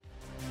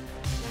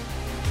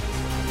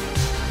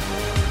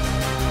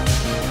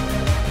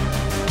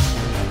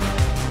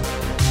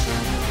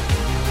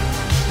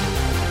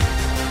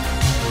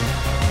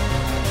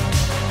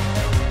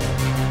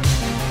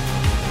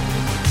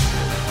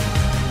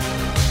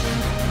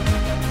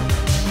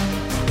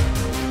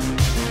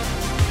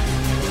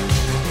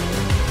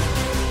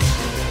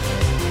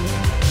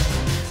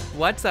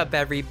What's up,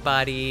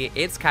 everybody?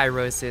 It's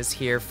Kairosis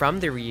here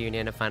from the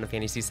reunion of Final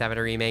Fantasy VII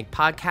Remake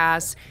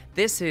podcast.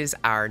 This is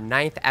our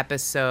 9th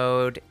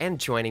episode, and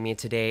joining me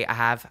today, I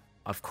have,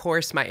 of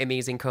course, my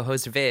amazing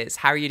co-host Viz.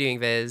 How are you doing,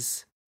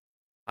 Viz?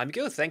 I'm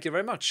good, thank you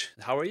very much.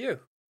 How are you?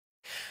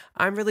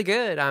 I'm really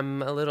good.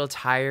 I'm a little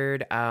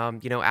tired.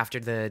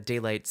 After the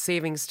daylight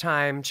savings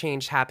time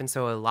change happened,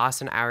 so I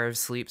lost an hour of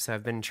sleep. So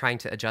I've been trying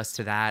to adjust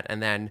to that. And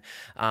then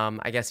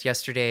I guess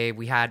yesterday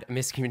we had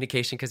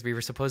miscommunication because we were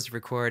supposed to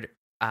record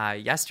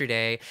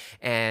yesterday,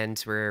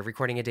 and we're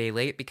recording a day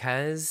late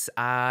because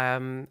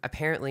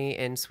apparently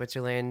in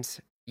Switzerland,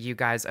 you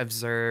guys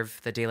observe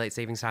the daylight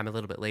savings time a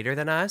little bit later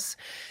than us.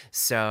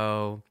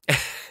 So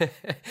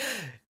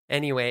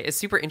anyway, it's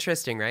super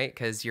interesting, right?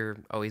 Because you're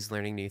always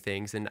learning new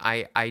things. And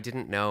I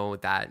didn't know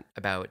that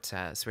about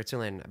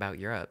Switzerland, about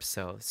Europe.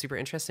 So super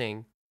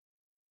interesting.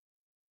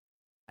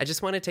 I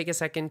just want to take a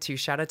second to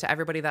shout out to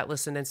everybody that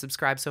listened and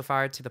subscribed so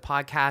far to the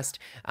podcast.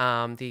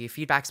 The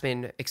feedback's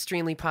been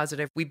extremely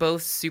positive. We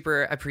both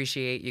super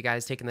appreciate you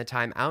guys taking the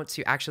time out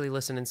to actually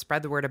listen and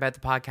spread the word about the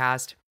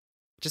podcast.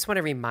 Just want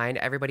to remind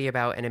everybody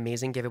about an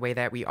amazing giveaway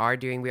that we are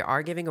doing. We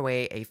are giving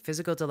away a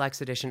physical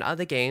deluxe edition of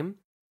the game.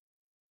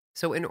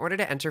 So in order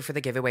to enter for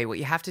the giveaway, what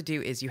you have to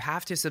do is you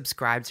have to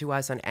subscribe to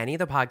us on any of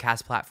the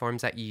podcast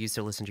platforms that you use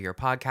to listen to your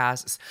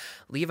podcasts.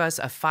 Leave us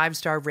a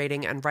 5-star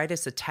rating and write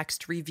us a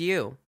text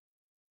review.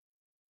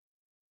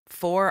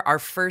 For our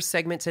first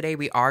segment today,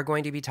 we are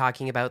going to be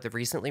talking about the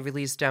recently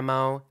released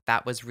demo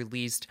that was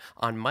released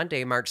on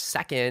Monday, March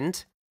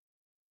 2nd.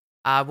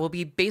 We'll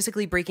be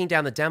basically breaking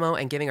down the demo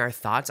and giving our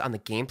thoughts on the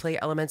gameplay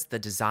elements, the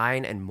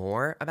design, and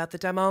more about the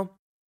demo.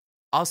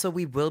 Also,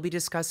 we will be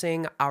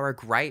discussing our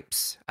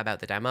gripes about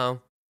the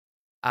demo.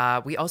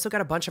 We also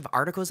got a bunch of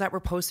articles that were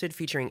posted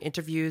featuring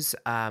interviews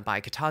by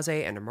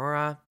Kataze and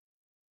Nomura.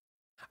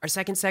 Our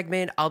second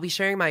segment, I'll be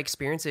sharing my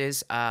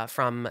experiences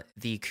from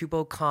the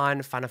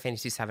KupoCon Final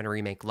Fantasy VII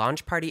Remake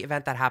launch party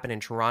event that happened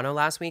in Toronto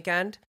last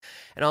weekend.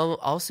 And I'll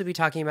also be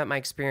talking about my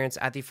experience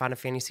at the Final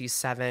Fantasy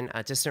VII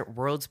Distant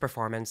Worlds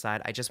performance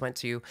that I just went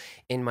to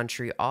in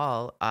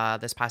Montreal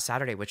this past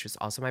Saturday, which was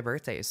also my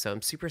birthday. So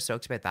I'm super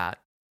stoked about that.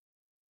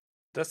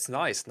 That's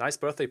nice. Nice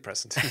birthday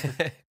present.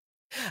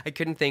 I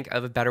couldn't think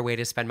of a better way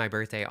to spend my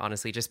birthday,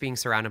 honestly. Just being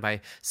surrounded by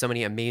so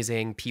many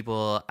amazing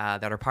people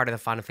that are part of the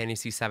Final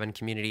Fantasy VII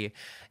community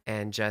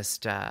and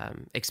just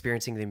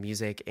experiencing the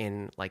music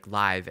in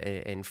live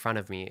in front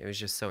of me. It was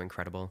just so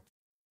incredible.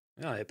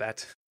 Yeah, I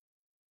bet.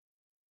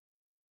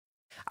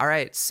 All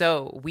right,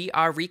 so we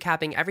are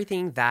recapping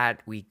everything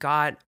that we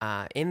got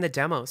in the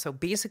demo. So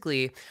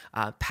basically,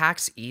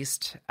 PAX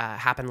East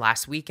happened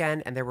last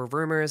weekend, and there were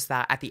rumors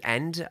that at the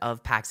end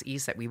of PAX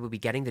East that we will be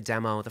getting the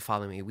demo the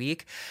following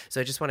week. So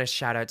I just want to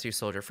shout out to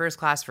Soldier First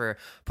Class for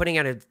putting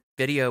out a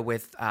video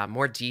with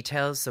more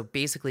details. So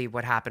basically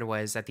what happened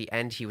was at the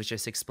end, he was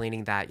just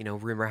explaining that,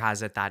 rumor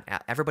has it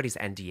that everybody's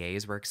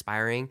NDAs were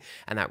expiring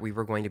and that we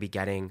were going to be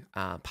getting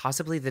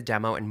possibly the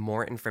demo and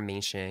more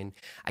information,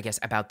 I guess,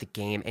 about the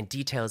game and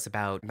details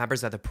about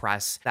members of the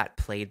press that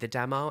played the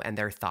demo and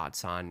their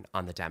thoughts on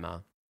the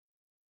demo.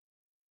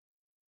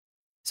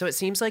 So it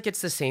seems like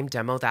it's the same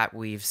demo that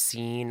we've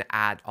seen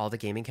at all the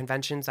gaming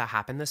conventions that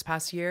happened this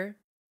past year.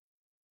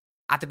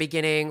 At the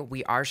beginning,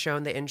 we are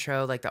shown the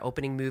intro, like the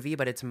opening movie,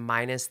 but it's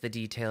minus the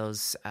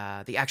details,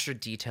 the extra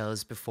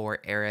details before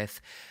Aerith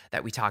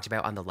that we talked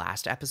about on the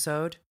last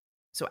episode.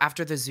 So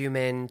after the zoom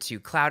in to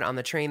Cloud on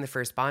the train, the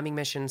first bombing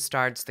mission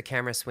starts, the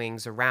camera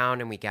swings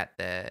around, and we get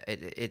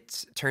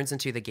it turns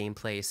into the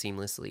gameplay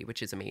seamlessly,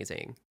 which is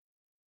amazing.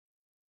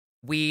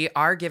 We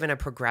are given a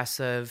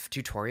progressive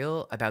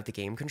tutorial about the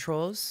game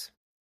controls.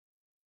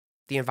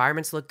 The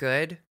environments look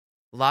good,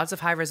 lots of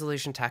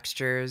high-resolution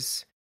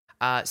textures.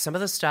 Some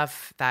of the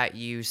stuff that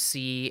you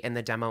see in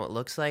the demo, it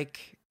looks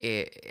like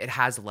it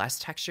has less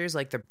textures,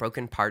 like the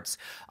broken parts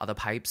of the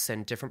pipes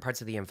and different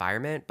parts of the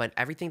environment. But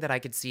everything that I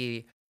could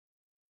see,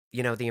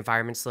 the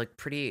environments look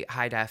pretty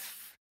high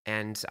def,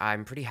 and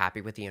I'm pretty happy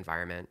with the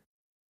environment.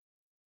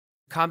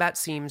 Combat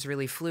seems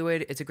really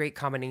fluid. It's a great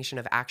combination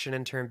of action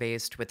and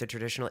turn-based with the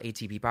traditional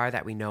ATB bar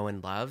that we know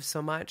and love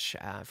so much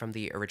from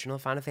the original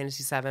Final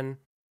Fantasy VII.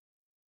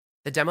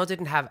 The demo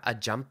didn't have a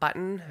jump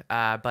button,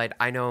 but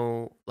I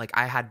know,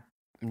 I had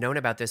known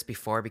about this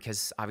before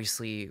because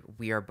obviously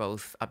we are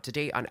both up to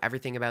date on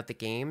everything about the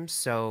game,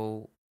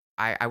 so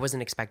I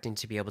wasn't expecting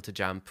to be able to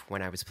jump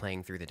when I was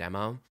playing through the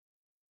demo.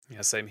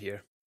 Yeah, same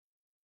here.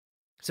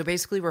 So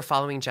basically we're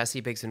following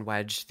Jesse, Biggs, and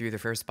Wedge through the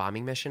first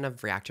bombing mission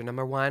of reactor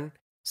number 1.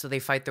 So they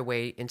fight their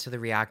way into the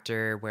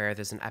reactor where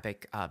there's an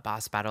epic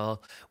boss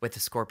battle with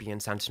the Scorpion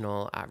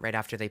Sentinel right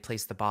after they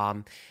place the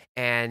bomb.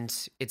 And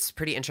it's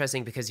pretty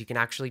interesting because you can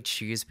actually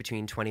choose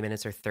between 20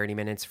 minutes or 30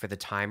 minutes for the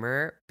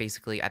timer.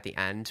 Basically at the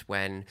end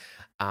when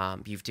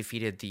you've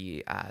defeated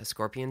the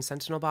Scorpion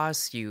Sentinel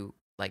boss, you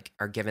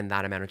are given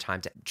that amount of time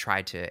to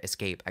try to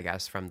escape, I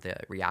guess, from the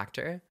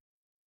reactor.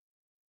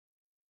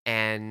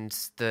 and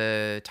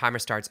the timer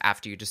starts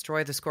after you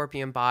destroy the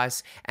Scorpion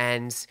boss,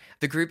 and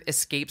the group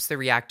escapes the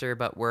reactor,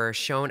 but we're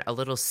shown a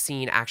little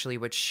scene actually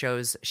which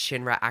shows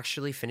Shinra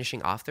actually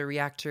finishing off the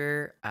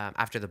reactor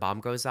after the bomb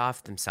goes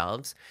off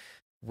themselves,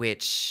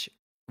 which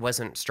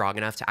wasn't strong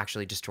enough to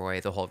actually destroy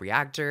the whole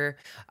reactor,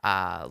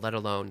 let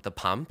alone the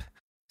pump.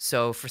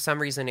 So for some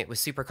reason, it was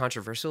super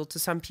controversial to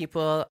some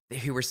people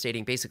who were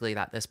stating basically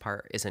that this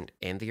part isn't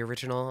in the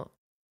original.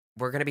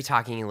 We're going to be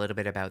talking a little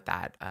bit about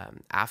that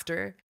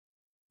after,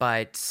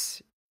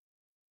 but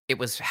it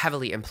was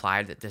heavily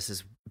implied that this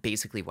is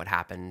basically what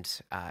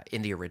happened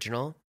in the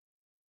original.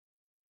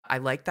 I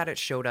like that it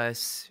showed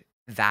us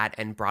that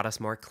and brought us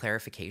more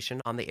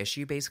clarification on the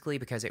issue, basically,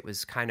 because it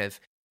was kind of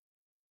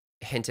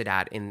hinted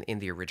at in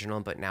the original,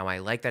 but now I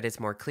like that it's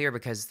more clear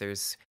because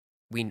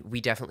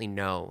we definitely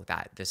know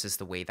that this is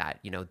the way that,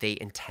 they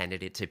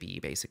intended it to be,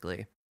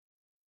 basically.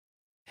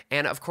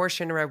 And of course,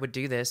 Shinra would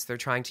do this. They're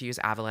trying to use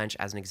Avalanche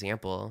as an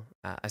example,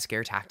 a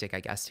scare tactic, I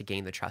guess, to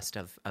gain the trust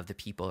of the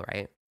people,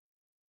 right?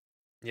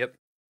 Yep.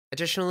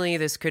 Additionally,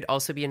 this could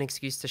also be an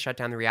excuse to shut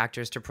down the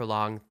reactors to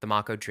prolong the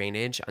Mako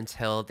drainage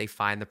until they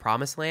find the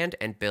Promised Land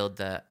and build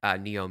the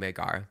Neo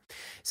Megar.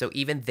 So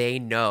even they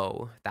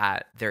know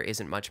that there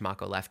isn't much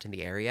Mako left in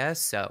the area,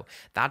 so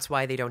that's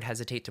why they don't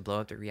hesitate to blow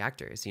up the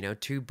reactors.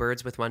 Two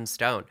birds with one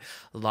stone.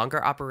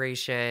 Longer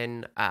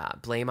operation,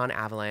 blame on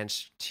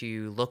Avalanche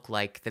to look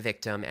like the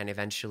victim and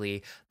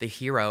eventually the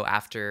hero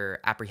after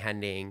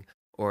apprehending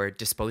or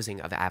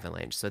disposing of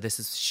Avalanche. So this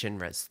is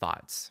Shinra's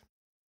thoughts.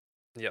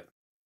 Yep.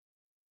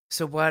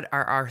 So what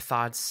are our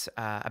thoughts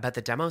about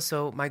the demo?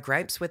 So my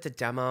gripes with the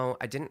demo,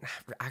 I didn't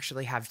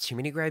actually have too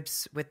many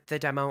gripes with the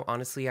demo.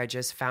 Honestly, I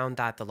just found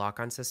that the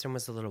lock-on system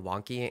was a little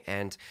wonky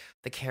and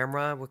the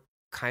camera would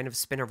kind of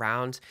spin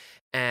around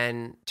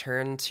and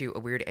turn to a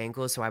weird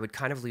angle. So I would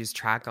kind of lose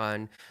track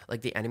on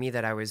like the enemy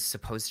that I was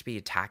supposed to be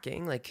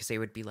attacking, like because they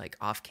would be like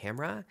off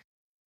camera.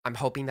 I'm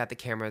hoping that the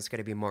camera is going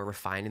to be more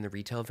refined in the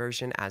retail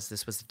version, as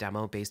this was a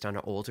demo based on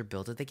an older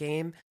build of the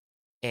game.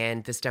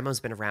 And this demo's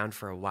been around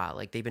for a while.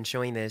 Like they've been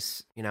showing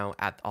this,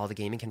 at all the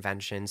gaming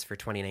conventions for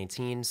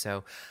 2019.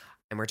 So,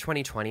 and we're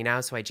 2020 now.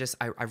 So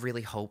I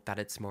really hope that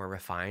it's more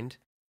refined.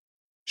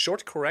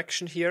 Short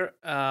correction here.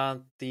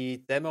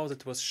 The demo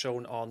that was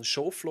shown on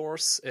show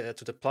floors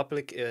to the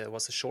public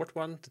was a short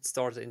one that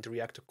started in the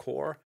reactor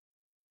core.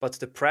 But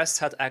the press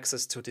had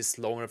access to this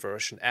longer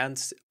version. And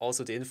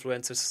also the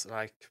influencers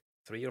like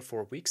 3 or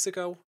 4 weeks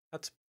ago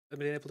had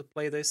been able to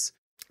play this.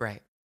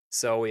 Right.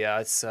 So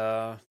yeah,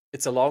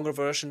 it's a longer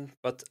version,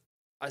 but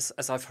as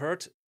I've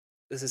heard,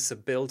 this is a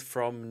build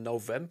from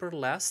November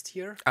last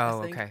year. Oh,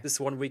 I think. okay. This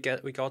one we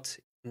got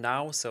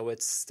now, so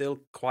it's still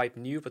quite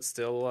new, but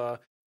still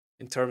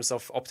in terms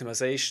of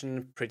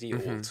optimization, pretty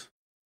old.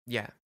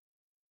 Yeah.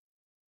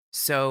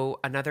 So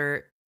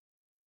another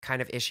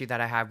kind of issue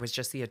that I had was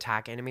just the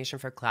attack animation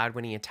for Cloud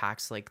when he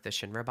attacks like the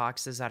Shinra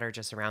boxes that are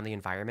just around the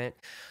environment.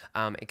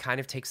 It kind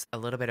of takes a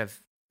little bit of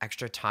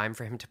extra time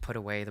for him to put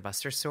away the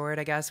Buster Sword,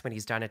 I guess, when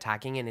he's done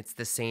attacking, and it's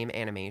the same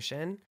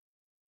animation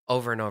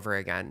over and over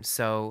again.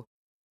 So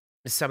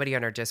somebody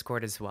on our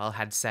Discord as well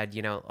had said,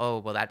 oh,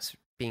 well, that's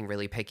being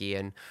really picky.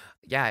 And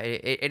yeah,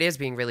 it is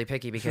being really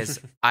picky because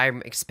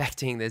I'm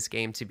expecting this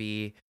game to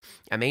be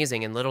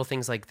amazing. And little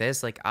things like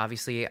this, like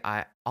obviously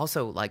I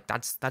also like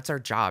that's our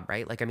job,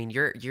 right? Like, I mean,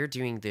 you're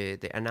doing the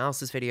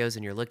analysis videos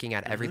and you're looking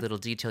at every little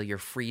detail, you're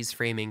freeze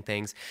framing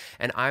things.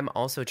 And I'm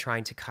also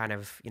trying to kind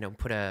of,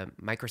 put a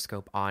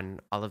microscope on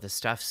all of this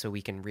stuff so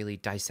we can really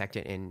dissect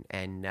it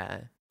and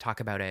talk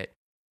about it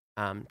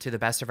to the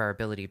best of our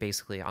ability,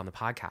 basically on the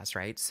podcast,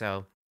 right?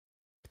 So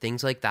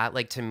things like that,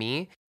 like to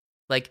me,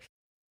 like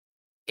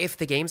if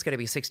the game's going to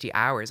be 60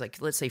 hours, like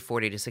let's say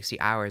 40 to 60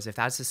 hours, if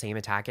that's the same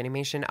attack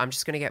animation, I'm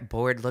just going to get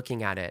bored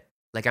looking at it.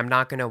 Like I'm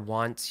not going to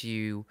want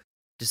to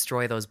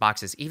destroy those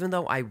boxes, even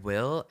though I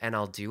will and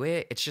I'll do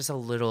it. It's just a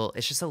little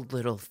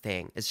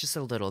thing.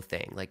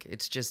 Like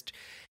it's just,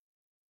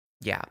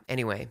 yeah.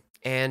 Anyway.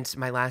 And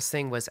my last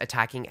thing was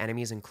attacking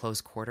enemies in close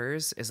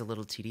quarters is a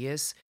little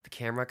tedious. The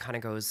camera kind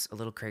of goes a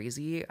little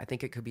crazy. I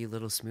think it could be a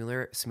little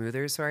smoother,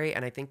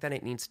 and I think that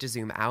it needs to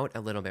zoom out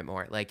a little bit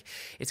more. Like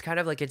it's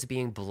kind of like it's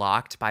being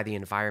blocked by the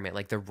environment,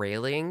 like the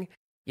railing,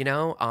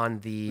 on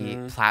the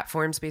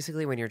platforms.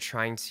 Basically, when you're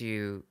trying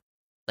to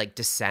like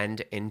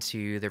descend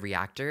into the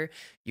reactor,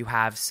 you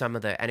have some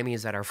of the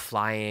enemies that are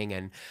flying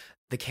and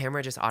the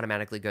camera just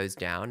automatically goes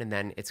down, and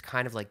then it's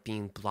kind of like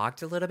being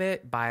blocked a little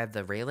bit by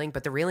the railing,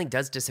 but the railing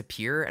does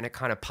disappear and it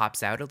kind of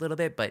pops out a little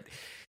bit. But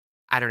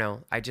I don't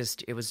know.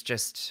 It was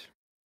just,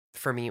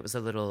 for me, it was a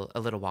little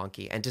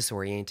wonky and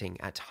disorienting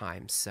at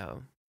times.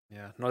 So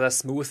yeah, not as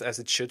smooth as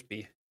it should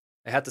be.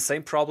 I had the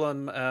same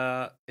problem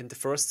in the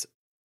first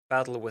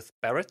battle with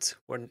Barrett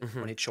when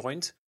he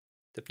joined.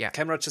 The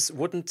camera just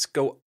wouldn't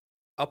go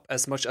up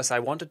as much as I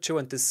wanted to,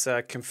 and this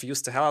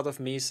confused the hell out of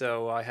me,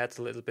 so I had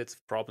a little bit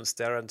of problems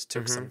there and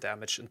took some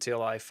damage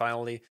until I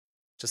finally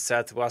just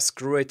said, well,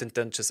 screw it, and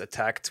then just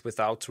attacked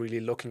without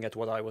really looking at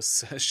what I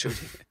was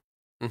shooting.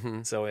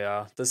 So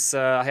yeah, this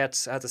I had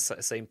the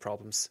same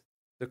problems.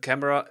 The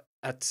camera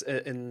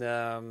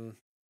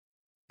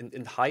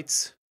in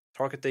heights,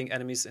 targeting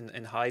enemies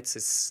in heights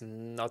is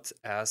not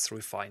as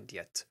refined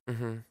yet.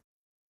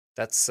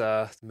 That's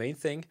the main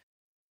thing.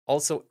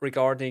 Also,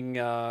 regarding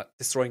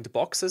destroying the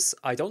boxes,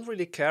 I don't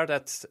really care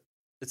that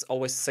it's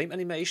always the same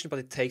animation, but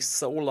it takes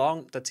so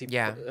long that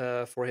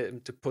for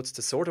him to put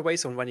the sword away.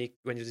 So when you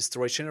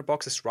destroy Shinra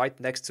boxes right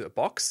next to a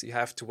box, you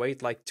have to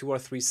wait like 2 or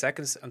 3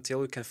 seconds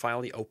until you can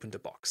finally open the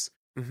box.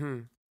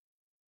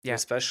 Yeah.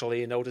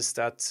 Especially noticed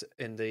that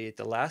in the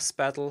last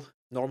battle,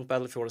 normal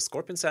battle for the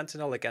Scorpion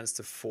Sentinel against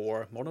the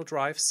 4 mono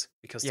drives,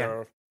 because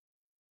they're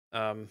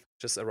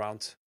just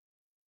around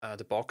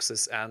the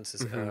boxes and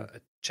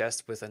a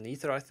chest with an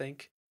ether, I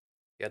think.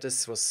 Yeah,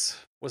 this was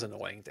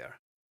annoying there.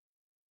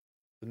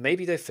 But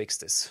maybe they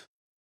fixed this.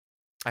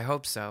 I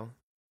hope so.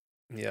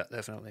 Yeah,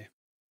 definitely.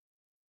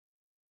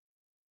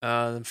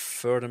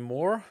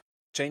 Furthermore,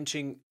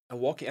 changing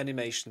walking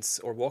animations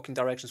or walking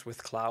directions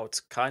with Cloud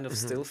kind of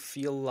still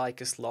feel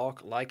like a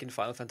slog, like in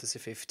Final Fantasy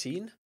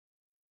 15.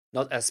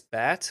 Not as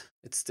bad.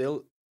 It's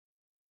still,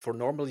 for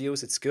normal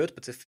use, it's good.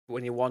 But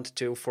when you want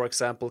to, for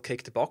example,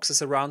 kick the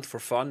boxes around for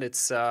fun,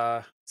 it's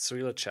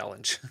really a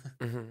challenge.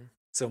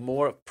 So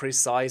more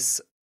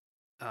precise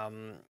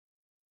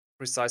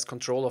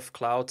control of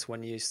Cloud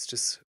when you're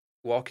just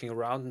walking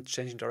around and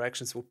changing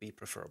directions would be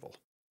preferable.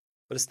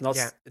 But it's not.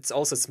 Yeah. It's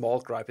also a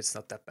small gripe. It's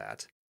not that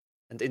bad.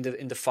 And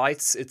in the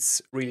fights,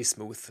 it's really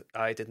smooth.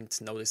 I didn't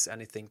notice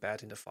anything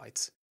bad in the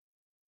fights.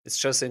 It's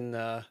just in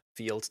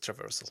field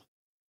traversal.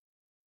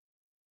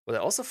 What I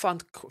also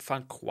found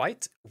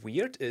quite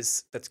weird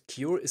is that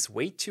Cure is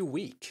way too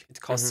weak.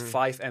 It costs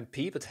 5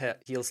 MP, but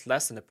heals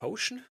less than a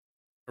potion,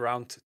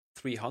 around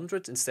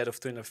 300 instead of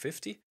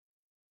 350.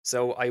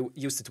 So I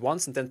used it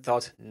once and then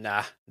thought,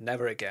 nah,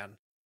 never again.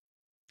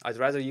 I'd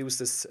rather use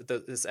this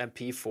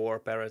MP for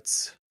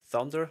Barrett's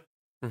Thunder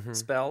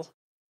spell,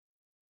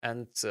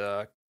 and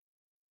so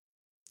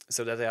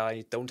that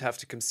I don't have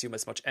to consume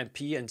as much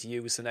MP and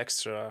use an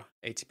extra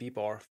ATB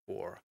bar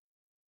for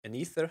an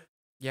ether.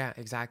 Yeah,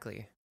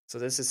 exactly. So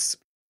this is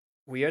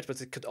weird,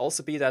 but it could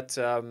also be that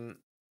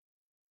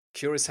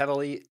Cure is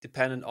heavily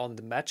dependent on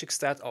the magic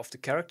stat of the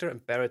character,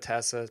 and Barrett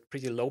has a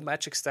pretty low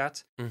magic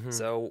stat.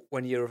 So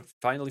when you're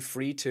finally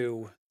free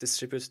to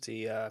distribute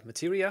the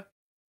materia,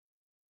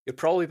 you're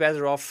probably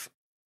better off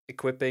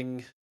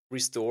equipping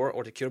Restore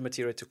or the Cure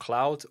materia to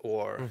Cloud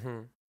or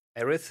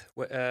Aerith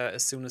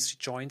as soon as she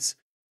joins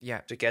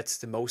to get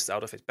the most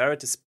out of it.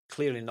 Barrett is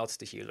clearly not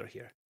the healer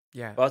here.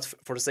 Yeah. But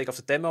for the sake of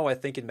the demo, I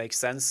think it makes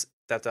sense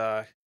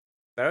that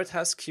Barrett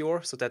has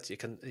Cure, so that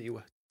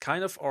you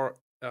kind of are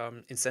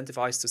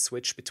incentivized to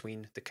switch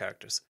between the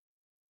characters,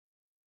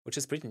 which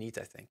is pretty neat,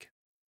 I think.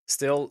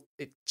 Still,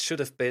 it should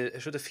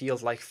have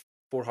healed like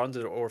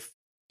 400 or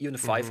even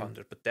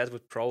 500, but that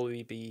would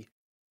probably be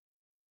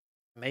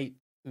maybe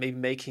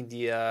making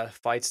the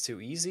fights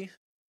too easy,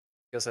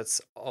 because that's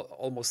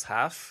almost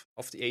half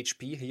of the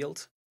HP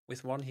healed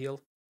with one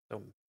heal.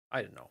 So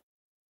I don't know.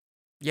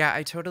 Yeah,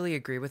 I totally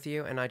agree with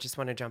you, and I just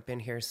want to jump in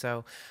here.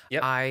 So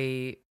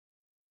I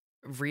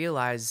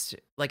realized,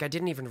 like, I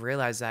didn't even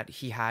realize that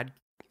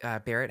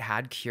Barrett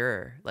had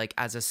Cure, like,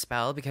 as a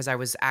spell, because I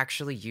was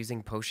actually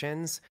using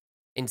potions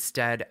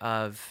instead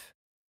of...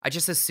 I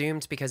just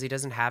assumed because he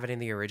doesn't have it in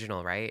the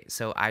original, right?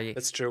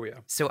 That's true, yeah.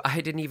 So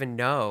I didn't even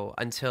know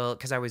until,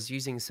 because I was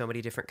using so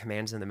many different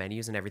commands in the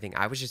menus and everything.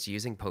 I was just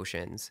using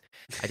potions.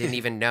 I didn't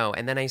even know.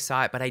 And then I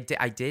saw it, but I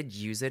did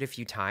use it a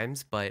few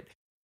times, but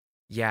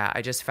yeah,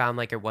 I just found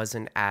like it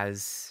wasn't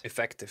as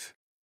effective.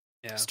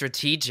 Yeah.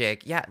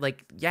 Strategic.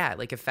 Like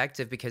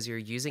effective, because you're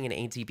using an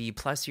ATB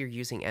plus you're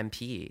using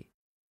MP.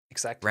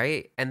 Exactly.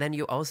 Right? And then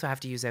you also have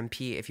to use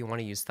MP if you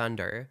want to use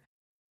Thunder,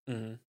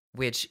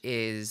 which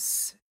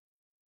is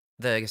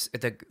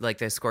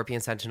the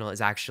Scorpion Sentinel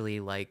is actually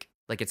like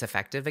it's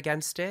effective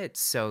against it.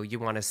 So you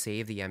want to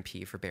save the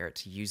MP for Barrett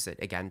to use it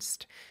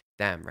against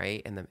them,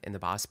 right? In the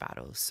boss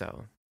battles.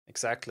 So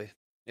exactly.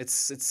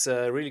 It's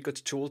a really good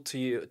tool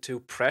to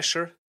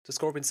pressure the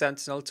Scorpion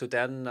Sentinel to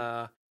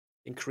then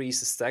increase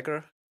the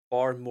stagger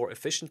bar more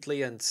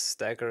efficiently and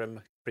stagger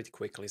him pretty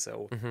quickly.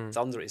 So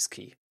Thunder is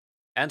key.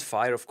 And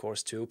fire, of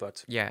course, too,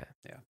 but yeah.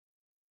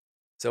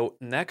 So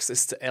next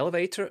is the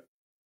elevator.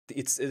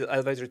 The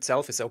elevator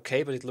itself is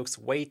okay, but it looks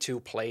way too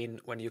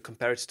plain when you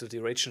compare it to the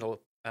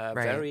original.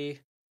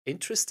 Very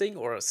interesting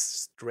or a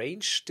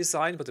strange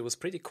design, but it was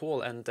pretty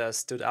cool and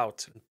stood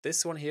out.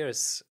 This one here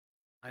is,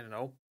 I don't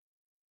know,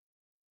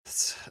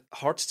 it's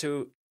hard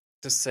to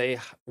say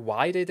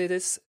why they did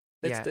this.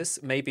 This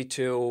maybe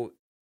to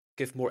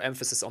give more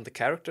emphasis on the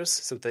characters,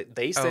 so that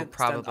they stand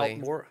out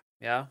more.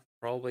 Yeah,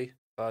 probably.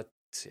 But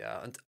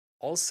yeah, and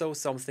also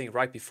something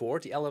right before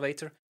the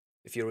elevator.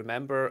 If you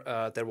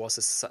remember, there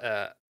was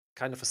a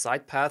kind of a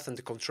side path in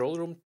the control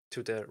room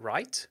to the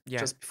right,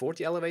 just before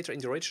the elevator in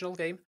the original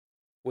game,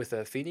 with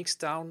a phoenix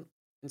down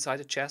inside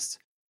the chest.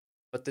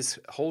 But this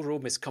whole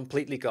room is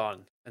completely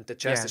gone, and the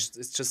chest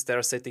is just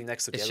there sitting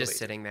next to the elevator. It's just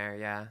sitting there,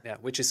 yeah,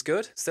 which is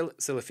good. Still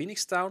a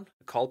phoenix down,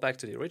 a callback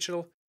to the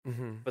original.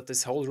 But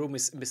this whole room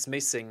is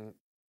missing,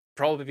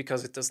 probably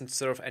because it doesn't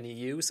serve any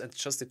use and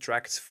just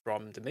detracts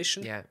from the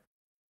mission. Yeah.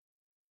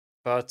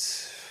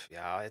 But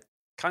yeah, I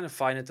kind of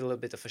find it a little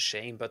bit of a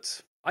shame,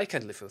 but I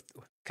can live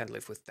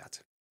with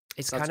that.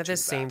 It's Not kind of the too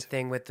same bad.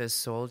 thing with the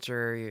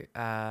soldier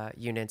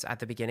units at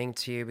the beginning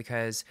too,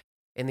 because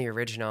in the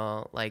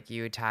original, like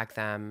you attack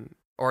them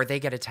or they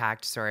get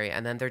attacked, sorry,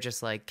 and then they're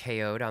just like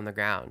KO'd on the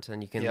ground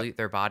and you can Yep. loot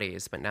their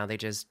bodies, but now they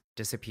just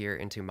disappear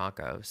into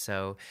Mako.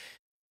 So,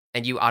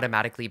 and you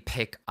automatically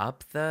pick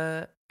up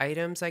the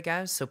items, I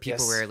guess. So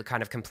people Yes. were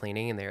kind of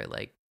complaining and they're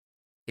like,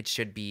 it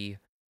should be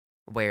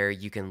where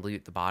you can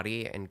loot the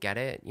body and get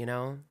it, you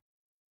know?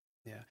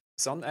 Yeah.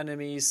 Some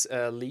enemies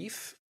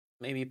leave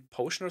maybe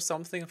potion or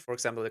something. For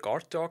example, the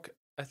guard dog,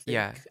 I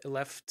Yeah. think,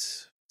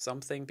 left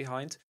something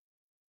behind.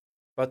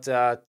 But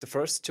the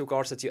first two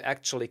guards that you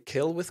actually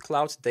kill with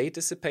Cloud, they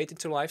dissipate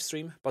into live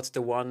stream. But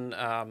the one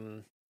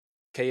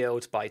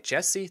KO'd by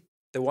Jesse,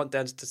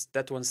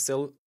 that one's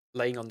still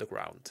laying on the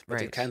ground, but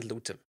you Right. can't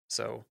loot them.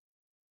 So,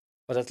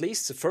 but at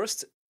least the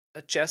first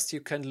chest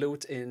you can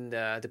loot in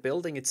the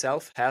building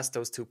itself has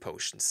those two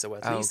potions. So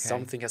at Oh, least okay.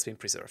 something has been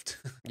preserved.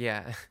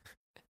 Yeah.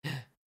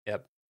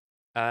 Yep.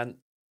 And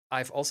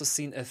I've also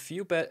seen a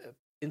few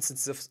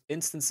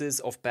instances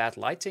of bad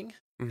lighting,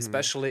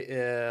 especially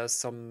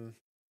some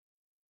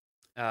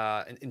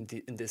in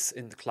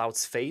the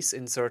Cloud's face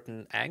in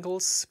certain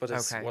angles, but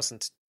it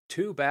wasn't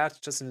too bad.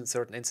 Just in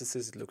certain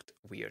instances, it looked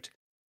weird.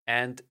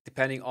 And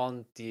depending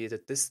on the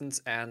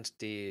distance and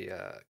the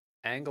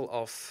angle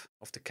of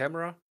the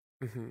camera,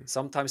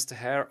 sometimes the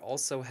hair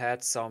also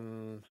had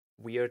some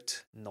weird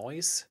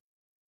noise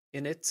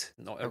in it,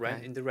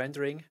 in the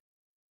rendering.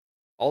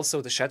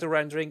 Also, the shadow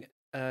rendering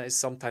is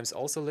sometimes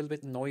also a little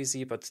bit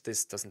noisy, but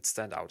this doesn't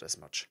stand out as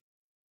much.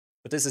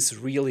 But this is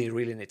really,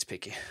 really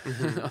nitpicky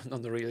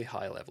on a really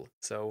high level.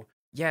 So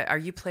yeah, are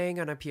you playing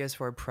on a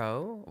PS4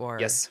 Pro or?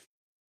 Yes,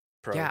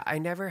 Pro. Yeah, I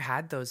never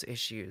had those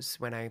issues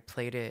when I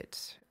played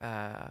it.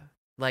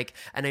 Like,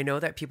 and I know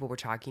that people were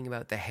talking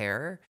about the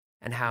hair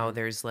and how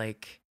there's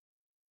like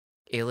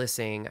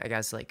aliasing, I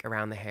guess, like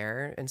around the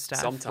hair and stuff,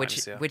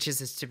 Sometimes, which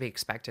is to be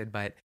expected,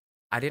 but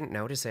I didn't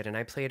notice it, and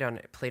I played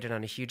it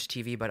on a huge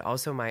TV, but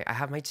also I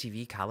have my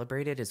TV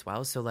calibrated as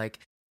well, so like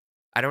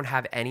I don't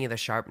have any of the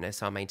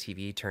sharpness on my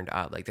TV turned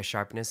up. Like the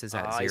sharpness is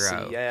at 0. I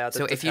see. Yeah,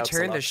 so if you helps a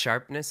turn the lot.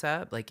 sharpness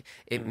up, like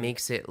it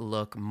makes it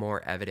look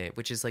more evident,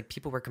 which is like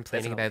people were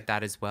complaining about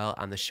that as well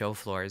on the show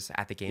floors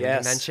at the gaming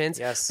conventions.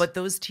 Yes. But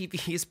those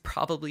TVs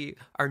probably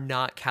are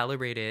not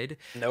calibrated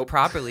Nope.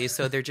 properly.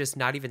 So they're just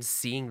not even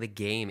seeing the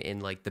game in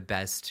like the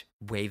best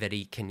way that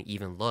it can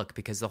even look,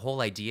 because the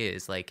whole idea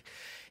is like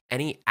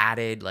any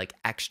added like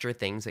extra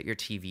things that your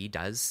TV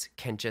does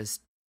can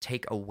just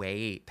take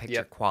away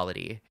picture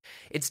quality.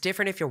 It's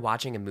different if you're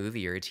watching a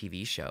movie or a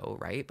TV show,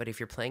 right? But if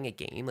you're playing a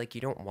game, like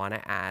you don't want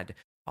to add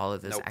all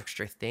of this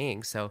extra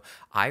things. So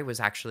I was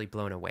actually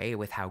blown away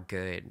with how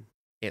good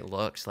it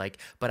looked. Like,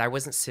 but I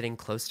wasn't sitting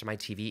close to my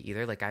TV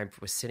either. Like I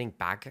was sitting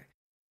back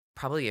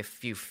probably a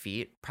few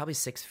feet, probably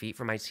 6 feet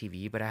from my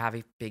TV, but I have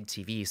a big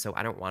TV, so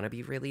I don't want to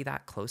be really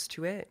that close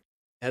to it.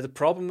 Yeah, the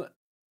problem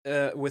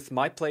with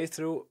my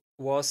playthrough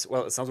was,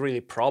 well, it's not really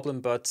a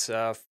problem, but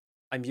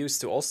I'm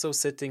used to also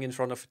sitting in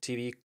front of a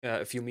TV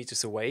a few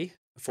meters away.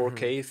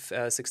 4K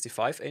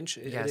 65-inch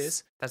it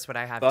is. That's what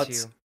I have but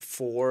too. But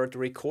for the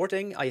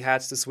recording, I had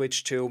to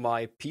switch to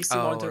my PC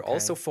monitor,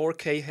 also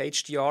 4K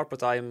HDR,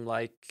 but I'm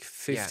like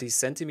 50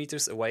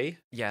 centimeters away.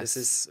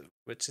 Yes.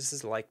 Which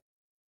is like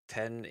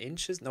 10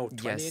 inches, no,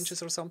 20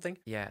 inches or something.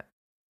 Yeah.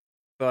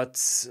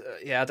 But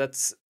yeah,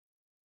 that's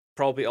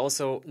probably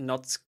also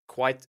not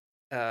quite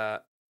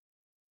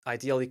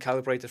ideally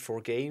calibrated for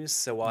games,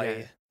 so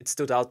it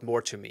stood out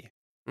more to me.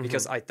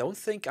 Because I don't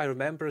think I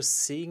remember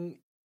seeing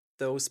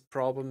those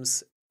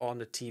problems on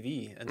the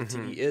TV, and the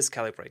TV is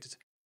calibrated.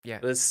 Yeah.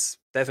 But it's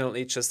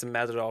definitely just a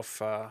matter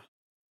of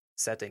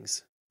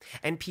settings.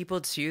 And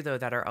people too, though,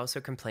 that are also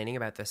complaining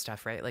about this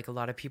stuff, right? Like a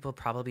lot of people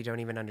probably don't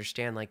even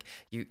understand, like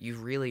you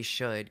really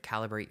should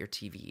calibrate your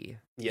TV.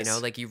 Yes, you know,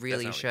 like you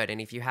really should.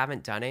 And if you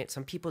haven't done it,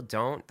 some people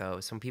don't though.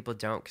 Some people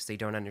don't because they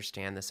don't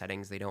understand the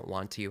settings. They don't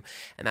want to.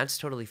 And that's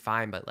totally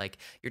fine. But like,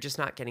 you're just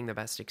not getting the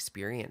best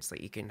experience that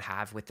you can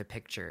have with the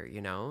picture,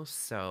 you know?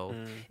 So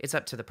it's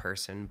up to the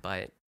person,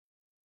 but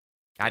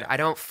I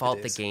don't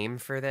fault the game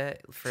for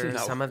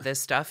some of this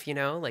stuff, you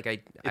know? Like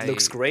it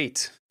looks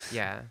great.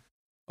 Yeah.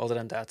 Other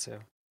than that, too.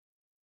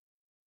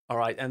 All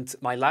right, and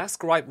my last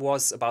gripe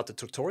was about the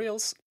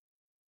tutorials.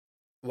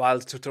 While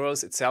the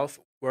tutorials itself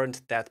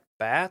weren't that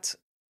bad,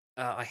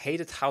 I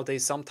hated how they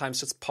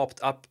sometimes just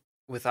popped up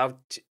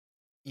without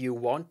you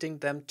wanting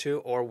them to,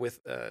 or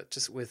with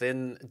just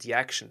within the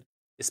action.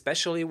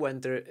 Especially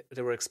when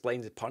they were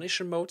explained the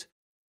Punisher mode.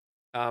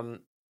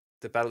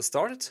 The battle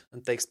started,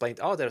 and they explained,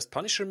 oh, there's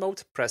Punisher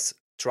mode, press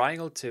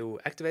triangle to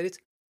activate it.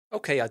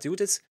 Okay, I do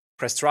this,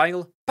 press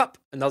triangle, pop,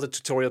 another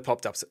tutorial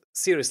popped up. So,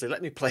 seriously,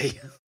 let me play.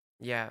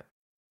 Yeah.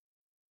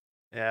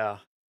 Yeah,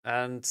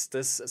 and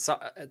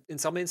in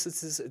some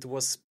instances it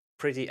was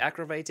pretty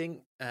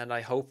aggravating, and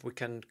I hope we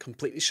can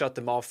completely shut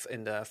them off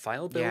in the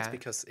final build,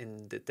 because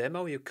in the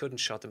demo you couldn't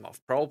shut them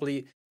off.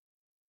 Probably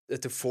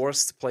to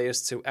force the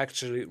players to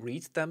actually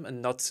read them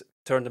and not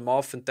turn them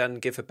off and then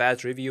give a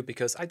bad review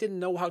because I didn't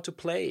know how to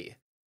play.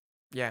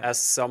 Yeah. As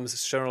some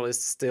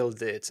journalists still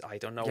did. I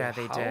don't know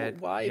they did.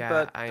 why, yeah,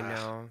 but I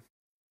know.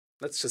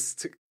 Let's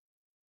just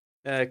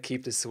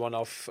keep this one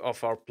off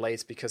our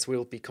plates because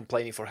we'll be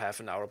complaining for half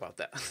an hour about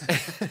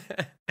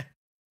that.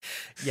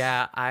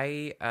 Yeah,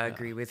 I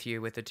agree with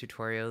you with the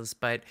tutorials,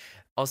 but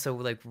also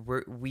like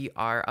we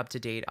are up to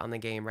date on the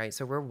game, right?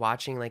 So we're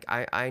watching, like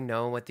I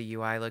know what the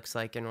UI looks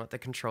like and what the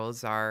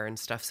controls are and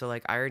stuff. So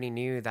like I already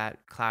knew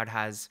that Cloud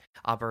has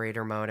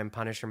operator mode and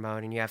Punisher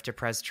mode, and you have to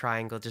press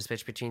triangle to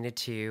switch between the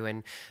two,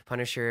 and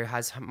Punisher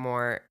has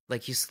more,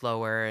 like, he's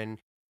slower, and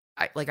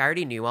I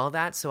already knew all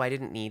that, so I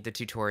didn't need the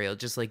tutorial,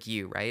 just like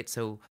you, right?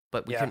 So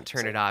but we couldn't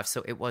turn it off,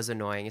 so it was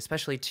annoying,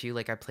 especially too,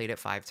 like I played it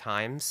 5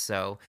 times,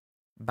 so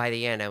by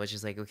the end I was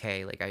just like,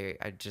 okay, like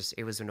I just,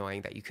 it was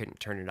annoying that you couldn't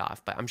turn it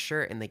off. But I'm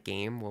sure in the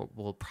game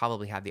we'll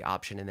probably have the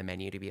option in the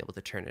menu to be able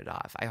to turn it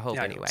off. I hope,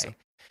 anyway. I hope so.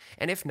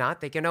 And if not,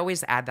 they can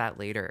always add that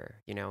later,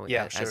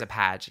 as a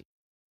patch.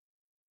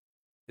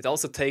 It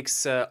also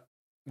takes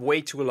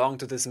way too long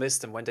to dismiss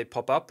them. When they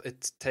pop up,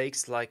 it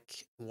takes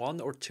like 1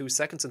 or 2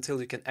 seconds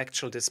until you can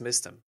actually dismiss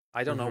them.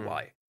 I don't know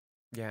why.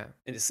 Yeah.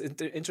 It's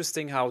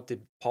interesting how the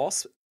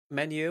pause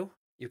menu,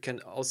 you can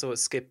also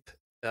skip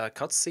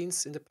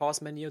cutscenes in the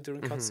pause menu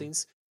during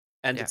cutscenes,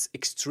 and it's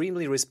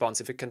extremely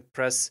responsive. You can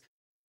press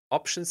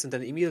options and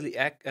then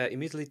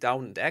immediately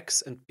down the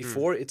X, and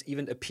before it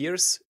even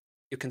appears,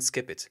 you can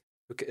skip it.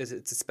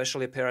 It's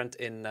especially apparent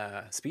in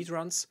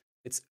speedruns.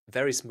 It's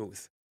very smooth.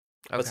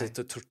 Okay. But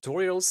the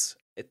tutorials,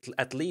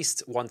 at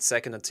least 1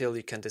 second until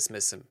you can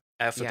dismiss them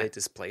after they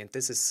display. And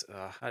this is,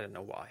 I don't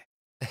know why.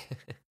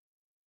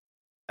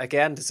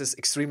 Again, this is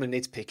extremely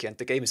nitpicky, and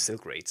the game is still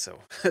great, so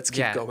let's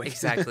keep going.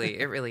 Exactly.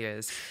 It really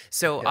is.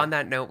 So on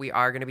that note, we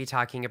are going to be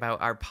talking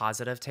about our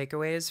positive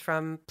takeaways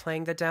from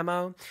playing the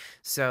demo.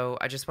 So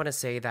I just want to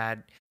say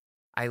that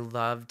I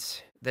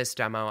loved this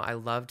demo. I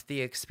loved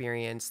the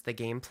experience, the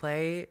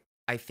gameplay.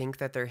 I think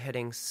that they're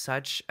hitting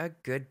such a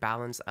good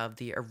balance of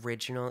the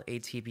original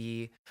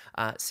ATB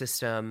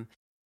system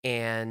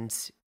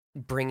and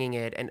bringing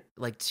it and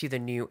like to the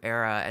new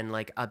era and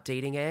like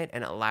updating it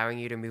and allowing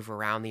you to move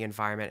around the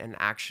environment and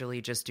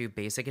actually just do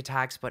basic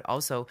attacks. But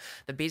also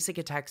the basic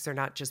attacks are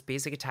not just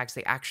basic attacks,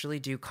 they actually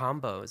do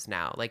combos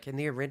now. Like in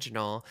the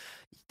original,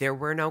 there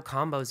were no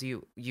combos.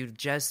 You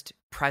just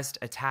pressed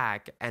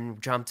attack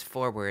and jumped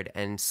forward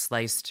and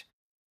sliced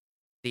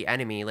the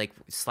enemy, like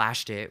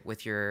slashed it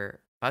with your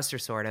Buster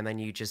Sword, and then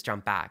you just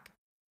jump back,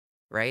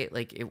 right?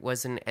 Like it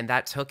wasn't, and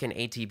that took an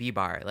ATB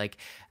bar. Like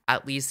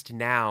at least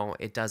now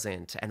it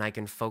doesn't, and I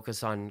can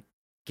focus on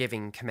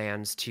giving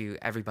commands to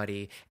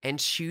everybody and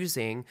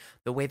choosing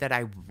the way that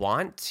I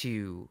want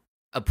to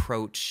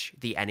approach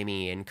the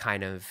enemy and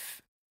kind of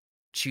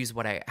choose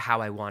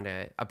how I want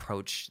to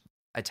approach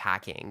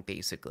attacking,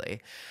 basically.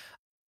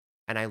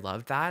 And I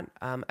loved that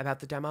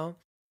about the demo.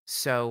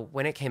 So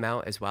when it came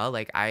out as well,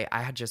 like I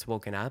had just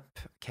woken up,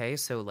 okay,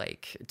 so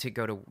like to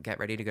get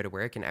ready to go to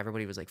work, and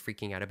everybody was like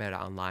freaking out about it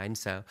online.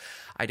 So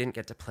I didn't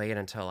get to play it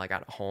until I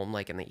got home,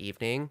 like in the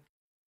evening,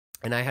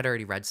 and I had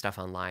already read stuff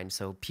online.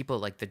 So people,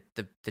 like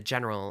the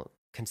general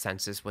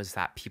consensus was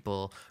that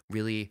people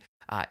really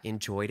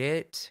enjoyed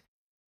it,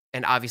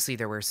 and obviously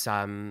there were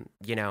some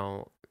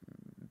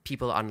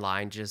people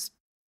online just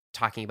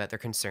talking about their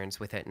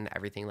concerns with it and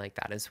everything like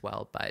that as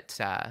well. But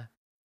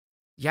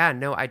yeah,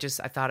 no, I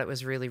thought it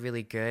was really,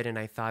 really good, and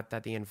I thought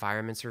that the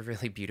environments were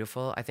really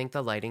beautiful. I think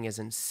the lighting is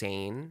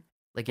insane.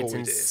 Like it's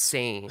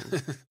insane.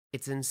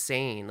 It's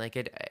insane. Like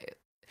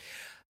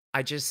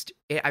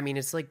I mean,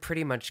 it's like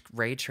pretty much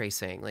ray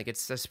tracing. Like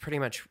it's just pretty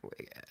much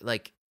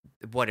like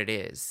what it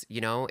is.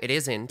 It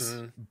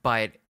isn't,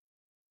 but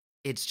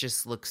it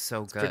just looks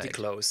so good. Pretty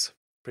close.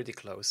 Pretty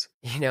close.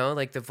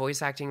 Like the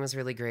voice acting was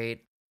really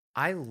great.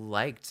 I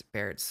liked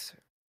Barrett's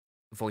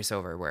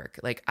voiceover work.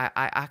 Like I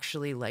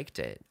actually liked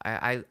it.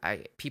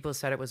 I people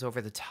said it was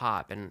over the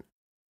top, and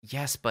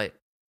yes, but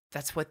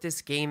that's what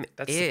this game is.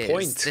 That's the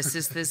point. This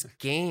is this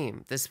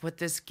game. This is what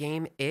this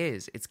game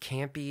is. It's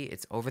campy,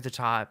 it's over the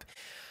top.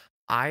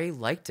 I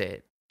liked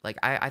it. Like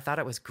I thought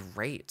it was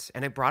great,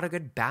 and it brought a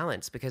good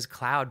balance because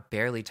Cloud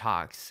barely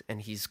talks,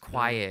 and he's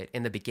quiet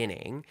in the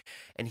beginning,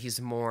 and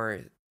he's more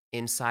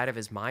inside of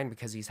his mind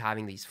because he's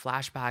having these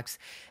flashbacks,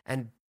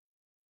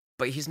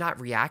 but he's not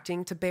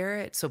reacting to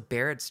Barrett. So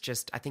Barrett's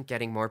just, I think,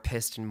 getting more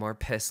pissed and more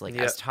pissed like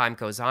as time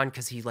goes on,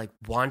 because he like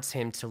wants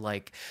him to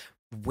like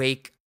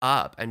wake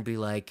up and be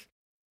like,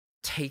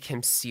 take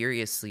him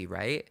seriously,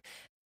 right?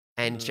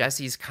 And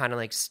Jesse's kind of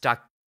like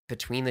stuck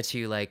between the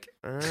two, like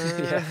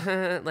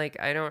like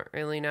I don't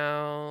really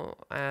know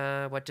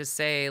what to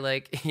say,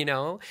 like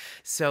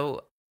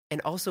so.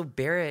 And also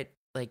Barrett,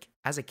 like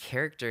as a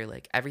character,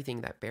 like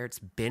everything that Barrett's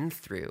been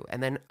through,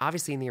 and then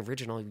obviously in the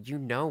original,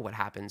 what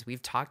happens.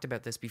 We've talked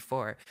about this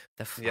before,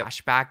 the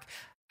flashback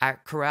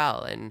at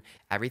Corel and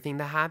everything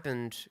that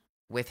happened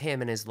with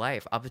him in his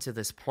life up to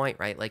this point,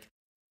 right? Like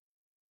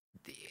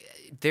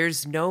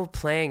there's no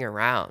playing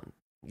around.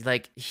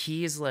 Like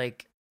he's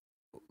like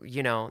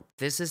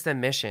this is the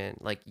mission.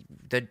 Like,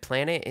 the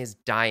planet is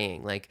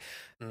dying. Like,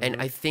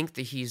 and I think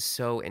that he's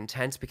so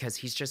intense because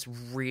he's just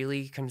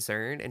really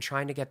concerned and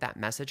trying to get that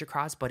message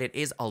across. But it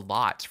is a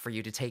lot for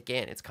you to take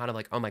in. It's kind of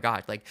like, oh my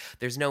God, like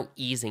there's no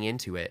easing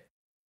into it.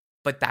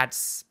 But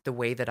that's the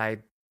way that I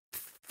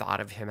thought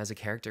of him as a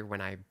character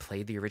when I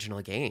played the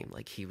original game.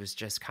 Like, he was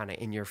just kind of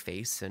in your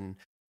face, and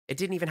it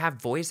didn't even have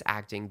voice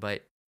acting,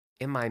 but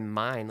in my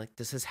mind, like,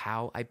 this is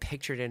how I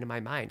pictured it in my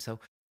mind. So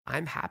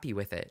I'm happy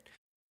with it.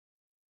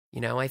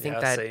 I think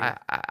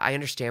that I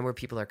understand where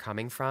people are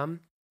coming from,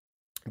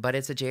 but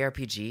it's a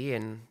JRPG,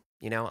 and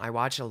I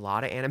watch a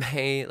lot of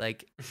anime.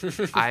 Like,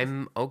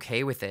 I'm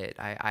okay with it.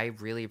 I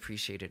really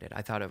appreciated it.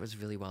 I thought it was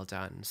really well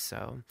done.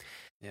 So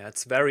yeah,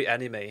 it's very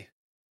anime.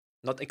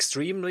 Not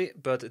extremely,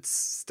 but it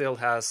still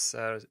has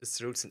its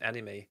roots in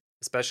anime,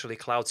 especially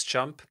Cloud's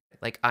jump.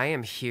 Like, I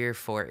am here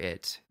for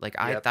it. Like,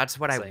 that's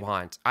what same. I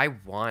want. I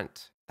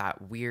want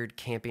that weird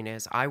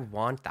campiness. I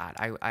want that.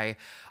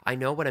 I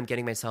know what I'm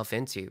getting myself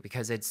into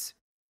because it's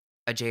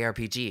a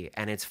JRPG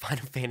and it's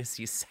Final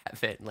Fantasy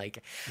VII.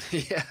 Like,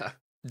 yeah,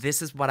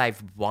 this is what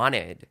I've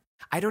wanted.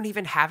 I don't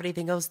even have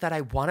anything else that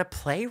I want to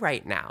play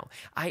right now.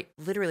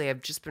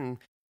 I've just been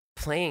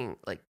playing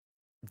like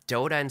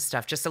Dota and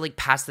stuff just to like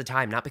pass the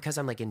time, not because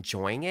I'm like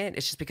enjoying it.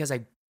 It's just because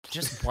I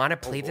just want to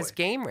play this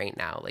game right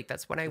now. Like,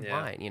 that's what I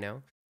want,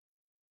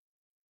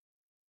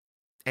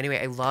 Anyway,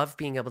 I love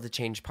being able to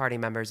change party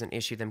members and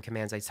issue them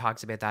commands. I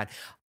talked about that.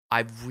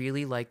 I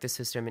really like the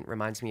system. It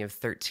reminds me of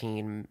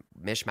 13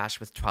 mishmash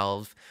with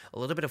 12, a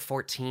little bit of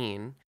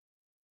 14.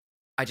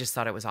 I just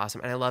thought it was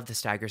awesome. And I love the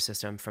stagger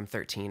system from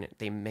 13.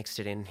 They mixed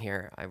it in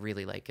here. I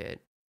really like it.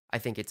 I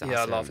think it's awesome.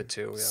 Yeah, I love it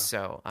too. Yeah.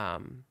 So,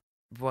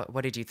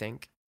 what did you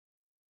think?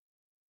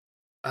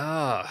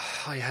 I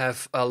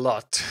have a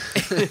lot.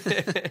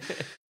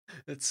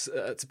 It's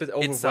a bit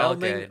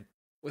overwhelming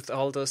with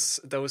all those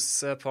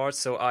parts.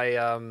 So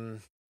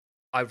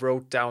I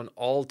wrote down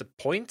all the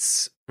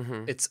points.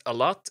 Mm-hmm. It's a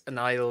lot, and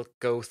I'll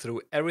go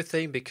through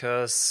everything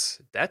because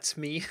that's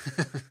me.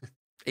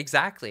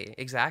 Exactly.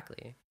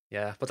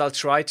 Yeah, but I'll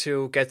try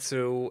to get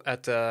through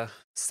at a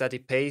steady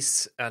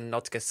pace and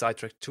not get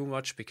sidetracked too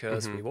much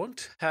because we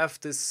won't have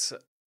this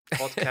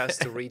podcast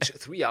to reach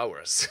 3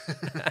 hours.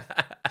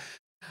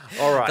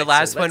 All right. The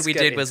last one we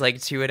did was like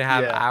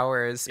 2.5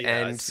 hours,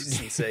 and it's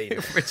insane.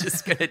 We're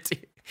just gonna do.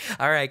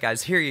 All right,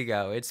 guys, here you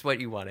go. It's what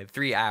you wanted.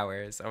 3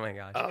 hours. Oh my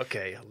gosh.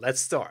 Okay, let's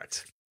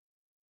start.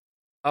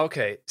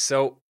 Okay,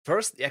 so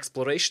first, the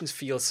exploration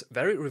feels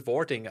very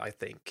rewarding, I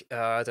think. There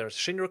are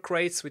Shinra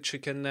crates which you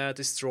can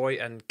destroy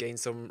and gain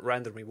some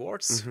random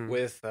rewards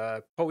with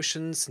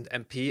potions and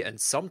MP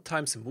and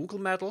sometimes a Moogle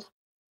medal,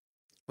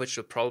 which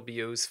you'll probably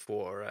use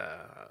for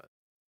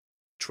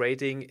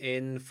trading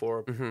in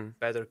for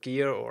better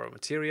gear or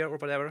material or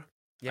whatever,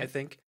 I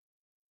think.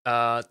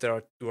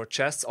 There are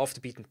chests off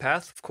the beaten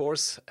path, of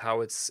course,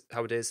 how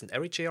it is in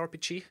every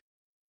JRPG.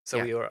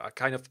 So you're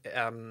kind of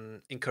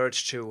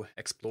encouraged to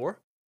explore.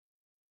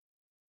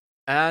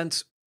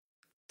 And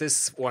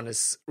this one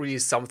is really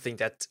something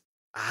that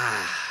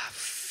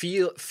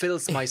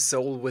fills my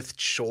soul with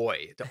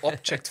joy. The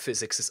object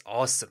physics is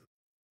awesome.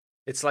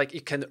 It's like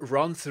you can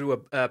run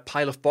through a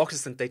pile of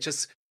boxes and they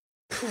just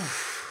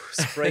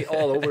spray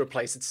all over the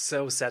place. It's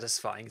so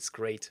satisfying. It's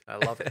great. I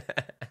love it.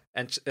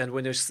 And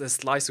when you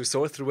slice your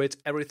sword through it,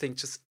 everything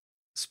just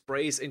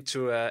sprays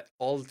into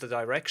all the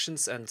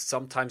directions and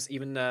sometimes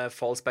even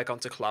falls back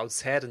onto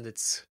Cloud's head, and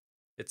it's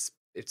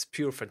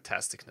pure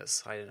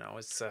fantasticness. I don't know.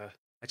 It's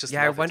I just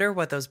love I wonder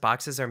what those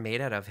boxes are made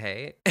out of.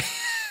 Hey.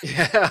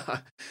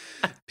 Yeah.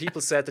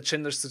 People said the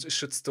Chinders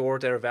should store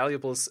their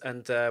valuables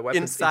and weapons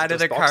inside of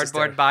the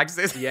cardboard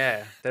boxes.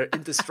 Yeah, they're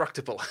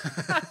indestructible.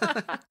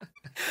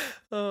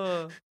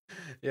 Oh.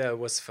 Yeah, it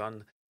was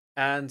fun.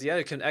 And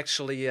you can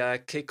actually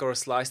kick or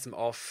slice them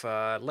off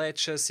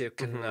ledges. You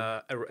can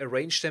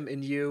arrange them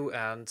in you.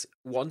 And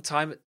one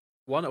time,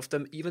 one of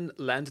them even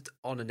landed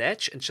on an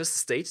edge and just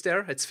stayed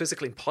there. It's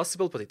physically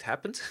impossible, but it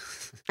happened.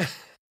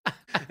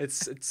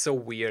 It's so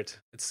weird.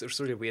 It's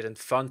really weird and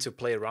fun to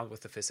play around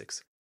with the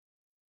physics.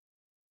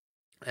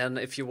 And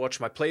if you watch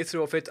my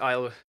playthrough of it,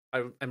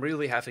 I'm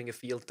really having a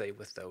field day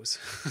with those.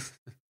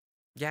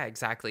 Yeah,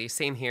 exactly.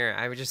 Same here.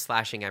 I was just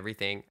slashing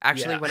everything.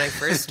 Actually, when I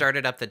first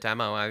started up the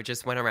demo, I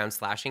just went around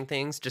slashing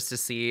things just to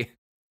see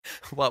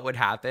what would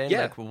happen.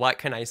 Yeah. Like, what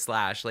can I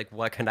slash? Like,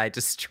 what can I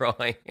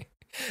destroy?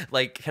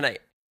 Like, can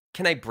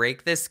I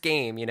break this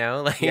game?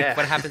 Like,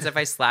 what happens if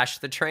I slash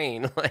the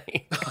train?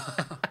 Like,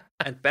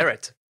 and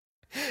Barrett.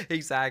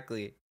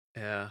 Exactly.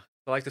 Yeah.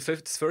 Like the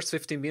first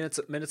 15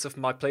 minutes of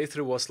my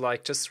playthrough was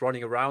like just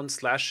running around,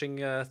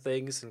 slashing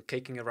things and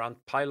kicking around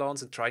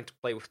pylons and trying to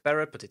play with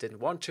Barrett, but he didn't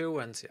want to,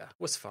 and it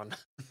was fun.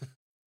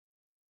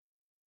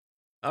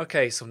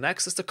 Okay, so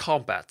next is the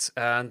combat,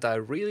 and I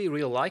really,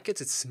 really like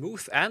it. It's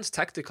smooth and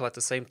tactical at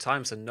the same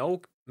time, so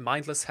no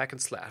mindless hack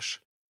and slash.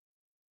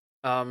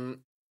 I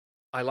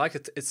like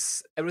it.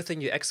 It's everything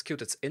you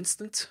execute, it's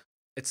instant.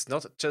 It's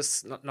not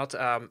just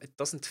it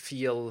doesn't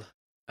feel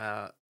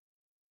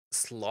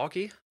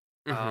sloggy.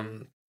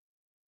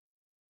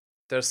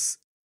 There's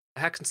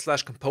hack and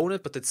slash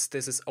component, but this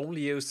is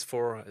only used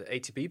for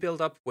ATB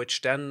buildup,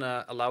 which then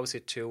allows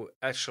you to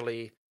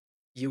actually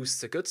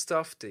use the good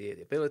stuff,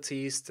 the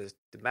abilities, the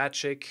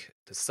magic,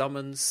 the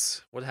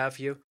summons, what have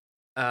you.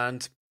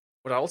 And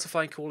what I also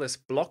find cool is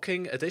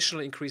blocking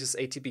additionally increases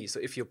ATB. So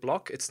if you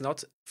block, it's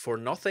not for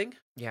nothing.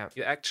 Yeah.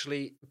 You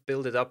actually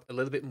build it up a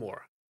little bit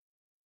more.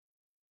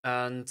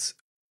 And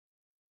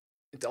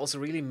it also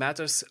really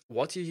matters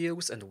what you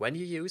use and when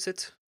you use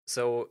it.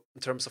 So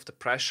in terms of the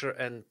pressure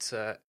and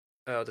the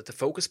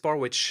focus bar,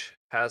 which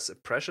has a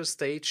pressure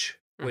stage,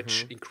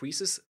 which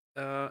increases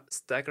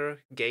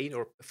stagger gain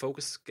or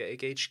focus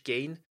gauge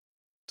gain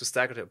to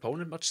stagger the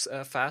opponent much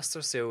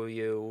faster. So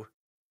you're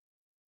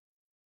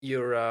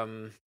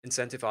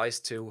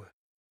incentivized to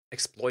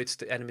exploit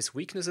the enemy's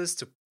weaknesses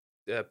to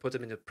put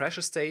them in the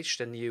pressure stage,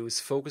 then use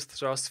focus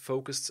thrust,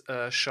 focused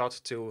shot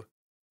to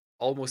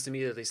almost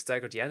immediately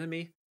stagger the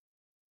enemy,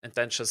 and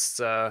then just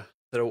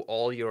throw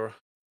all your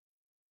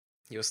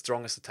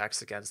strongest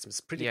attacks against them.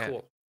 It's pretty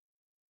cool.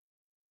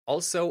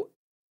 Also,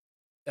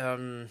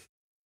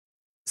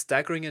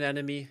 staggering an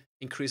enemy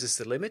increases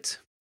the limit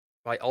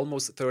by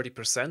almost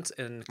 30%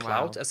 in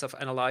Cloud, as I've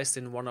analyzed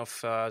in one of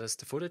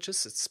the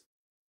footages. It's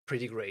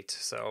pretty great.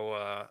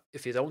 So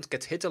if you don't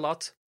get hit a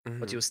lot,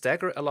 but you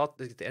stagger a lot,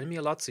 the enemy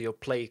a lot, so you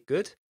play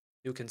good,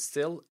 you can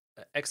still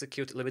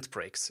execute limit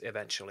breaks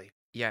eventually.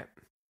 Yeah.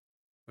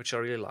 Which I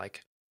really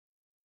like.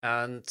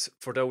 And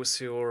for those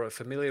who are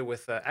familiar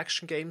with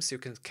action games, you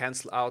can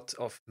cancel out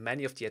of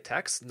many of the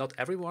attacks. Not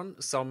everyone.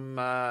 Some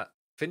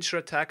finisher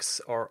attacks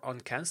are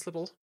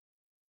uncancelable.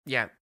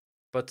 Yeah.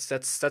 But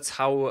that's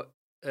how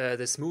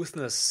the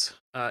smoothness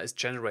is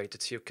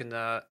generated. You can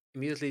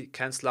immediately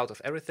cancel out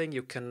of everything.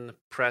 You can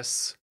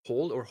press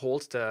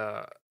hold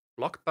the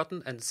block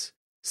button and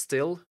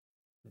still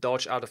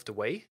dodge out of the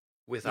way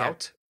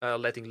without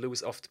letting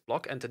loose of the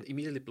block, and then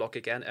immediately block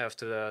again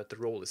after the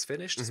roll is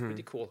finished. It's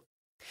pretty cool.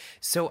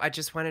 So I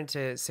just wanted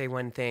to say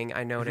one thing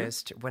I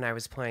noticed when I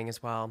was playing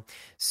as well.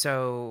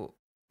 So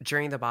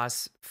during the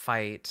boss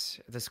fight,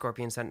 the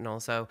Scorpion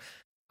Sentinel, so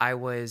I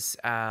was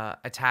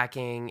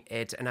attacking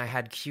it, and I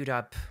had queued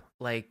up,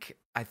 like,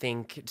 I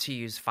think to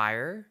use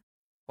fire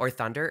or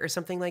thunder or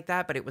something like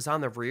that, but it was on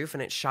the roof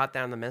and it shot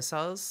down the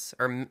missiles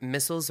or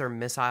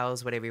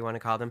missiles, whatever you want to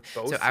call them.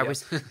 Both, so I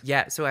was,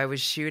 so I was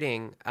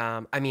shooting.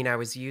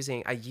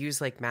 I used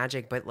like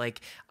magic, but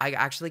like I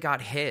actually got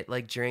hit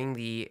like during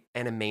the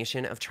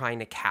animation of trying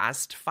to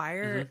cast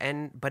fire,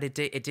 but it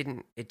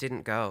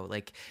didn't go.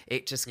 Like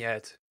it just,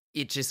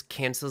 it just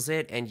cancels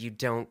it and you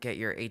don't get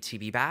your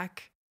ATB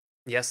back.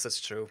 Yes, that's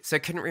true. So I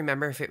couldn't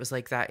remember if it was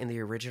like that in the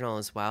original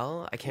as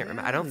well. I can't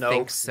remember. I don't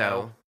think so.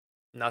 No.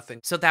 Nothing.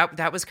 So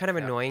that was kind of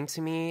annoying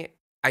to me.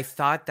 I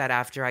thought that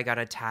after I got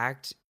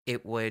attacked,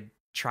 it would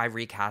try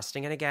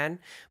recasting it again,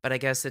 but I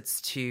guess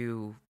it's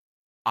too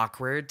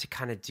awkward to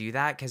kind of do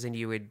that because then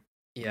you would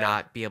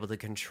not be able to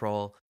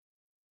control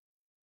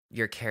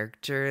your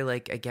character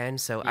like again.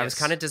 So I was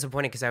kind of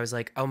disappointed because I was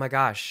like, oh my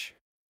gosh,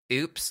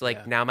 oops,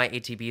 like now my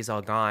ATB is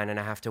all gone and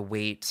I have to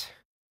wait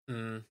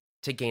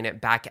to gain it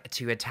back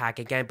to attack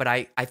again. But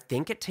I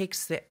think it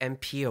takes the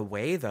MP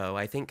away though.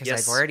 I think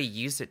because I've already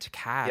used it to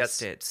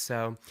cast it.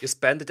 So you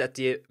spend it at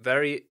the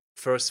very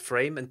first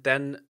frame and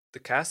then the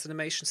cast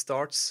animation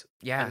starts.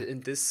 Yeah. And in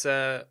this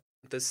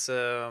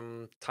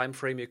time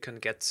frame you can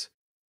get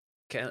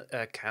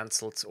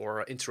cancelled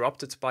or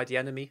interrupted by the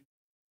enemy.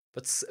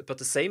 But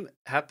the same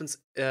happens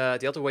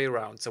the other way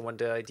around. So when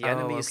the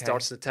enemy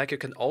starts an attack, you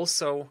can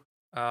also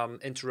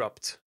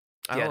interrupt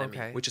the enemy,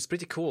 which is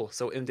pretty cool.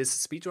 So in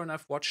this speedrun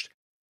I've watched,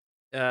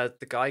 the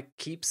guy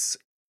keeps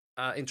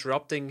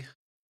interrupting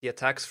the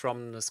attacks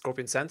from the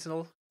Scorpion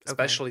Sentinel,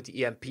 especially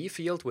the EMP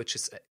field, which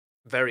is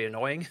very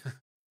annoying.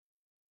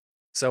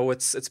 So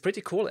it's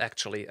pretty cool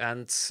actually,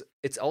 and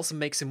it also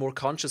makes you more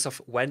conscious of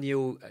when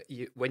you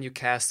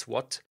cast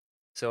what.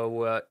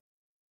 So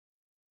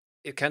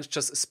you can't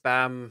just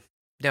spam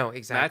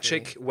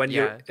magic when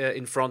you're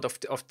in front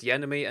of the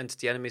enemy and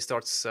the enemy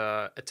starts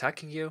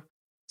attacking you.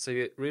 So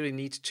you really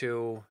need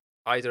to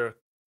either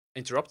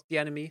interrupt the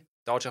enemy,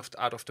 dodge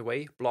out of the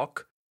way,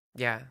 block,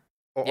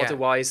 or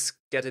otherwise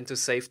get into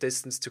safe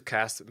distance to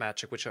cast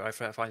magic, which I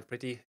find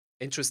pretty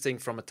interesting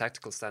from a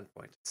tactical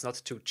standpoint. It's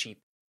not too cheap.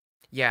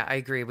 Yeah, I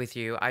agree with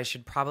you. I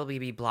should probably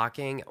be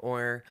blocking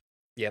or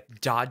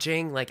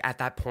dodging like at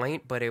that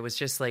point, but it was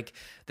just like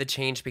the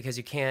change because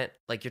you can't,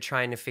 like, you're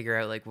trying to figure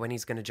out like when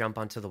he's going to jump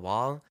onto the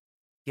wall,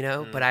 you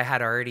know, but I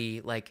had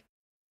already like,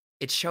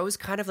 it shows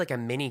kind of like a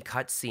mini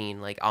cutscene,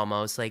 like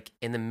almost like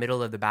in the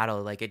middle of the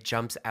battle, like it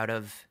jumps out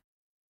of,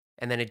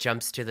 and then it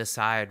jumps to the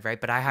side,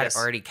 right? But I had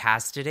already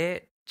casted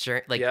it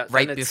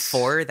right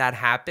before that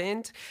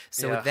happened.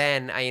 So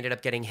then I ended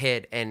up getting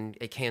hit and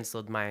it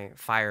canceled my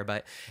fire,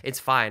 but it's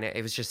fine.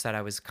 It was just that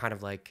I was kind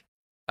of like,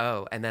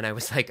 oh, and then I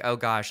was like, oh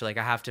gosh, like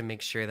I have to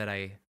make sure that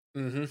I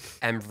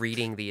am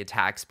reading the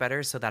attacks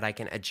better so that I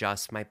can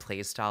adjust my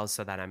play style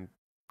so that I'm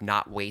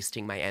not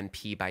wasting my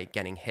MP by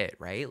getting hit,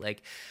 right?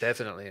 Like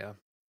definitely,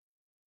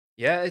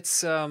 yeah,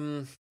 it's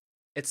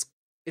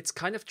it's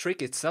kind of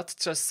tricky. It's not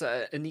just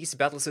an easy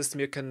battle system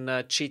you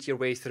can cheat your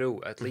way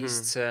through. At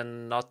least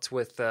not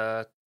with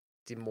the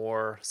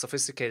more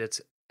sophisticated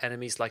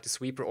enemies like the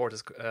Sweeper or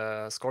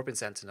the Scorpion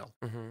Sentinel.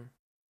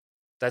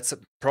 That's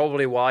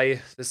probably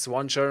why this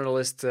one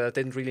journalist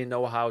didn't really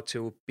know how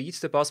to beat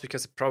the boss,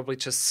 because it probably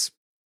just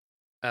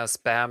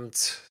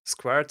spammed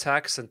square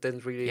attacks and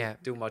didn't really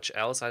do much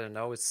else. I don't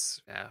know.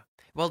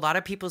 Well, a lot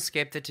of people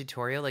skipped the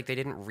tutorial. Like, they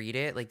didn't read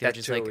it. Like, they're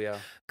just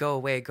go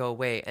away, go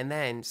away. And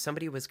then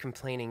somebody was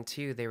complaining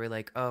too. They were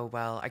like, oh,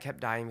 well, I kept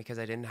dying because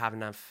I didn't have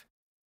enough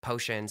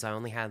potions. I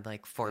only had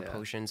like 4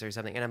 potions or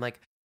something. And I'm like,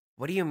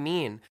 what do you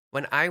mean?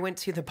 When I went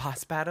to the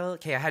boss battle,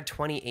 okay, I had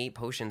 28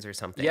 potions or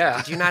something. Yeah.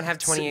 Did you not have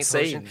 28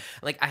 potions?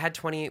 Like, I had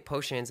 28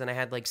 potions and I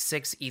had like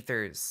 6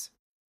 ethers.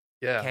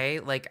 Yeah. Okay?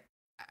 Like,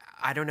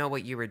 I don't know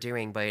what you were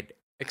doing, but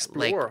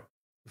explore.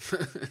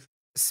 Like,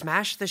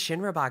 smash the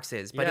Shinra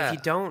boxes. But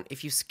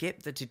if you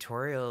skip the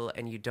tutorial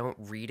and you don't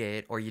read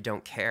it or you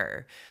don't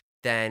care,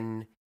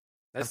 then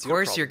of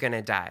course you're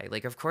gonna die.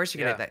 Like, of course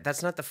you're gonna die.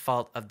 That's not the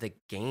fault of the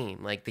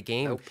game. Like, the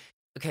game,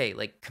 okay,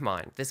 like, come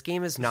on. This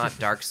game is not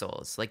Dark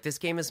Souls. Like, this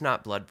game is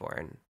not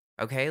Bloodborne.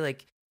 Okay?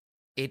 Like,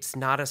 it's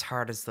not as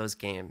hard as those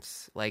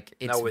games. Like,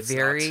 it's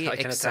very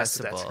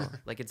accessible.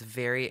 Like, it's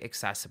very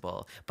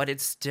accessible. But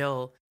it's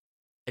still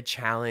a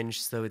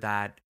challenge so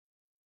that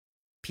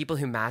people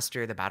who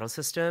master the battle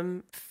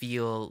system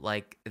feel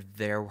like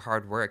their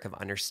hard work of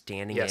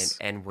understanding it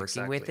and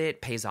working with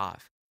it pays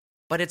off.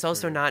 But it's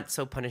also not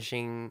so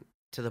punishing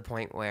to the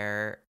point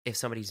where if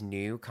somebody's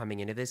new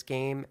coming into this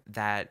game,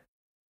 that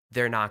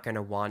they're not going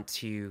to want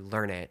to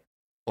learn it,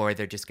 or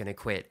they're just going to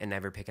quit and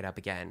never pick it up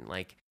again.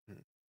 Like,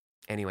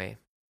 anyway.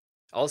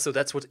 Also,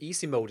 that's what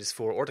easy mode is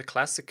for, or the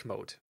classic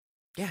mode.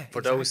 Yeah,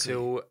 for those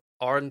who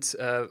aren't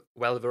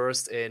well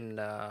versed in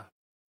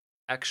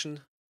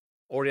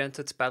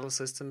action-oriented battle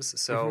systems.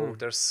 So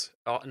there's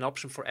an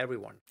option for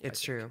everyone. It's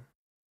true.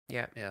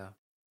 Yeah. Yeah.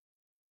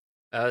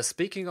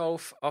 Speaking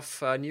of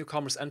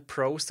newcomers and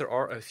pros, there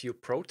are a few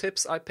pro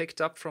tips I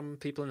picked up from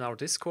people in our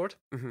Discord.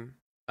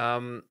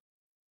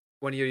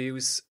 When you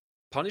use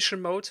Punisher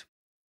mode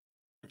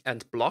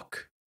and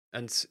block,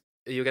 and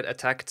you get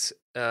attacked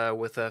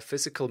with a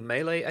physical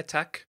melee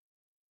attack,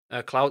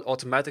 Cloud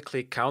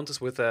automatically counters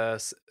with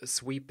a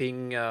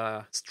sweeping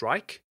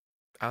strike.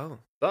 Oh.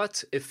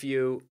 But if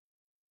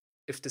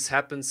this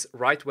happens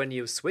right when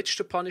you switch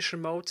to Punisher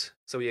mode,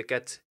 so you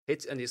get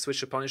hit and you switch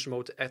to Punisher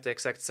mode at the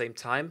exact same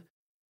time,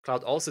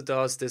 Cloud also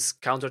does this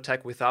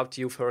counterattack without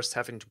you first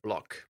having to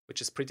block,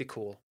 which is pretty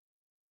cool.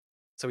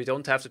 So we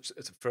don't have to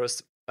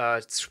first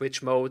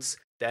switch modes,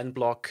 then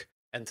block,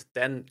 and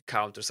then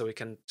counter. So we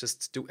can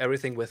just do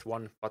everything with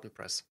one button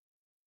press.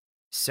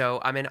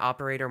 So I'm in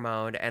operator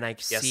mode, and I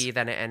see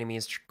that an enemy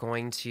is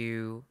going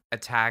to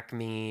attack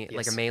me,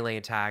 like a melee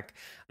attack.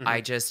 I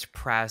just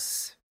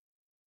press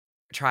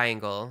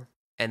triangle,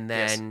 and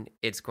then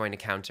it's going to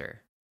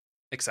counter.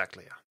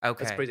 Exactly, yeah.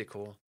 Okay. That's pretty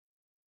cool.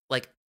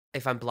 Like,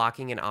 if I'm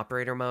blocking in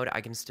operator mode, I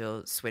can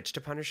still switch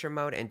to Punisher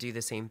mode and do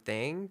the same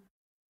thing?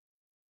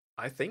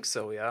 I think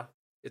so, yeah.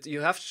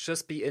 You have to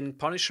just be in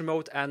Punisher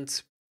mode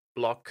and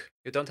block.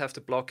 You don't have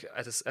to block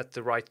at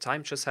the right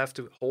time. Just have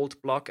to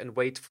hold block and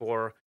wait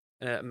for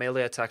a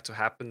melee attack to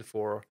happen,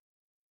 for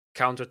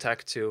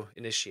counterattack to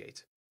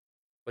initiate.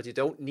 But you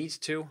don't need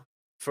to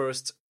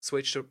first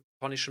switch to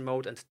Punisher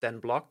mode and then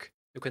block.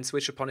 You can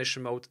switch to Punisher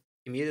mode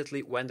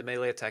immediately when the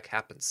melee attack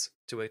happens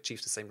to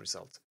achieve the same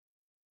result.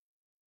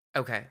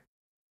 Okay.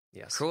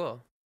 Yes.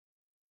 Cool.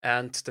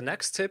 And the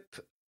next tip,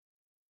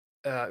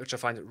 which I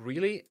find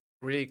really,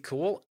 really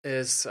cool,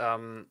 is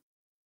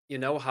you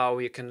know how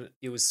you can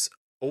use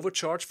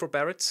Overcharge for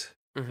Barret?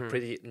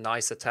 Pretty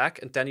nice attack.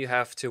 And then you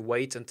have to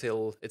wait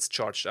until it's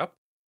charged up.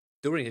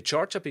 During the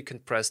charge up, you can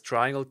press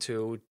triangle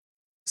to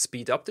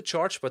speed up the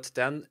charge, but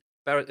then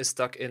Barret is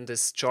stuck in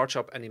this charge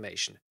up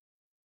animation.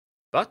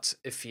 But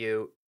if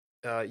you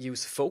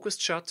use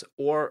Focused Shot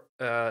or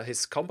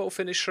his combo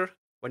finisher,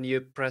 when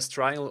you press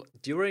triangle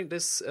during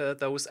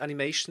those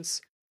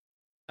animations,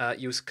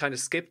 you kind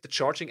of skip the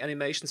charging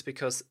animations,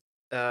 because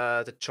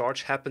the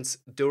charge happens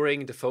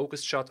during the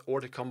focus shot or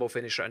the combo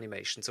finisher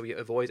animation. So you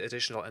avoid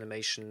additional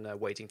animation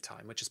waiting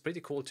time, which is pretty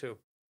cool too.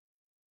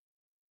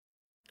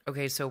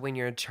 Okay, so when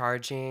you're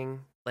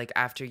charging, like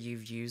after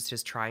you've used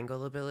his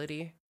triangle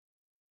ability?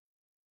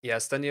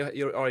 Yes, then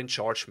you are in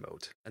charge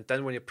mode. And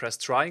then when you press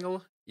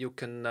triangle, you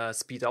can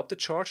speed up the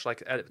charge,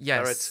 like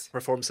Barret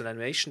performs an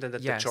animation, then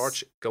the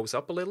charge goes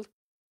up a little.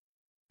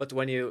 But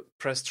when you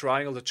press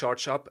triangle to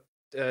charge up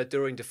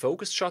during the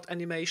focus shot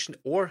animation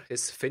or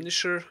his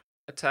finisher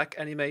attack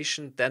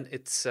animation, then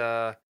it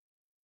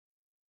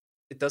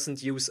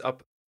doesn't use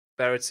up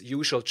Barret's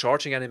usual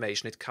charging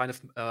animation. It kind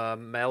of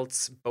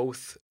melts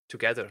both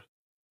together,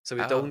 so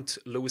you don't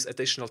lose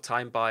additional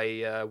time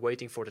by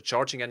waiting for the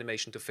charging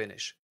animation to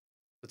finish.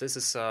 So this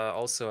is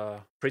also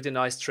a pretty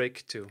nice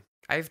trick too.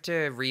 I have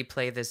to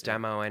replay this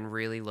demo and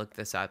really look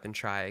this up and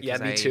try. Yeah,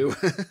 me too.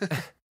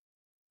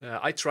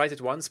 I tried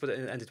it once,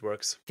 and it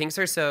works. Things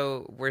were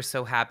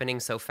so happening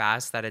so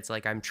fast that it's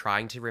like I'm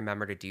trying to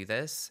remember to do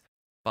this,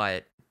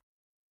 but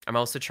I'm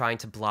also trying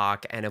to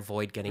block and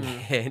avoid getting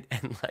hit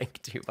and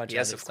like do a bunch of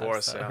other of stuff.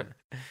 course. So.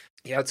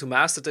 Yeah, to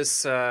master this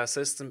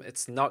system,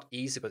 it's not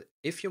easy, but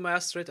if you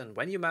master it and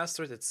when you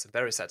master it, it's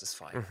very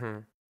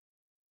satisfying.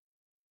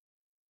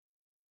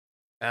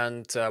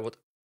 And what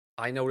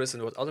I noticed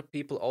and what other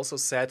people also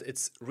said,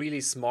 it's really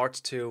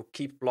smart to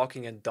keep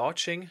blocking and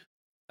dodging.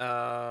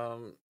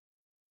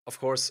 Of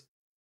course,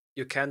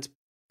 you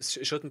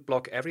shouldn't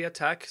block every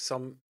attack.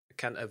 Some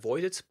can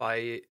avoid it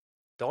by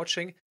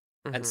dodging,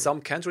 and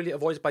some can't really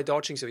avoid it by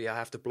dodging, so you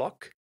have to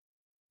block.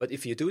 But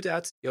if you do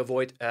that, you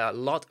avoid a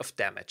lot of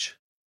damage.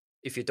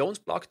 If you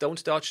don't block,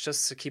 don't dodge,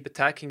 just keep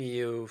attacking,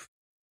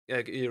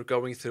 you're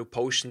going through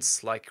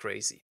potions like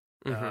crazy.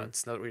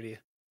 It's not really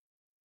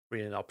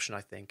an option,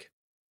 I think.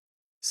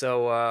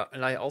 So,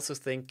 and I also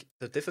think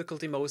the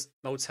difficulty modes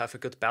have a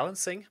good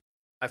balancing.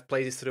 I've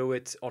played it through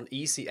it on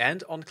easy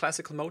and on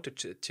classical mode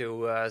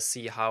to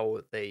see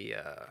how they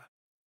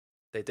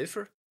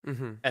differ.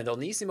 And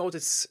on easy mode,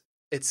 it's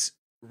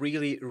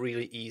really,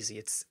 really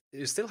easy.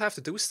 You still have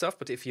to do stuff,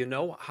 but if you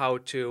know how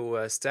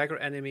to stagger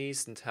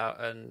enemies and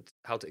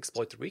how to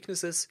exploit their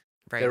weaknesses,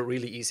 they're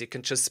really easy. You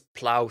can just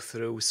plow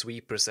through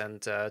sweepers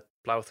and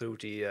plow through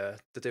the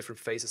different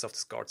phases of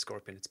the Guard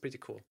Scorpion. It's pretty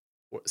cool.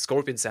 Or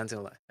Scorpion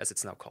Sentinel, as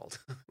it's now called.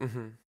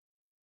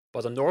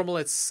 But on normal,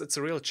 it's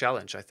a real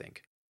challenge, I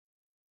think.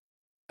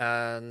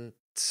 And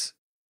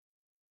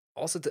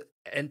also the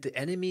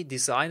enemy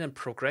design and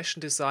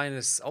progression design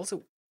is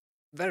also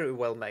very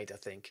well made, I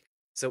think.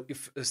 So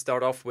if you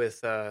start off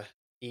with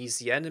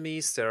easy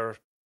enemies,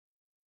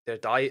 they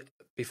die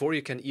before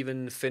you can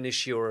even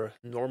finish your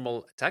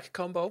normal attack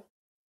combo.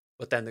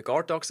 But then the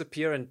guard dogs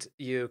appear and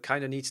you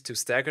kind of need to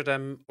stagger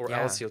them, or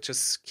else you'll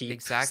just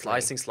keep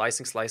slicing.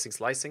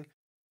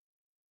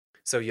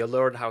 So you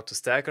learn how to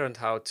stagger and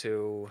how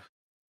to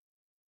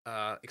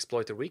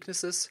exploit their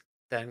weaknesses.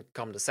 Then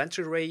come the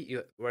Sentry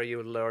Ray, where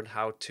you learn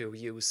how to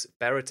use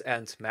Barret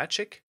and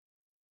Magic,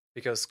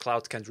 because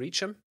Cloud can't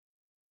reach him.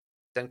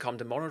 Then come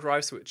the Mono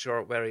Drives, which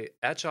are very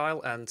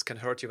agile and can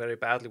hurt you very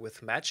badly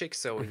with magic,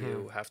 so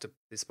you have to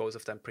dispose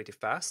of them pretty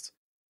fast,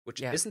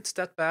 which isn't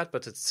that bad,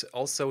 but it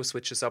also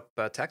switches up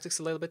tactics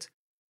a little bit.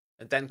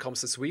 And then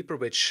comes the Sweeper,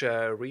 which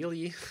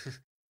really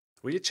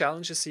really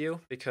challenges you,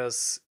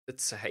 because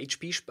it's a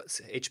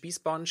HP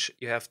sponge.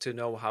 You have to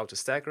know how to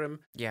stagger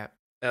him.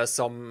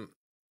 Some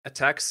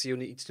attacks you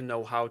need to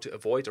know how to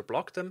avoid or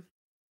block them,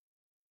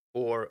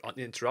 or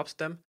interrupt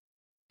them.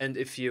 And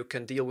if you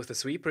can deal with the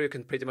Sweeper, you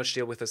can pretty much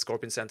deal with the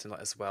Scorpion Sentinel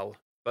as well.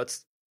 But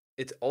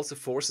it also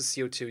forces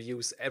you to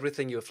use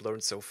everything you have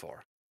learned so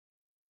far.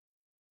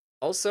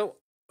 Also,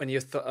 when you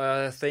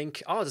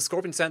think, the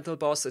Scorpion Sentinel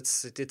boss,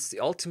 it's the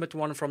ultimate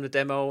one from the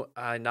demo,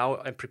 now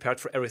I'm prepared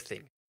for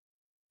everything.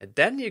 And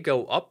then you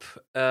go up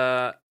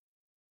the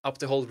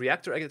whole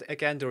reactor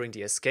again during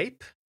the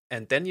escape,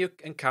 and then you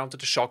encounter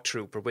the Shock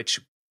Trooper, which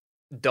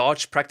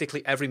dodge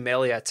practically every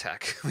melee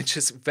attack, which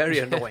is very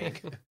annoying.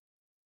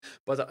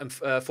 But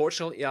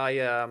fortunately,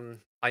 I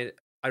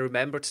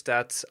remembered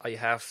that I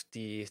have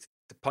the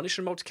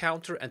Punisher mode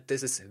counter, and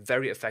this is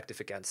very effective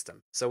against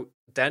them. So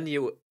then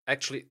you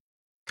actually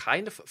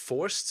kind of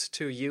forced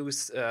to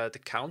use the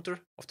counter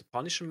of the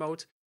Punisher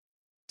mode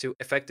to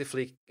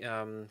effectively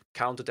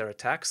counter their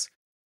attacks,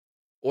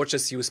 or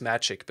just use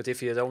magic. But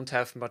if you don't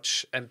have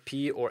much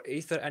MP or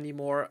Aether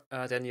anymore,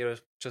 then you're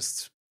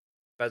just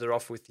better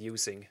off with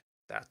using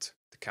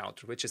the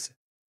counter, which is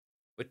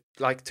with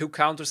like 2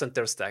 counters and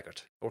they're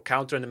staggered, or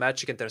counter and a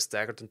magic and they're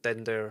staggered, and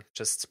then they're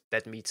just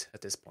dead meat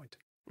at this point.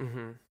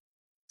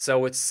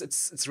 So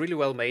it's really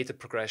well made, the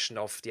progression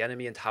of the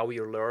enemy and how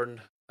you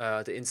learn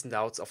the ins and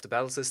outs of the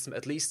battle system,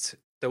 at least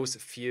those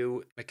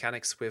few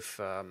mechanics we've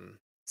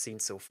seen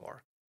so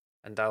far.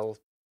 And I'll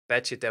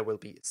bet you there will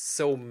be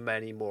so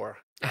many more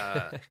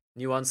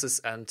nuances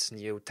and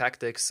new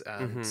tactics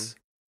and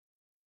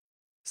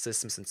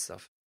systems and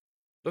stuff.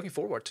 Looking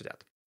forward to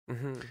that.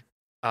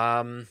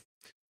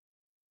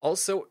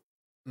 Also,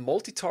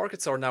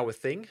 multi-targets are now a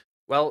thing.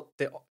 Well,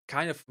 they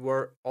kind of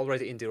were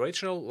already in the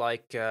original,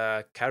 like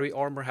Carry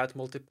Armor had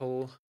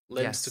multiple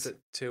limbs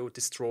to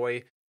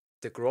destroy.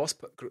 The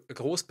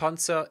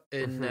Großpanzer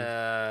in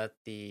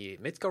the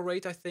Midgar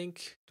raid, I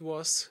think it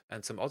was,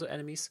 and some other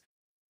enemies.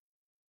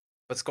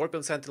 But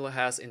Scorpion Sentinel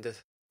has in the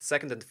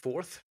 2nd and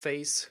 4th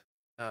phase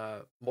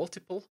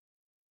multiple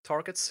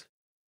targets.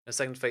 In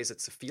the 2nd phase,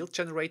 it's a field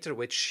generator,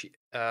 which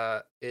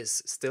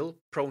is still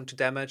prone to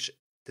damage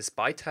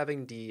despite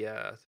having the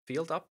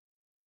field up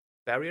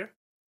barrier.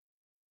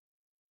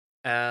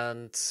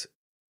 And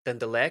then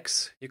the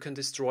legs you can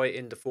destroy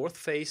in the 4th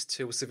phase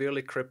to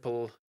severely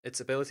cripple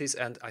its abilities,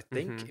 and I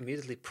think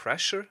immediately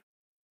pressure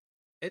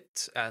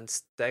it and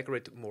stagger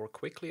it more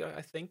quickly,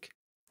 I think.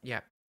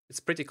 Yeah. It's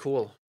pretty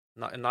cool.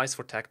 Nice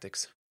for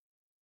tactics.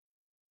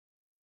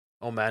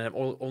 Oh man, I'm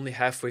only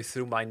halfway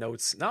through my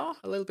notes. No,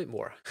 a little bit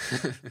more.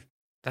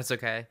 That's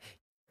okay.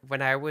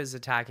 When I was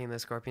attacking the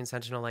Scorpion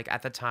Sentinel, like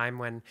at the time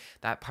when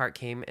that part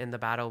came in the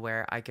battle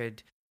where I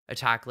could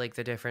attack like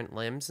the different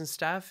limbs and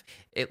stuff,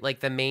 it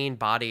like the main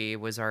body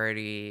was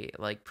already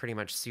like pretty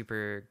much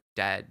super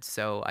dead.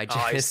 So I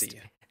just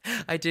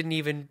I didn't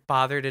even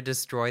bother to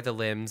destroy the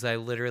limbs. I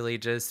literally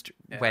just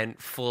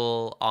went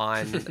full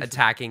on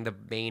attacking the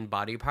main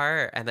body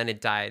part, and then it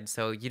died.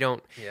 So you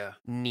don't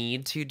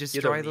need to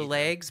destroy the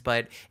legs,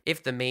 but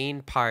if the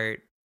main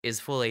part is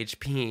full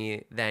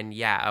HP, then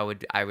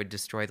I would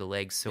destroy the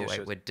legs so I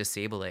would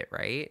disable it,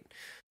 right?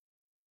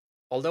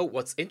 Although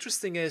what's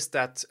interesting is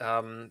that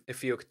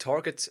if you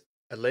target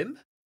a limb,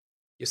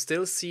 you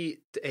still see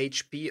the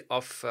HP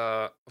of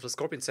the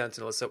Scorpion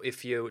Sentinel. So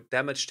if you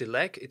damage the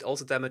leg, it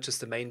also damages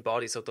the main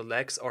body. So the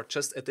legs are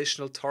just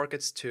additional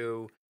targets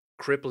to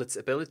cripple its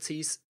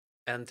abilities,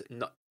 and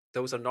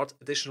those are not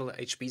additional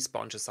HP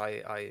sponges.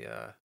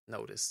 I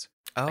noticed.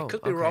 Oh, I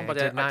could be wrong, but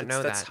I did not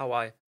know that's how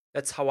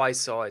I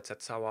saw it.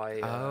 That's how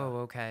I.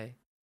 Okay.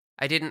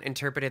 I didn't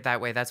interpret it that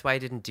way. That's why I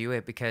didn't do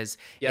it, because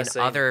in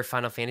same. other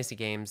Final Fantasy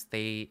games,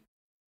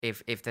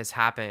 if this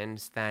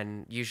happens,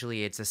 then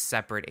usually it's a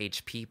separate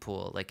HP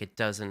pool. Like it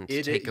doesn't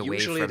take away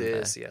usually from it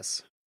is,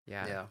 yes.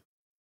 Yeah.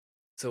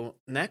 So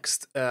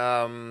next,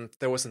 there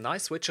was a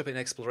nice switch up in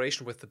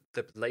exploration with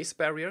the lace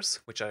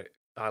barriers, which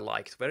I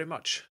liked very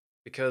much,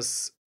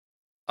 because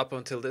up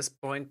until this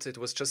point it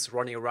was just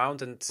running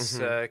around and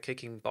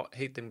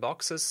hitting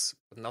boxes,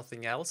 but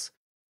nothing else.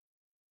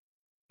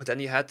 But then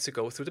you had to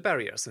go through the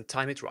barriers and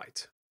time it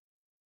right,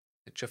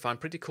 which I found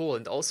pretty cool.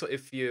 And also,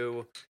 if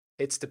you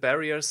hit the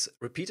barriers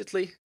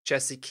repeatedly,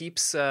 Jessie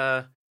keeps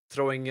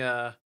throwing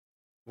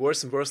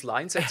worse and worse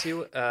lines at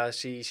you.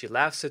 She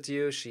laughs at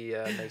you. She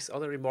makes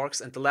other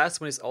remarks. And the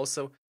last one is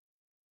also,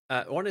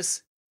 one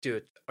is,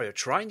 dude, are you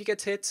trying to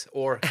get hit,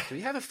 or do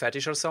you have a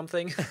fetish or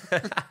something?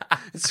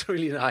 It's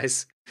really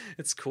nice.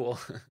 It's cool.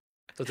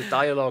 So the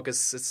dialogue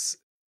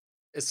is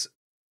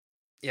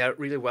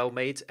really well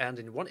made. And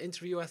in one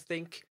interview, I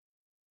think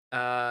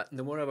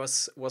Nomura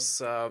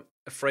was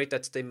afraid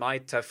that they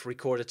might have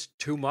recorded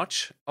too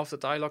much of the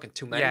dialogue and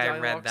too many dialogues.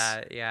 I read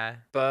that, yeah.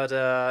 But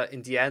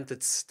in the end,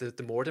 it's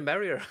the more the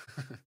merrier.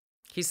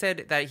 He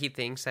said that he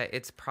thinks that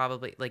it's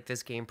probably, like,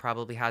 this game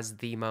probably has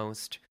the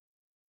most,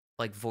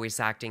 like, voice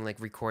acting, like,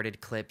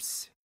 recorded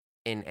clips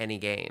in any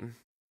game.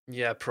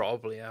 Yeah,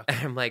 probably, yeah. And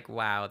I'm like,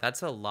 wow,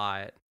 that's a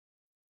lot.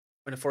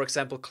 When, for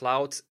example,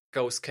 Cloud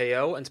goes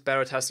KO and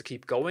Barrett has to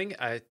keep going,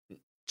 I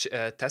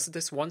tested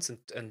this once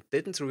and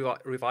didn't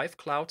revive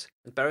Cloud.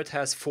 And Barrett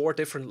has 4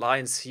 different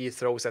lines he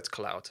throws at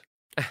Cloud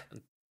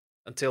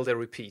until they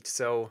repeat.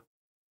 So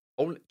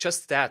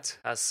just that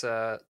has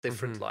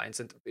different lines.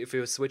 And if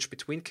you switch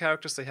between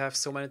characters, they have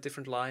so many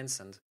different lines.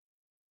 And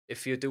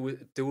if you do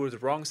the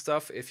wrong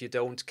stuff, if you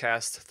don't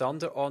cast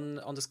Thunder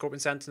on the Scorpion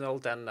Sentinel,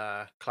 then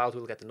Cloud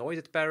will get annoyed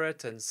at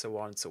Barrett, and so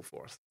on and so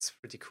forth. It's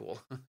pretty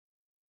cool.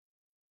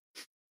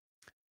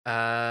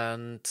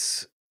 And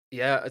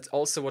yeah, it's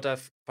also what I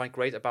find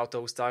great about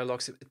those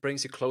dialogues. It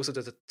brings you closer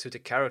to the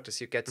characters.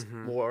 You get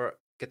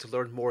to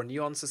learn more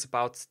nuances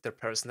about their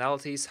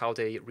personalities, how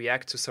they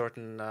react to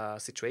certain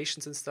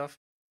situations and stuff.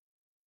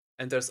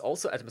 And there's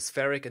also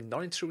atmospheric and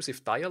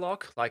non-intrusive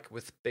dialogue, like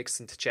with Biggs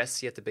and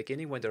Jessie at the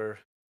beginning when they're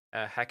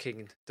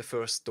hacking the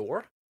first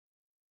door.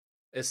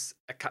 It's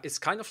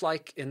kind of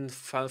like in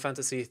Final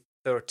Fantasy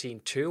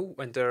 13-2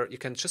 when you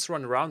can just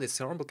run around. It's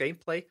normal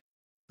gameplay,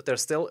 but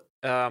there's still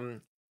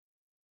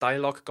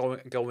dialogue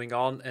going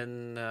on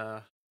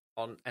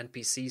on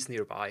NPCs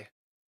nearby,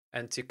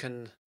 and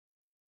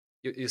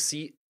you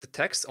see the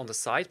text on the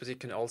side, but you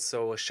can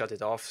also shut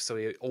it off, so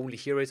you only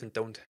hear it and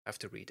don't have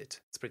to read it.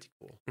 It's pretty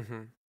cool.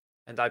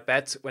 And I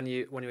bet when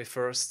you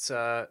first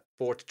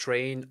board the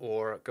train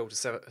or go to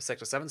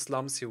Sector 7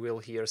 slums, you will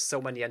hear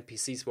so many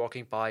NPCs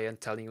walking by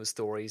and telling you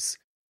stories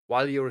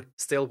while you're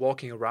still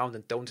walking around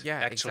and don't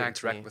actually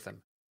interact with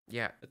them.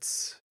 Yeah,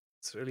 it's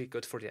really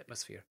good for the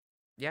atmosphere.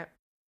 Yeah.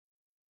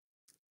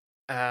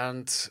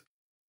 And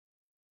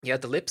yeah,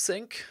 the lip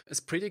sync is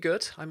pretty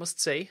good, I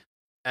must say.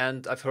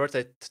 And I've heard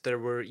that they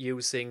were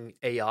using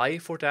AI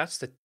for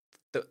that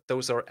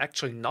those are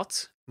actually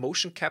not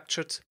motion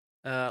captured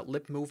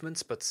lip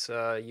movements, but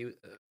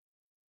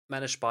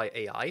managed by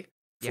AI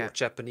for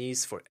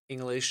Japanese, for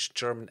English,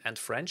 German, and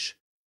French,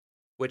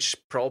 which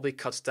probably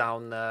cuts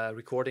down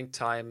recording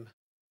time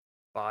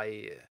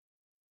by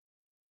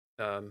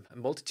a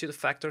multitude of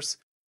factors,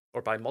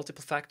 or by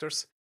multiple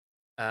factors.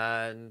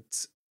 And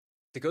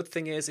the good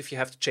thing is, if you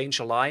have to change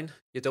a line,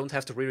 you don't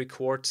have to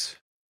re-record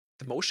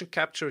the motion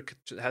capture.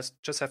 You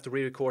just have to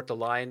re-record the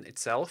line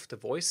itself, the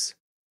voice,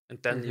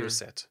 and then you're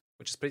set,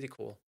 which is pretty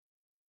cool.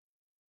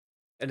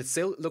 And it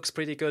still looks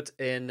pretty good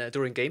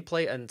during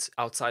gameplay and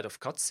outside of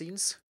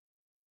cutscenes,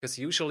 because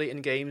usually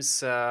in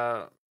games,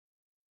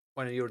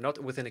 when you're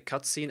not within a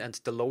cutscene and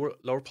the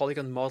lower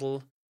polygon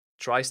model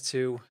tries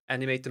to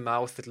animate the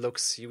mouth, it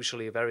looks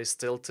usually very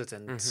stilted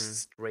and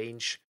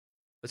strange.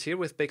 But here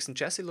with Biggs and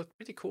Jessie, look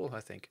pretty cool,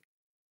 I think.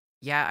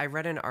 Yeah, I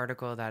read an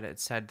article that it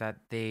said that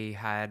they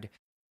had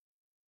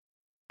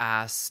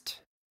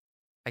asked,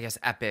 I guess,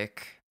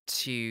 Epic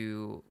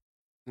to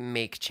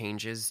make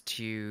changes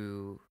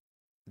to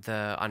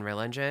the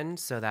Unreal Engine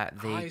so that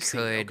they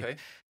could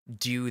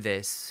do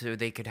this so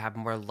they could have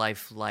more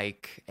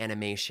lifelike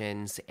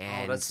animations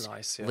Oh, that's and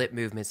nice. Yeah. lip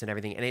movements and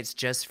everything. And it's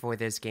just for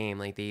this game.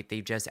 Like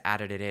they just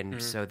added it in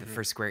so that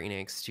for Square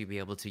Enix to be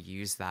able to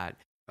use that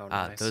Oh,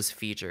 nice. those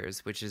features,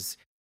 which is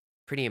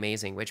pretty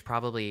amazing, which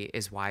probably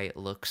is why it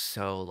looks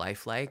so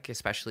lifelike,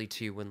 especially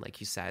too when, like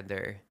you said,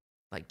 they're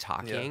like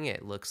talking.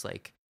 It looks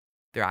like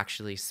they're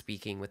actually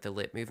speaking with the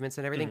lip movements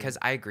and everything. Because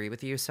I agree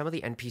with you, some of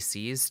the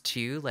NPCs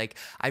too, like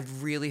I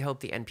really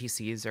hope the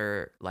NPCs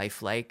are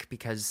lifelike,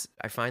 because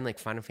I find like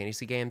Final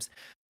Fantasy games,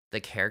 the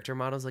character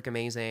models look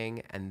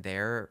amazing and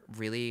they're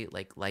really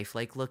like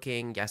lifelike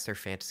looking. Yes, they're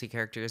fantasy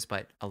characters,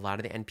 but a lot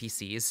of the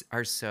NPCs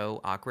are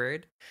so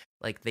awkward.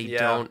 Like they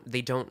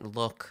don't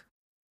look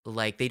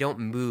like, they don't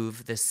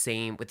move the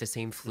same with the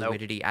same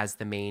fluidity as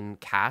the main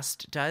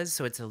cast does,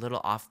 so it's a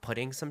little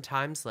off-putting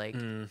sometimes. Like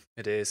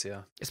it is,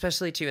 yeah,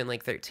 especially too in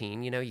like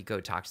 13, you go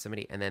talk to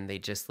somebody and then they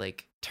just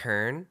like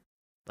turn,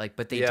 like,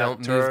 but they don't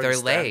move their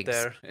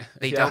legs.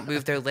 They don't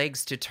move their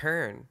legs to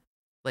turn.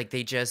 Like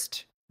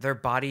their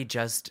body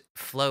just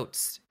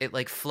floats. It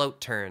like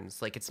float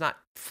turns. Like it's not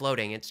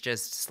floating, it's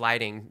just slide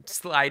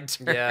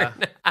turn. Yeah,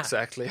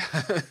 exactly.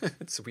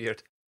 It's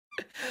weird.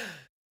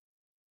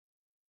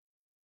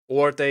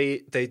 Or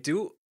they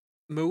do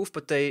move,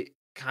 but they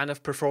kind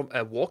of perform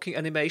a walking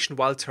animation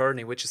while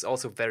turning, which is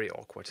also very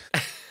awkward.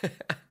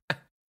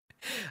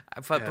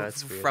 But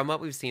from what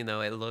we've seen, though,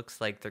 it looks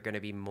like they're going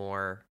to be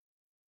more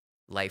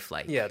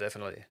lifelike. Yeah,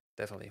 definitely.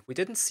 We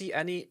didn't see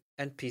any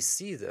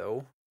NPC,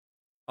 though,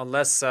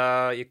 unless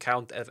you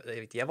count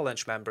the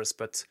Avalanche members,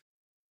 but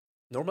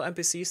normal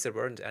NPCs, there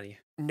weren't any.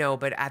 No,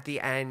 but at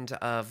the end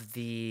of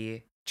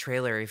the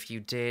trailer, if you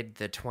did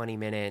the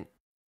 20-minute...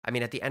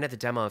 at the end of the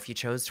demo, if you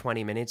chose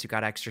 20 minutes, you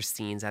got extra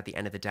scenes at the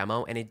end of the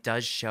demo, and it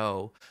does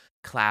show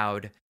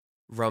Cloud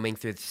roaming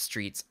through the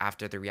streets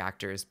after the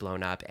reactor is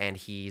blown up, and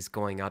he's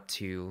going up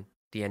to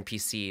the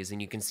NPCs,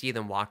 and you can see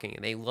them walking,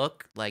 and they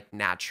look like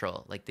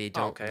natural. Like they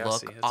don't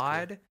look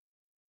odd. Cool.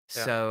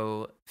 Yeah.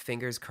 So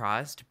fingers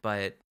crossed,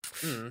 but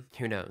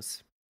who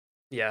knows?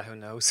 Yeah, who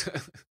knows?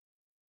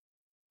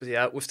 But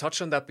yeah, we've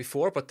touched on that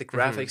before, but the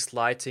graphics,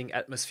 lighting,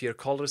 atmosphere,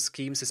 color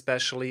schemes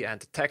especially,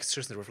 and the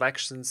textures and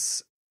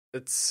reflections,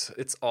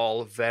 it's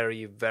all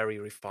very, very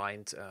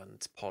refined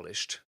and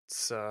polished.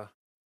 It's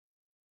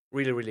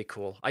really, really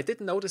cool. I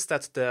did notice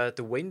that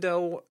the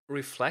window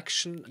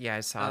reflection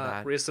I saw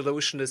that.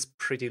 Resolution is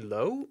pretty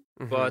low,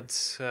 but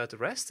the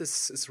rest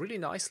is really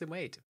nicely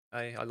made.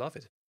 I love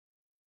it.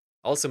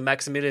 Also,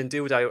 Maximilian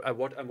Dude,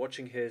 I'm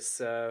watching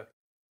his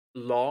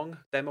long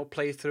demo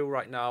playthrough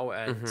right now,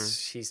 and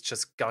he's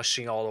just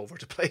gushing all over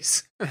the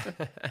place.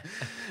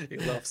 He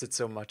loves it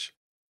so much.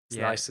 It's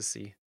nice to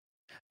see.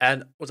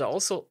 And what I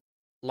also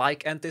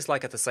like and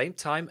dislike at the same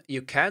time,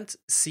 you can't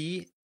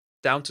see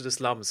down to the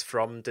slums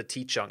from the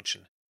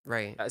T-junction.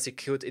 Right. As you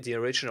could in the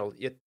original.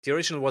 Yet the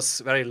original was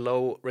very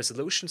low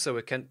resolution, so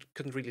we couldn't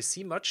really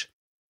see much.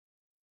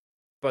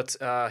 But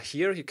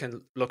here you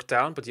can look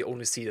down, but you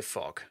only see the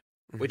fog.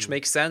 Which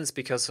makes sense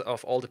because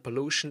of all the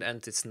pollution,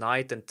 and it's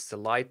night and the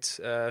light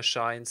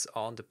shines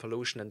on the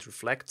pollution and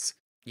reflects.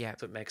 Yeah.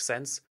 So it makes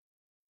sense.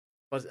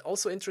 But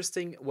also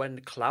interesting,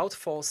 when Cloud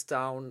falls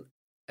down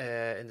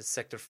in the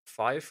Sector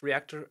 5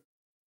 reactor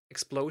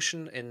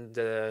explosion in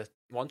the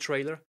last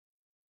trailer,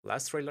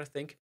 I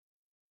think,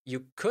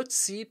 you could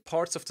see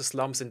parts of the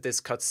slums in this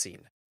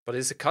cutscene. But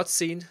it's a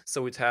cutscene,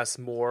 so it has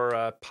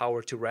more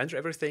power to render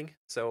everything.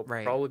 So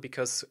probably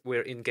because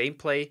we're in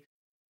gameplay,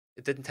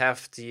 it didn't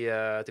have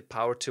the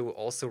power to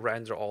also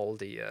render all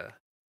the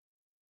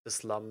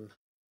slum.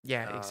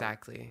 Yeah,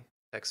 exactly.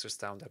 Textures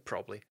down there,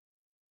 probably.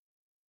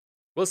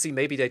 We'll see.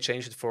 Maybe they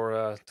changed it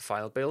for the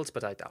final build,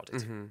 but I doubt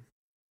it.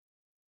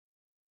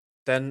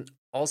 Then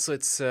also,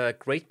 it's a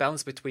great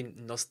balance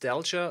between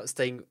nostalgia,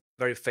 staying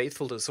very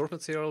faithful to the source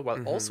material,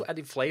 while also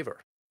adding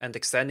flavor and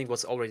extending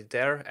what's already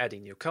there,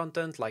 adding new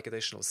content like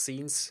additional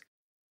scenes.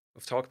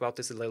 We've talked about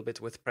this a little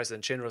bit with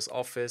President Shinra's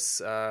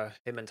office,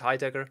 him and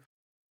Heidegger.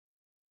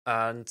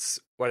 And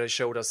where they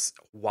showed us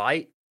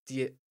why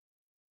the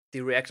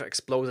reactor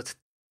exploded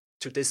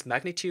to this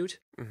magnitude.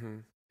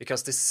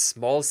 Because this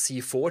small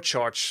C4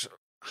 charge,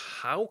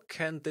 how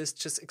can this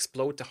just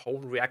explode the whole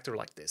reactor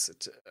like this?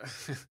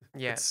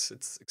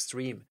 It's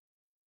extreme.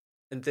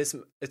 And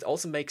it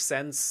also makes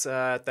sense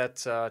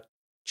that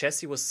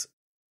Jessie was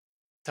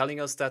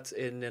telling us that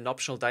in an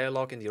optional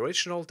dialogue in the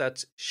original,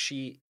 that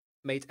she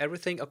made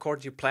everything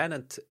according to plan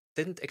and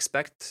didn't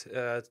expect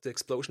the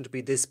explosion to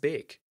be this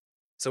big.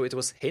 So it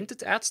was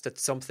hinted at that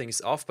something is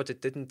off, but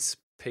it didn't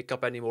pick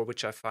up anymore,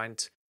 which I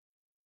find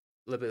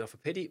a little bit of a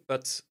pity.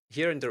 But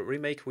here in the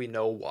remake, we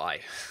know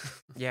why.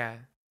 Yeah.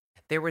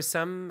 There were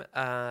some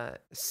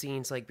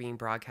scenes like being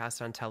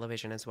broadcast on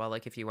television as well.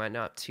 Like if you went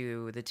up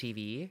to the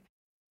TV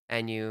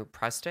and you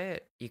pressed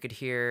it, you could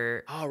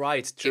hear... Oh,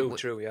 right.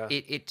 True, yeah.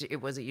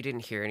 It wasn't, you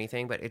didn't hear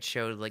anything, but it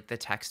showed like the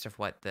text of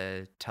what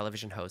the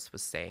television host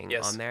was saying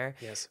on there.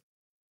 Yes.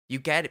 You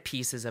get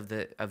pieces of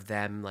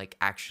them like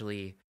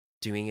actually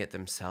doing it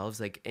themselves,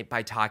 like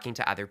by talking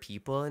to other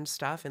people and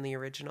stuff in the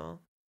original.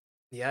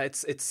 Yeah,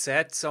 it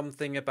said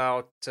something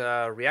about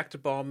reactor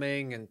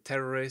bombing and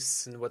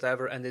terrorists and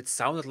whatever, and it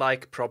sounded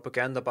like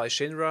propaganda by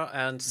Shinra.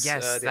 And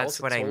Yes, they that's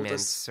also what I told meant.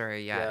 us,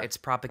 Sorry, yeah, yeah, it's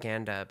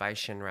propaganda by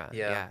Shinra.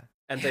 yeah, Yeah.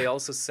 and they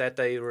also said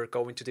they were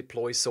going to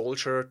deploy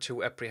soldier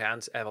to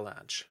apprehend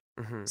Avalanche.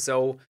 Mm-hmm.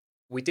 So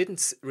we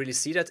didn't really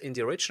see that in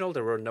the original.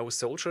 There were no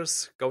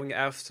soldiers going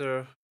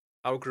after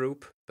our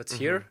group, but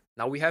here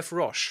now we have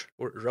Roche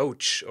or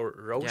Roche or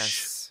Roche,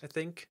 Yes. I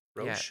think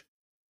Roche.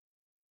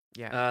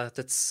 Yeah.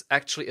 That's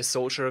actually a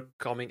soldier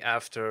coming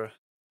after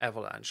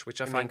Avalanche, which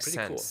I find Makes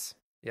pretty cool. sense.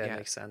 Yeah, it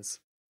makes sense.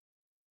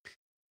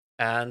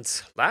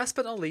 And last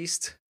but not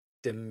least,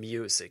 the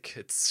music.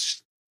 It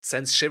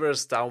sends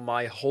shivers down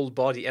my whole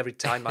body every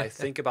time I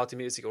think about the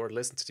music or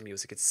listen to the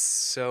music. It's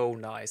so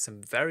nice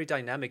and very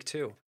dynamic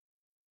too.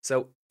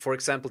 So, for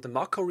example, the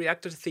Mako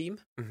Reactor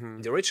theme.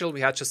 In the original, we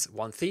had just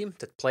one theme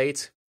that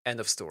played, end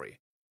of story.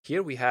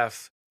 Here we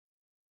have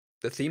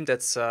the theme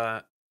that's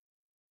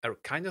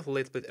kind of a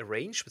little bit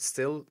arranged, but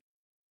still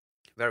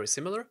very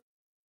similar.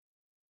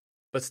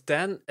 But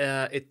then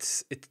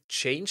it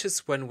changes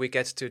when we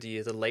get to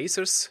the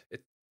lasers.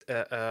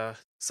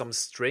 Some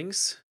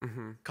strings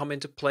come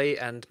into play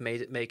and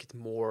make it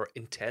more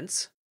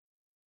intense.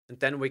 And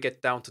then we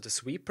get down to the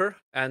sweeper,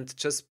 and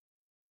just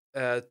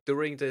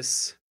during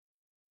this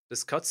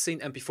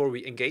cutscene and before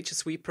we engage the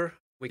sweeper,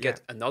 we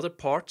get another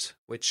part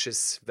which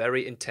is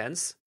very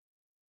intense.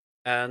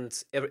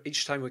 And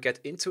each time we get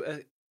into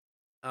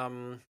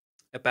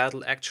a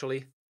battle,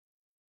 actually,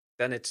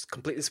 then it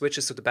completely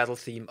switches to the battle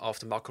theme of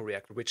the Mako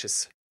Reactor, which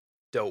is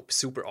dope,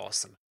 super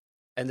awesome.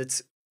 And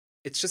it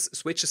just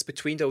switches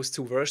between those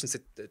two versions.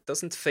 It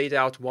doesn't fade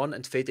out one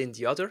and fade in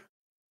the other.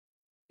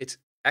 It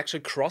actually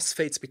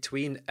crossfades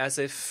between, as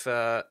if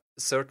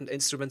certain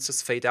instruments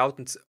just fade out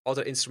and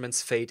other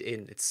instruments fade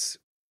in. It's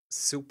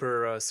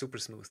super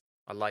smooth.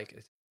 I like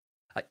it.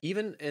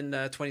 Even in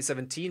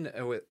 2017,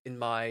 in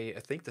my, I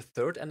think, the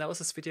third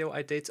analysis video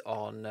I did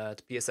on the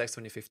PSX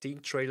 2015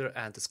 trailer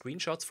and the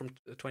screenshots from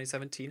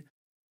 2017,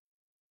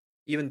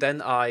 even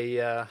then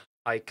I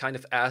kind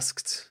of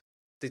asked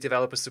the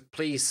developers to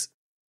please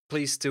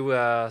do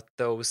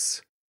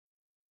those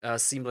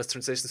seamless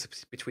transitions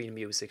between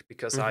music,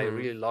 because I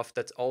really love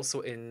that also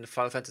in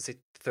Final Fantasy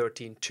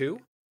 13 too,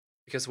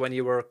 because when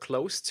you were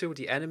close to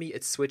the enemy,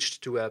 it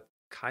switched to a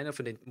kind of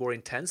a more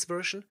intense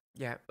version.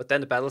 Yeah. But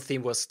then the battle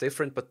theme was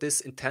different, but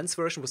this intense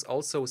version was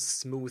also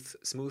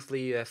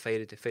smoothly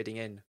fading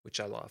in, which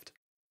I loved.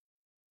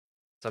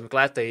 So I'm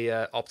glad they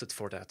opted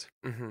for that.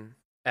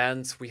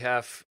 And we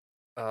have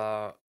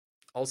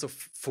also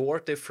 4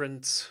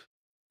 different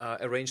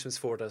arrangements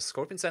for the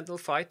Scorpion Sentinel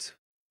fight.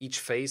 Each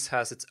phase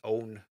has its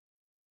own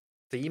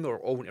theme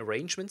or own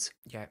arrangement.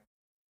 Yeah.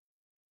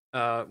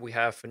 We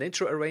have an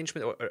intro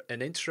arrangement or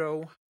an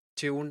intro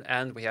tune,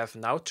 and we have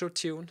an outro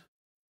tune.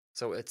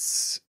 So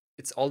it's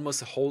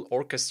almost a whole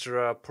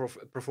orchestra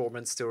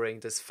performance during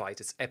this fight.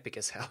 It's epic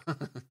as hell.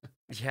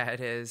 Yeah, it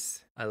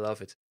is. I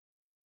love it.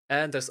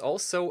 And there's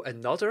also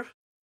another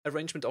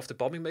arrangement of the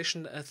bombing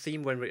mission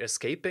theme when we're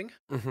escaping,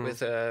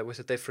 with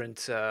a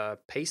different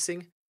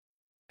pacing.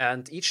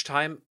 And each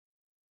time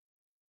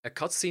a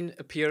cutscene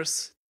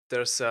appears,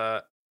 there's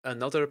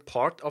another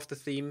part of the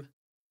theme,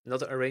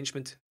 another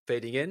arrangement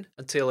fading in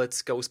until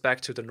it goes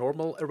back to the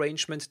normal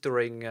arrangement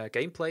during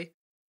gameplay.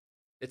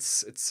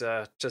 It's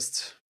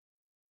just,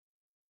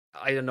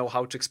 I don't know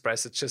how to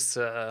express it, just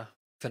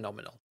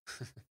phenomenal.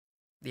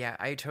 Yeah,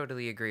 I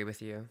totally agree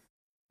with you.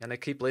 And I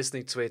keep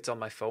listening to it on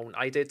my phone.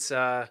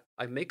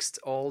 I mixed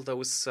all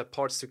those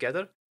parts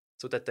together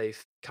so that they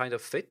kind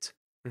of fit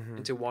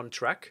into one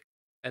track,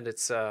 and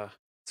it's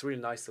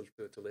really nice to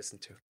listen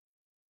to.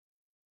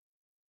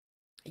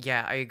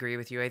 Yeah, I agree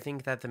with you. I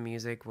think that the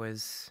music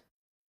was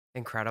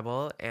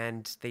incredible,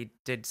 and they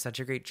did such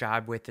a great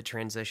job with the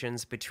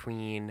transitions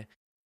between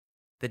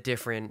the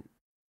different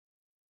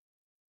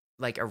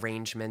like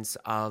arrangements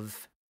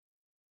of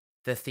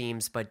the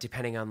themes, but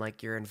depending on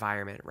like your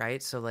environment,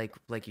 right? So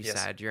like you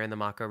said, you're in the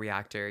Mako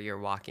Reactor, you're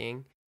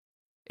walking.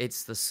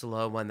 It's the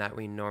slow one that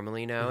we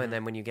normally know, and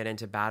then when you get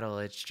into battle,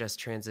 it just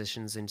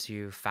transitions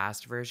into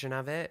fast version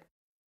of it.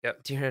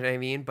 Yep. Do you know what I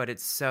mean? But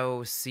it's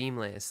so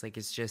seamless. Like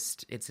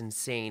it's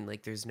insane.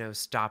 Like there's no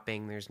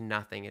stopping, there's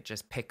nothing. It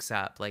just picks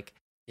up. Like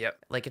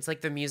like it's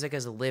like the music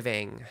is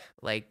living.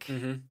 Like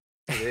it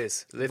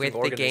is living with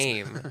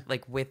organism. the game.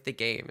 Like with the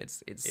game.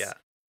 It's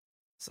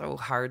so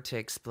hard to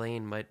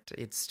explain, but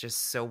it's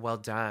just so well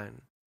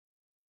done.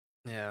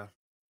 Yeah.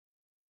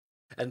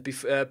 And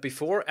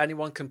before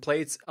anyone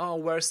complains, oh,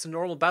 where's the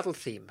normal battle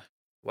theme?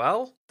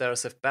 Well,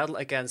 there's a battle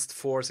against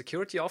 4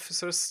 security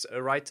officers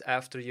right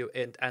after you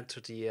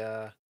enter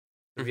the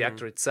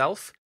reactor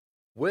itself,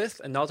 with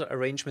another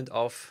arrangement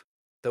of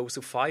those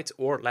who fight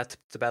or let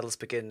the battles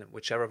begin,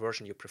 whichever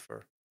version you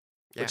prefer,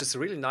 which is a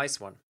really nice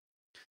one.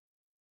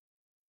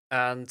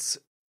 And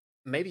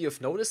maybe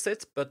you've noticed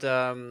it, but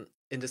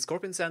in the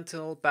Scorpion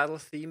Sentinel battle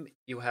theme,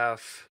 you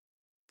have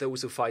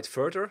those who fight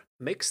further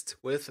mixed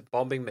with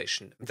bombing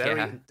mission.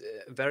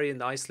 Very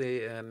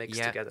nicely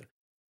mixed together.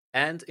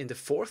 And in the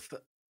fourth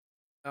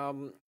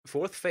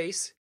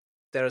phase,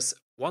 there's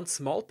one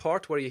small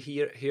part where you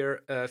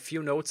hear a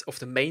few notes of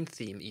the main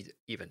theme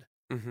even.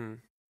 Mm-hmm.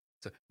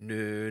 So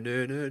no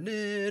no no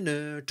no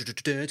no.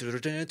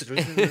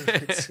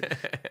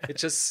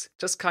 It's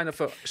just kind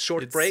of a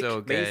short It's break,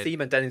 so main good.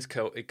 theme, and then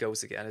it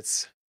goes again.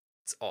 It's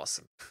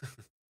awesome.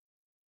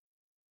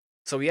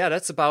 So yeah,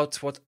 that's about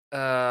what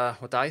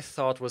I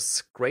thought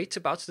was great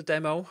about the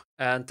demo,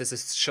 and this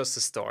is just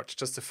the start,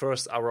 just the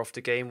first hour of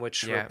the game,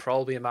 which will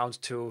probably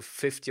amount to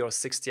 50 or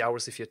 60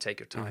 hours if you take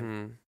your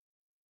time,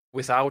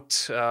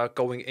 without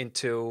going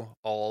into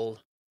all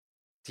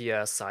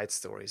the side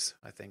stories,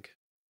 I think.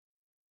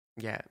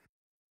 Yeah.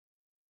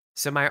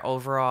 So my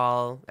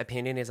overall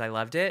opinion is I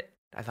loved it.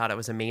 I thought it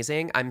was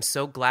amazing. I'm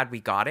so glad we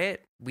got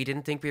it. We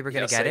didn't think we were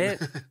going to get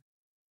it.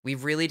 We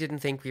really didn't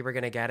think we were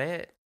going to get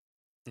it.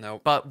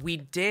 No. But we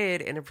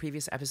did, in a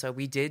previous episode,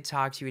 we did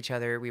talk to each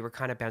other. We were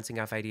kind of bouncing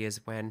off ideas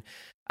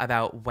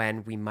about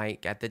when we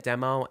might get the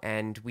demo,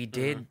 and we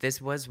did.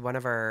 This was one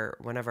of our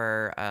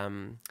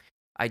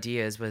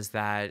ideas, was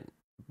that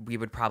we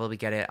would probably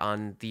get it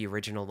on the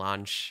original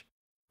launch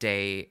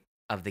day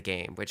of the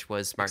game, which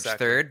was March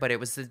 3rd, but it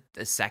was the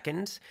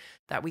 2nd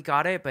that we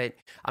got it. But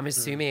I'm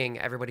assuming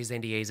everybody's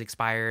NDAs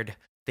expired.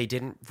 They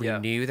didn't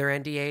renew their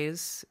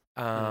NDAs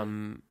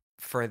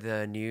for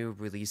the new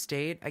release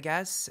date, I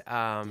guess.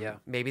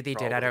 Maybe they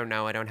did. I don't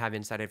know. I don't have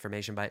inside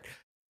information, but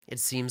it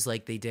seems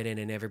like they didn't,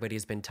 and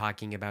everybody's been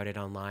talking about it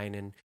online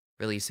and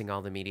releasing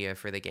all the media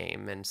for the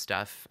game and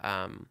stuff.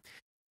 And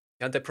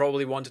they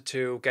probably wanted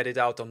to get it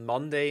out on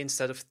Monday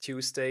instead of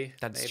Tuesday.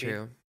 That's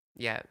true.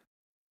 Yeah.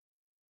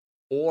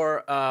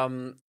 Or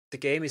the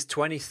game is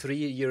 23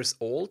 years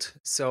old,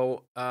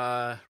 so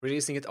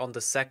releasing it on the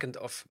 2nd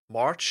of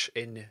March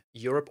in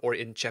Europe or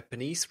in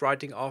Japanese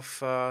writing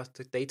off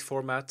the date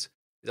format,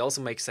 it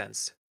also makes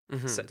sense.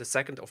 So the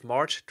 2nd of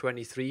March,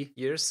 23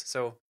 years,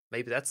 so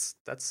maybe that's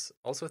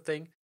also a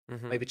thing.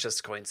 Maybe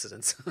just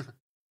coincidence.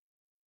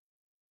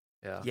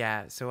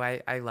 Yeah, so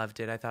I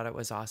loved it. I thought it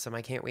was awesome.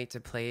 I can't wait to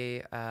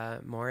play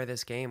more of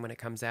this game when it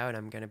comes out.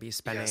 I'm going to be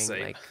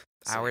spending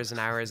hours and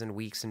hours and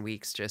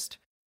weeks just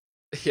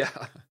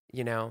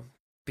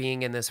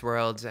being in this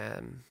world.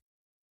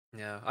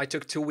 I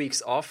took 2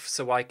 weeks off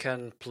so I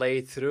can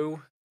play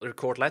through,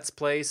 record Let's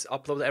Plays,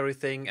 upload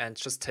everything, and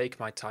just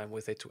take my time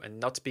with it, and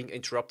not being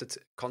interrupted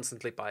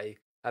constantly by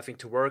having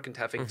to work and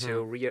having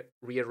to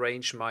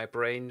rearrange my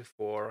brain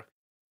for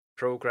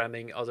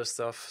programming other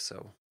stuff.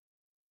 So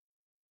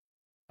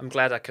I'm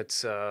glad I could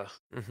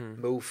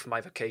move my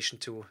vacation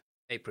to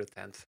April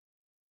 10th.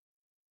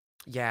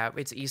 Yeah,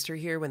 it's Easter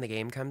here when the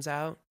game comes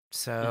out.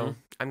 So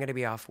I'm going to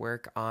be off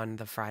work on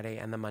the Friday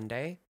and the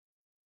Monday.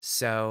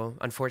 So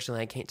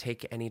unfortunately, I can't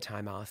take any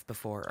time off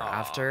before or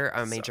after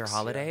a major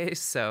holiday. Yeah.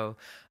 So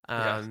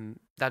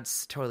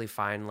that's totally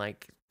fine.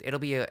 Like it'll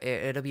be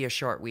a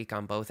short week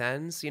on both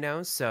ends,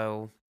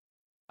 So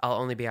I'll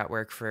only be at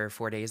work for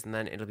 4 days, and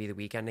then it'll be the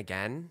weekend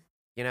again,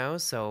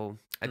 So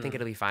I think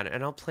it'll be fine,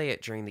 and I'll play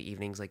it during the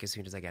evenings, like as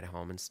soon as I get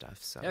home and stuff.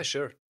 So yeah,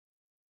 sure.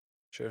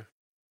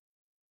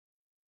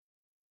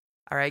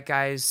 All right,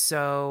 guys.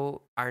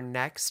 So our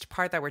next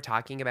part that we're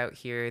talking about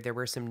here, there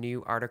were some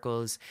new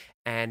articles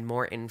and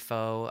more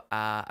info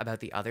about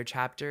the other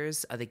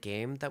chapters of the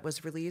game that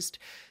was released.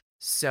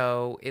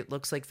 So it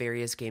looks like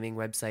various gaming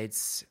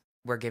websites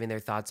were giving their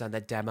thoughts on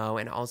the demo,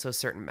 and also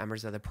certain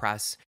members of the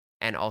press,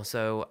 and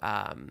also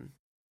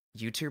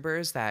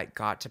YouTubers that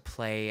got to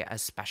play a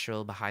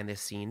special behind the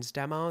scenes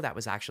demo that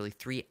was actually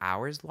 3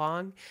 hours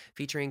long,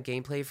 featuring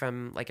gameplay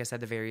from, like I said,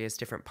 the various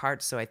different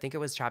parts. So I think it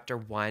was chapter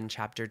 1,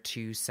 chapter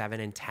 2,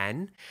 7, and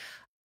 10.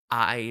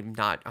 I'm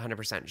not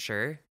 100%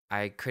 sure.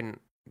 I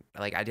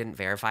didn't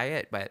verify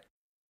it, but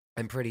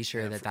I'm pretty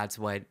sure that's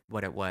what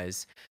it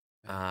was.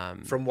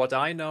 From what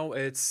I know,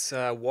 it's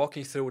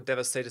walking through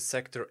devastated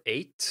Sector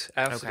 8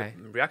 after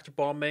the reactor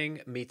bombing,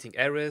 meeting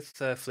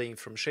Aerith, fleeing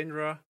from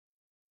Shinra.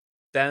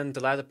 Then the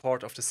latter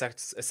part of the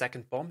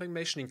second bombing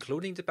mission,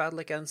 including the battle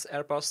against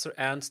Airbuster,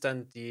 and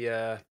then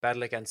the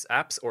battle against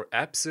Abs, or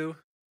Abzu,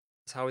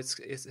 is how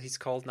he's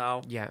called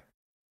now. Yeah.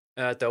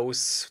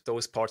 Those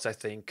parts, I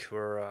think,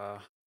 were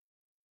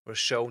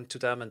shown to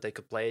them, and they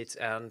could play it.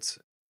 And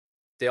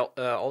they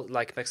all,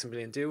 like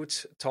Maximilian Dude,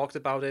 talked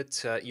about it.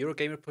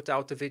 Eurogamer put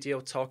out the video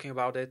talking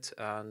about it,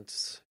 and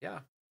yeah,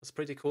 it was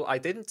pretty cool. I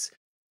didn't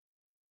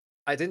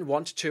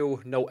want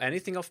to know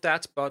anything of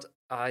that, but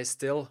I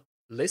still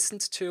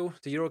listened to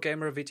the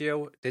Eurogamer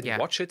video, didn't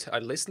watch it. I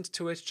listened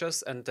to it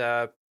just, and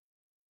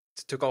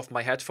took off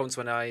my headphones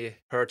when I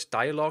heard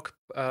dialogue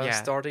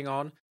starting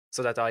on,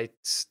 so that I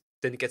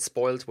didn't get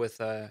spoiled with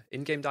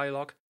in-game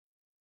dialogue.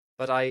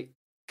 But I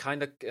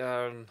kind of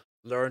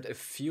learned a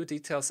few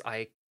details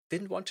I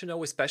didn't want to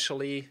know,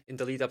 especially in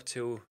the lead up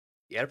to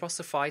the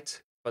Airbuster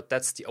fight. But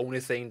that's the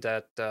only thing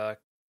that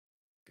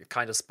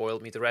kind of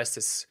spoiled me. The rest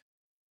is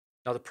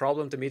not a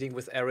problem. The meeting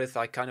with Aerith,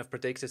 I kind of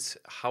predicted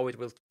how it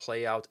will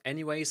play out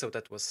anyway, so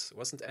that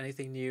wasn't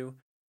anything new.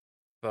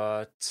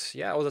 But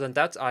yeah, other than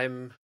that,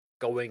 I'm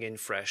going in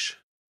fresh,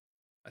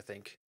 I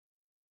think.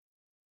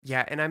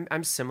 Yeah, and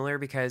I'm similar,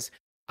 because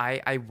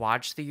I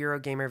watched the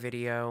Eurogamer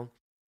video,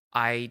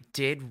 I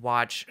did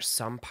watch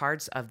some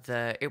parts of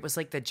it was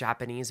like the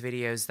Japanese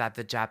videos that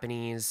the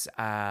Japanese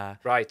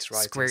Right,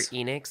 Square yes.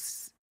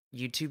 Enix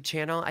YouTube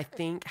channel, I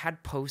think,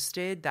 had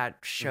posted that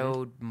Hmm.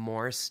 showed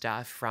more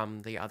stuff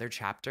from the other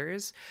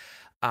chapters.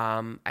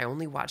 I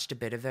only watched a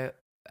bit of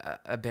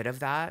a bit of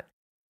that.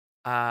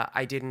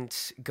 I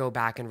didn't go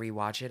back and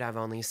rewatch it. I've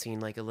only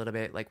seen like a little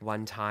bit, like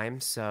one time.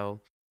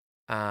 So,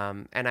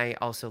 and I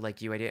also,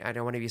 like you, I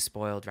don't want to be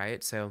spoiled,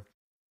 right? So,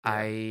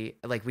 Yeah.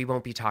 we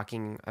won't be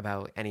talking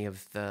about any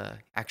of the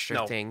extra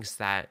No, things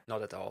that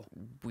not at all.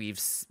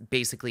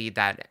 basically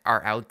that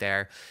are out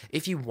there.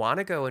 If you want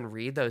to go and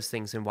read those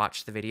things and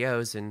watch the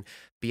videos and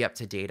be up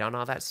to date on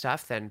all that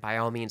stuff, then by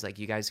all means, like,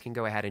 you guys can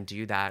go ahead and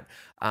do that.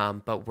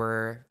 But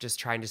we're just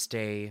trying to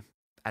stay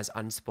as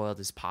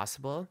unspoiled as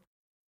possible.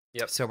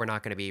 Yep. So we're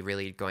not going to be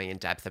really going in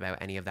depth about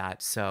any of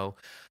that. So,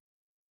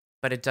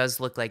 but it does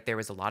look like there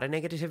was a lot of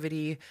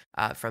negativity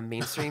from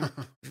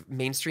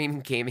mainstream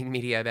gaming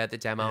media about the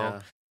demo,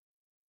 Yeah.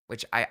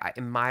 which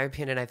in my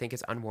opinion, I think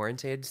is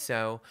unwarranted.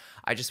 So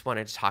I just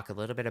wanted to talk a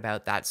little bit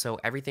about that. So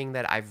everything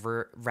that I've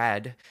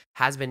read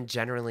has been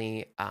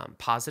generally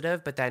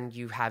positive, but then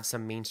you have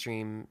some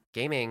mainstream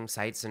gaming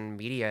sites and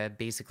media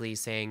basically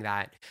saying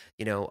that,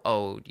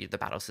 the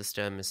battle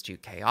system is too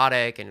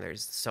chaotic and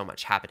there's so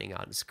much happening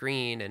on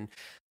screen. And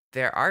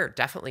there are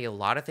definitely a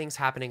lot of things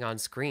happening on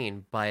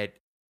screen, but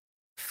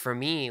for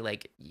me,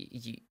 like,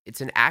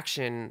 it's an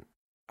action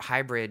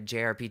hybrid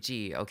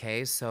JRPG,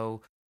 okay?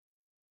 So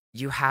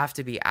you have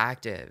to be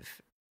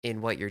active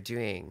in what you're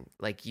doing.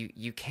 Like,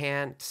 you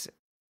can't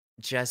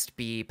just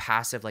be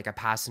passive like a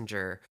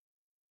passenger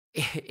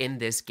in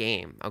this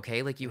game,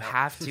 okay? Like, you No.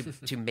 have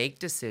to make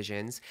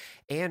decisions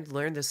and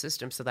learn the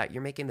system so that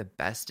you're making the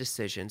best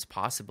decisions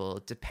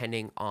possible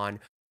depending on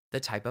the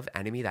type of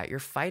enemy that you're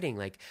fighting.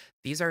 Like,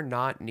 these are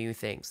not new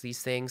things.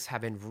 These things have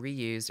been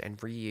reused and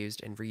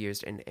reused and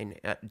reused in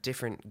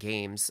different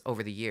games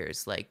over the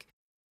years. Like,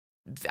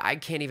 I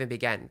can't even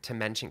begin to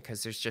mention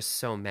because there's just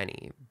so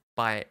many.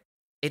 But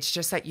it's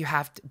just that you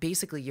have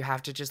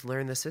to just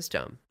learn the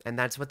system. And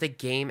that's what the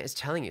game is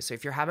telling you. So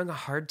if you're having a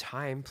hard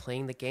time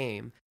playing the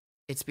game,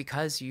 it's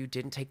because you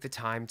didn't take the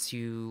time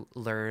to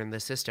learn the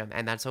system.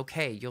 And that's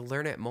okay. You'll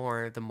learn it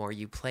more the more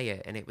you play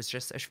it. And it was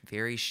just a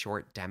very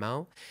short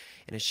demo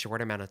in a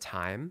short amount of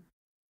time.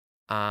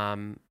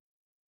 Um,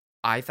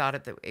 I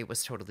thought it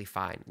was totally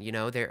fine.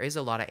 There is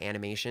a lot of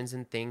animations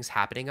and things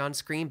happening on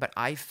screen, but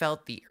I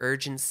felt the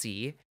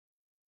urgency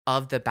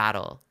of the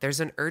battle. There's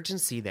an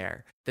urgency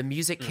there. The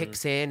music Mm.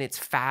 kicks in, it's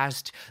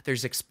fast,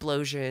 there's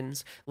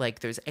explosions,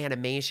 like there's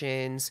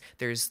animations,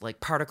 there's like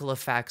particle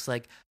effects.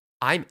 Like,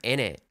 I'm in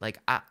it. Like,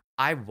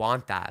 I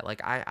want that. Like,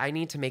 I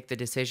need to make the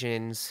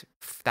decisions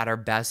that are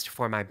best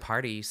for my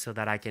party so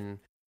that I can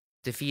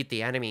defeat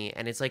the enemy.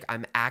 And it's like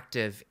I'm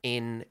active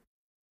in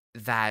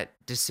that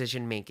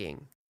decision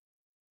making.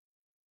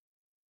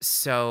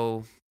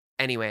 So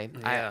anyway,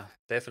 Yeah,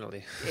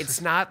 definitely.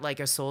 it's not like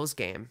a Souls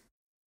game,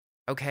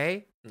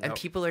 okay? And No.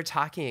 people are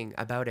talking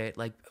about it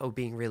like, oh,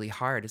 being really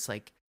hard. It's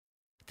like,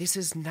 this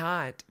is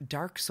not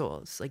Dark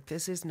Souls. Like,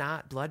 this is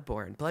not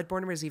Bloodborne.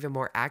 Bloodborne was even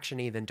more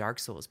actiony than Dark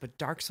Souls, but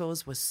Dark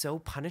Souls was so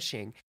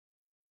punishing.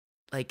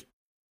 Like,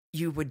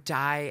 you would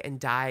die and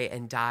die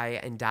and die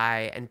and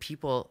die, and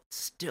people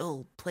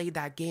still played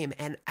that game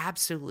and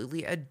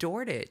absolutely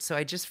adored it. So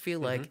I just feel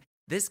Hmm. like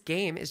this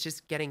game is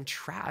just getting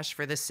trashed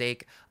for the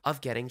sake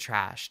of getting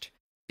trashed,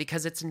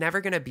 because it's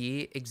never going to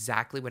be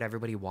exactly what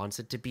everybody wants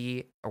it to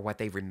be or what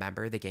they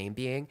remember the game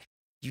being.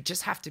 You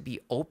just have to be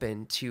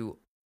open to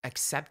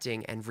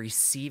accepting and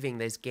receiving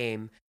this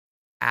game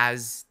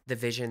as the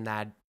vision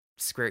that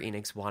Square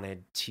Enix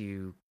wanted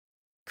to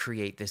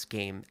create this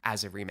game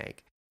as a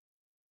remake.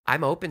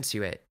 I'm open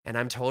to it and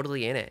I'm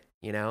totally in it.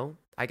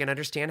 I can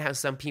understand how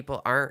some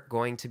people aren't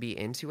going to be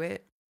into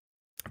it,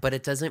 but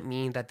it doesn't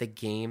mean that the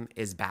game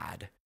is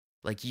bad.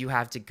 Like, you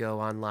have to go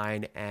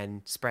online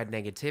and spread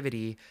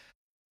negativity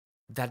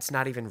that's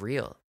not even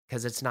real,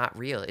 because it's not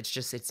real.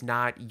 It's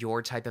not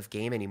your type of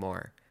game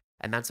anymore.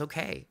 And that's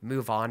okay.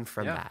 Move on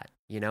from Yeah. that,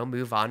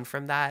 move on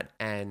from that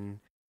and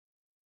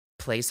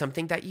play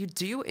something that you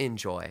do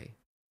enjoy,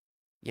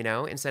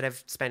 instead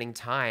of spending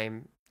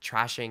time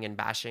trashing and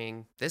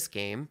bashing this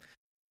game.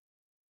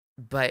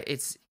 But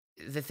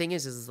the thing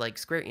is like,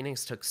 Square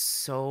Enix took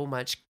so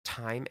much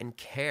time and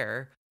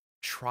care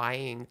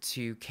trying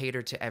to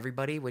cater to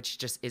everybody, which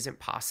just isn't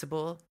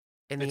possible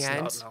in the It's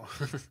not, end.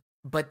 no.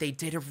 But they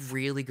did a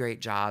really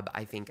great job,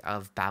 I think,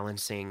 of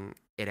balancing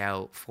it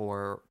out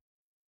for,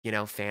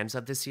 fans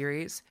of the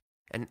series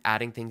and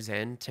adding things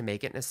in to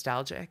make it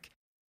nostalgic,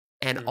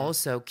 and Hmm.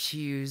 also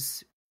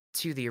cues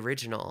to the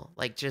original,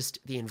 like just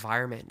the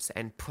environments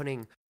and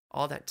putting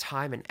all that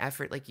time and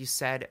effort, like you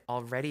said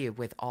already,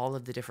 with all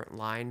of the different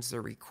lines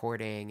they're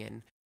recording,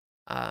 and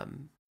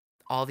um,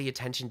 all the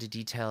attention to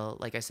detail,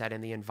 like I said,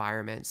 in the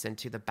environments and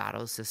to the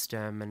battle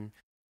system and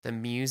the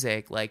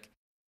music. Like,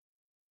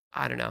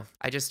 I don't know.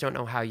 I just don't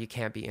know how you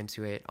can't be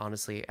into it,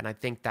 honestly. And I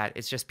think that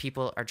it's just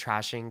people are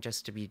trashing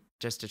just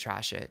to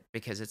trash it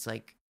because it's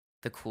like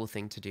the cool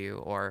thing to do,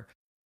 or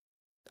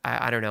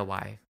I don't know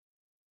why.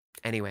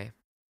 Anyway.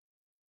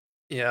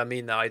 Yeah,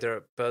 me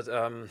neither. But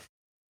the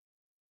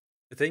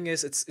thing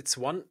is, it's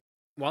one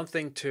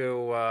thing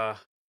to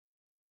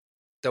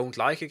don't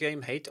like a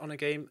game, hate on a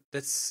game.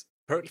 That's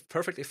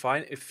perfectly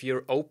fine if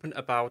you're open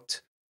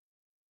about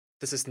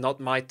this is not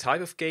my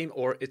type of game,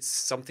 or it's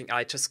something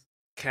I just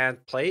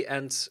can't play,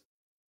 and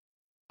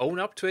own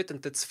up to it,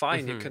 and that's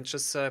fine. You can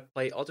just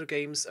play other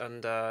games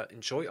and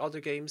enjoy other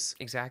games.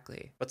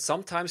 Exactly. But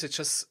sometimes it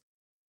just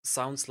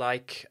sounds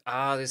like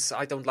this.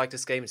 I don't like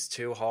this game. It's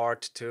too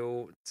hard.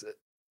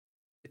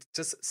 It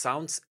just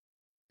sounds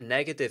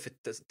negative.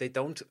 They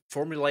don't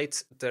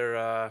formulate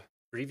their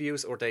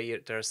reviews or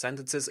their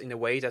sentences in a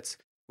way that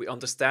we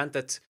understand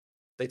that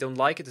they don't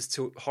like it. It's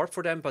too hard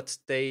for them, but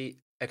they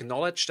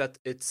acknowledge that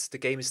the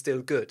game is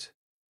still good.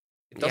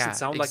 It doesn't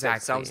sound like that.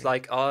 It sounds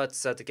like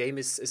it's the game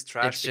is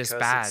trash it's because just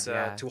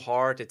bad, it's too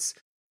hard. It's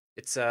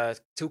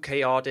too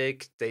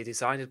chaotic. They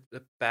designed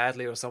it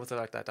badly or something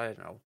like that. I don't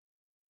know.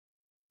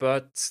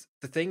 But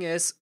the thing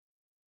is,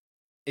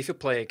 if you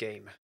play a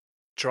game,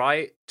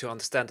 try to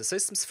understand the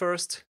systems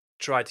first.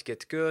 Try to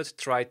get good.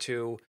 Try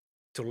to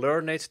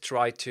learn it.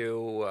 Try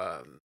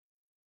to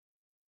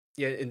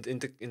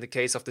in the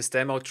case of this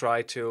demo,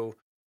 try to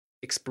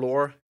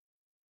explore.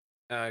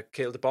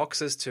 Kill the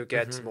boxes to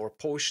get more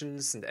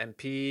potions and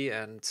MP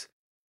and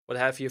what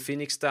have you,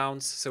 Phoenix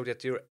Downs, so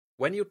that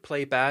when you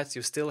play bad,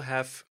 you still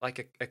have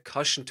like a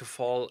cushion to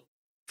fall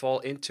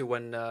into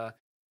when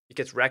you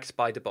get wrecked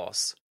by the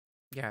boss.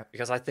 Yeah.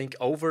 Because I think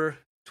over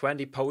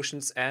 20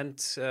 potions and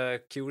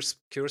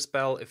cure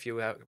spell, if you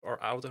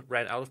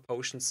ran out of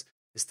potions,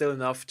 is still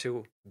enough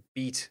to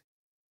beat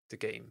the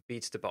game,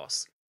 beat the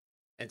boss.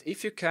 And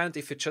if you can't,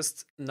 if you're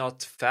just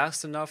not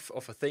fast enough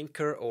of a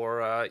thinker,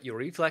 or your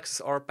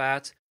reflexes are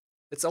bad,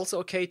 it's also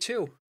okay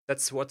too.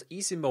 That's what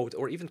easy mode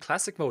or even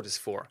classic mode is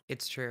for.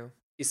 It's true.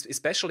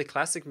 Especially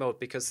classic mode,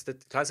 because the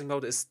classic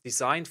mode is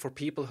designed for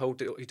people who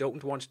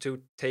don't want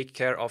to take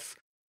care of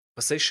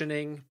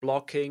positioning,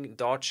 blocking,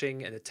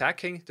 dodging, and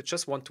attacking. They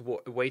just want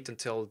to wait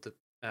until the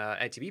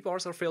ATB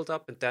bars are filled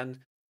up and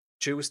then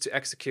choose to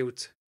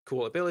execute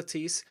cool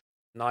abilities,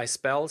 nice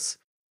spells,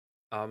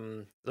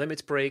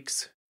 limit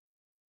breaks,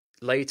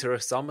 later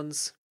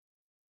summons.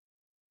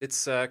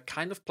 It's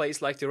kind of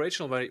plays like the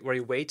original, where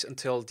you wait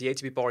until the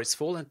ATB bar is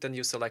full and then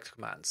you select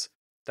commands.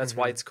 That's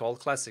why it's called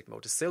classic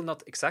mode. It's still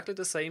not exactly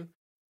the same.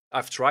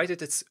 I've tried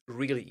it. It's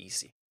really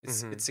easy.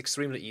 It's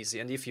extremely easy.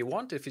 And if you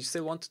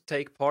still want to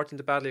take part in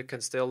the battle, you can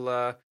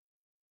still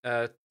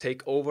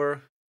take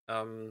over,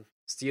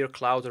 steer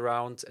Cloud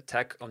around,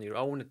 attack on your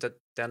own, and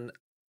then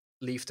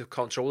leave the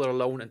controller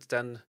alone, and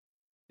then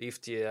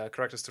leave the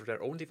characters to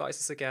their own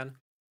devices again.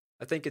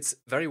 I think it's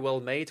very well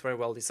made, very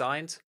well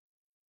designed,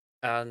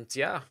 and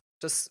yeah,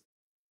 just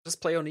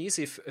play on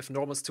easy. If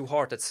normal's too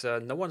hard, that's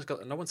no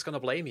one's gonna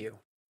blame you.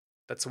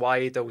 That's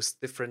why those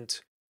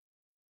different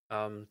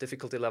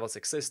difficulty levels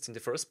exist in the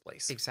first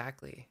place.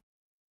 Exactly.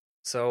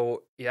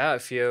 So yeah,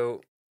 if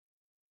you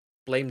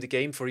blame the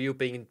game for you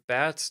being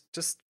bad,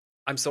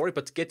 I'm sorry,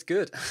 but get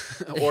good,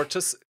 or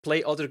just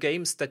play other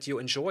games that you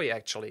enjoy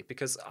actually.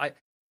 Because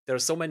there are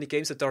so many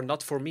games that are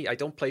not for me. I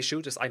don't play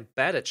shooters. I'm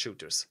bad at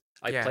shooters.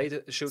 I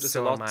played shooters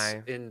a lot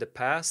in the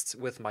past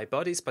with my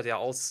buddies, but I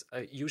also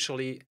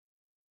usually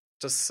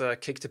just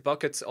kick the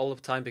bucket all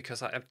the time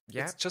because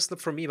it's just not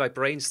for me. My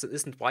brain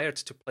isn't wired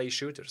to play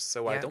shooters,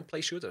 so I don't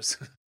play shooters.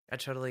 I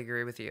totally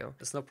agree with you.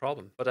 That's no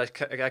problem. But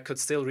I could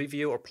still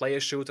review or play a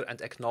shooter and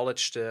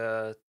acknowledge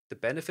the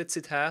benefits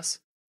it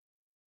has,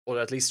 or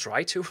at least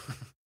try to.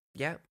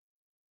 Yeah.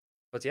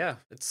 But yeah,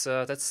 it's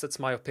that's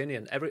my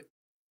opinion.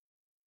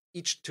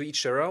 Each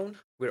their own.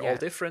 We're all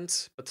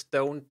different, but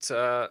don't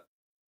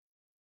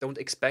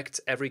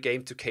expect every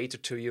game to cater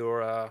to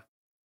your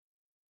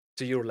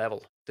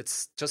level.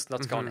 That's just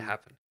not gonna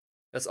happen.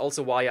 That's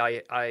also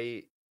why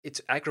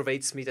it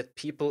aggravates me that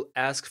people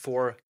ask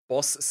for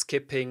boss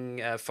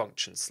skipping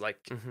functions.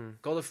 Like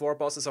God of War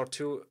bosses are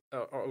too,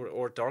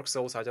 or Dark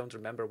Souls. I don't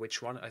remember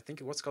which one. I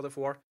think it was God of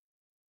War.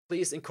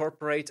 Please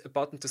incorporate a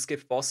button to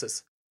skip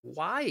bosses.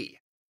 Why?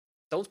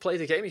 Don't play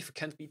the game if you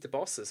can't beat the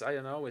bosses. I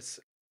don't know.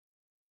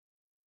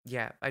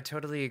 Yeah, I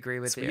totally agree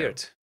with you. It's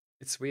weird.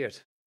 It's weird.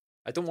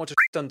 I don't want to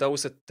on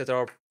those that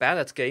are bad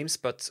at games,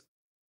 but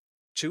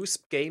choose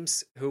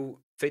games who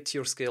fit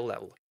your skill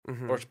level,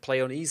 or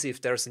play on easy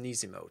if there's an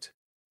easy mode,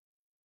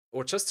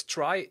 or just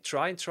try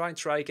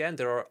again.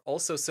 There are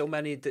also so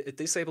many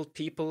disabled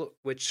people,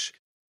 which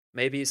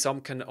maybe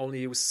some can only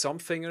use some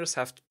fingers,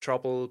 have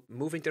trouble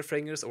moving their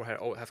fingers, or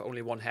have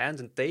only one hand,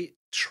 and they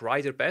try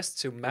their best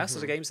to master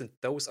the games, and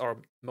those are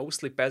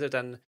mostly better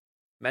than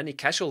many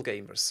casual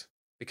gamers.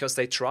 Because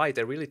they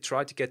really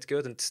try to get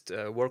good and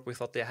work with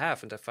what they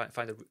have, and I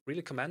find it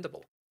really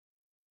commendable.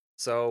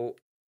 So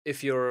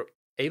if you're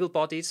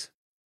able-bodied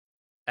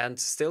and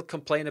still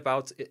complain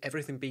about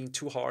everything being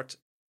too hard,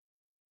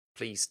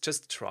 please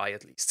just try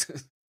at least.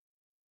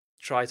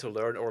 Try to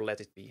learn or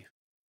let it be.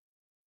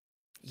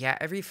 Yeah,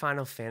 every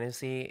Final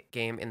Fantasy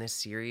game in this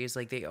series,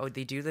 like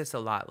they do this a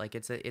lot. Like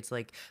it's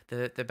like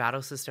the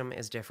battle system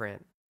is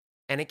different,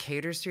 and it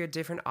caters to a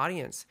different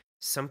audience.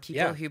 Some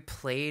people who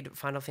played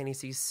Final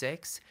Fantasy VI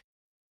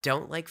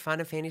don't like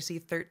Final Fantasy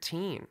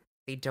 13.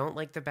 They don't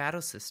like the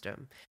battle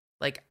system.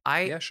 Like,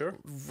 I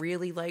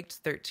really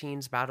liked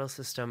 13's battle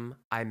system.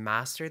 I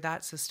mastered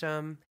that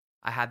system.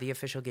 I had the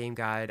official game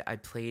guide. I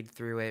played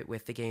through it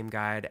with the game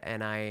guide,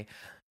 and I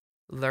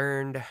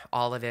learned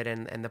all of it,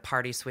 and the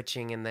party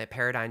switching and the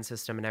paradigm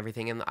system and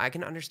everything. And I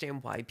can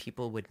understand why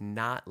people would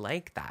not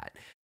like that.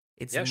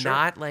 It's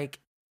not like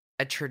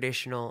a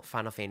traditional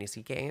Final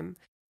Fantasy game,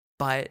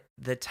 but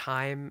the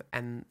time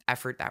and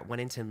effort that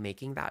went into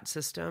making that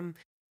system,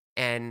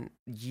 and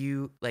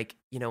you, like,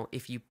 you know,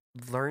 if you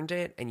learned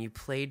it and you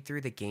played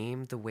through the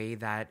game the way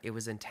that it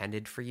was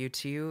intended for you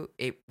to,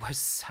 it was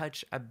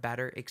such a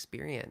better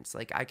experience.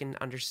 Like, I can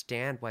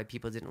understand why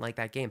people didn't like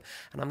that game.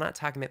 And I'm not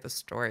talking about the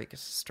story,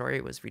 because the story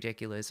was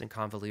ridiculous and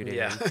convoluted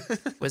and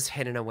was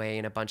hidden away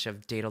in a bunch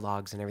of data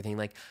logs and everything.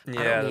 Like, I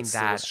don't mean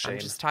that. I'm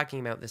just talking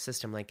about the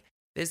system. Like,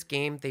 this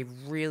game, they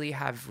really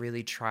have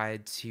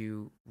tried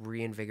to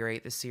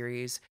reinvigorate the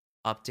series,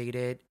 update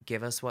it,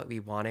 give us what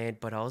we wanted,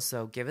 but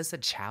also give us a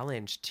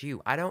challenge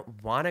too. I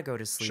don't want to go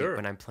to sleep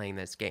when I'm playing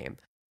this game.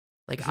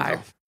 Like,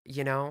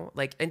 you know,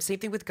 like, and same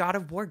thing with God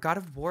of War. God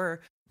of War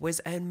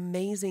was an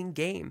amazing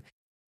game.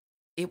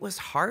 It was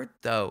hard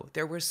though.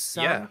 There were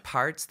some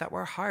parts that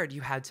were hard.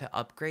 You had to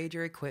upgrade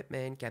your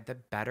equipment, get the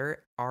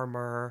better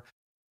armor,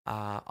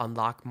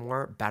 unlock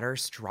more, better,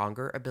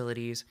 stronger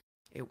abilities.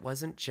 It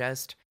wasn't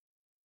just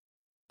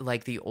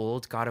like the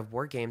old God of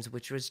War games,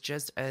 which was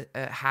just a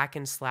hack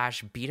and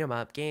slash beat 'em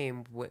up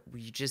game.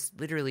 You just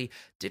literally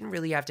didn't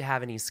really have to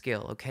have any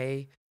skill.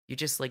 Okay, you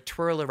just like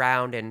twirl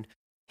around and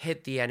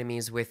hit the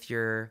enemies with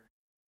your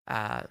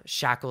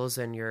shackles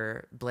and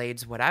your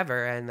blades,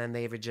 whatever, and then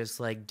they would just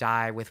like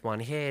die with one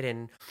hit,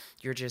 and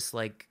you're just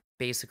like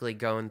basically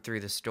going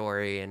through the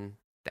story. And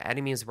the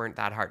enemies weren't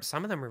that hard.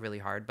 Some of them were really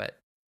hard, but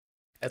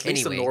at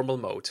least the normal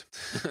mode.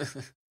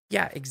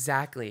 Yeah,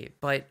 exactly.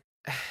 But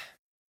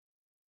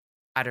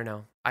I don't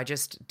know. I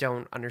just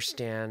don't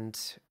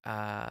understand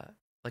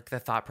like the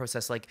thought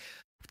process. Like,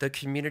 the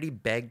community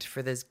begged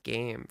for this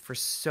game for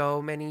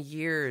so many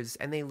years,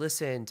 and they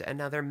listened, and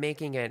now they're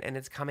making it and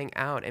it's coming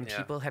out, and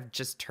people have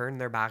just turned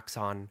their backs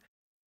on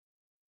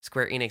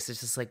Square Enix.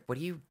 It's just like, what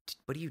are you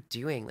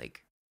doing?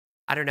 Like,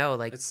 I don't know.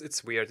 Like,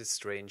 it's weird. It's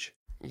strange.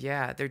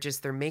 Yeah,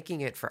 they're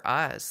making it for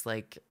us.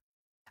 Like,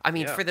 I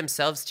mean, for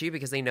themselves too,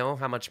 because they know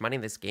how much money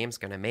this game's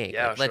gonna make.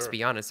 Yeah, like, let's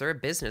be honest, they're a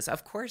business.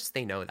 Of course,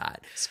 they know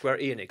that. Square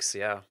Enix,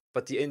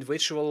 but the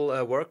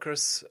individual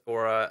workers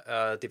or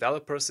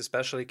developers,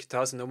 especially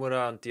Kitase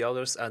Nomura and the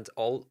others, and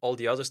all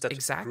the others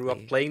that grew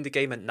up playing the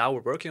game and now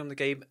are working on the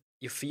game,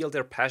 you feel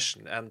their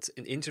passion. And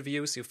in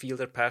interviews, you feel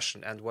their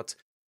passion. And what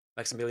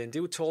Maximilian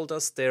Du told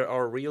us, they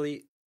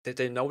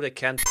know they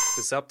can't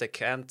this up.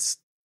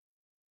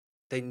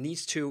 They need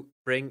to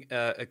bring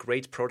a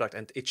great product,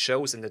 and it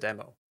shows in the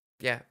demo.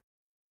 Yeah,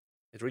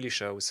 it really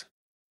shows.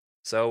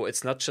 So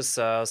it's not just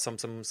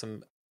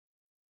some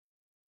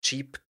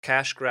cheap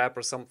cash grab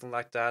or something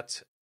like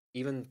that.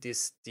 Even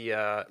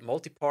the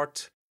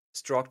multi-part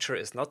structure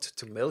is not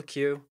to milk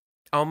you.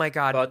 Oh my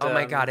god! But, oh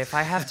my god! If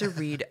I have to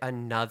read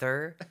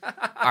another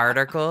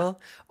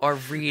article or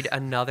read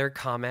another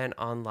comment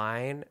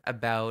online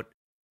about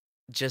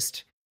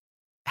just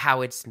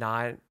how it's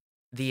not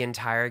the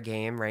entire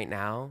game right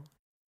now,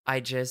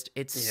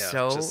 it's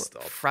so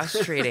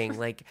frustrating.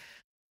 Like,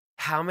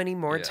 how many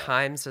more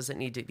times does it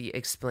need to be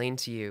explained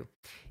to you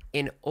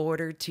in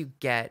order to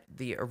get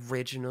the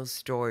original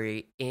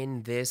story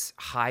in this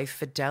high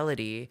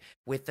fidelity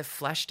with the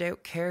fleshed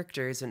out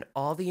characters and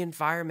all the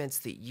environments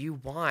that you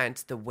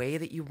want, the way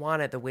that you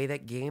want it, the way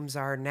that games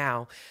are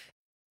now?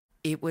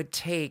 It would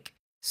take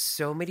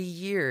so many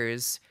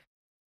years.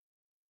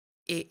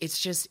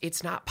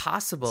 It's not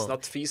possible. It's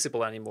not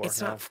feasible anymore.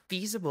 It's not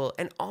feasible.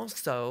 And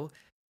also,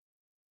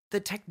 the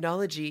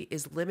technology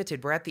is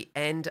limited. We're at the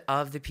end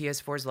of the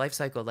PS4's life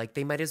cycle. Like,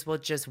 they might as well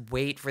just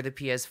wait for the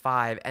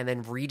PS5 and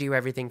then redo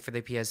everything for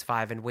the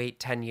PS5 and wait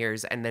 10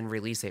 years and then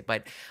release it.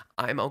 But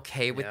I'm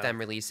okay with them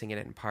releasing it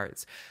in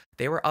parts.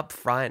 They were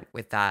upfront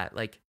with that.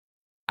 Like,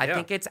 I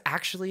think it's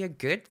actually a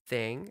good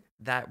thing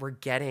that we're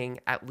getting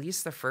at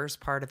least the first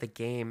part of the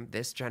game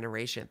this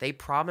generation. They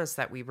promised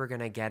that we were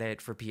going to get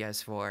it for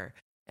PS4,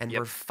 and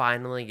we're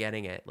finally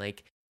getting it.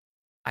 Like,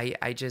 I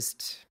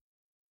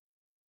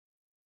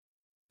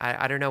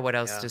don't know what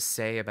else to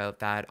say about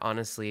that,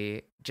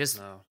 honestly.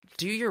 Just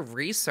do your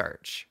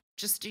research.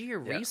 Just do your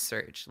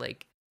research.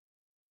 Like,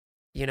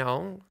 you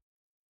know?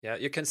 Yeah,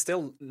 you can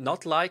still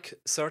not like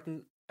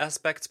certain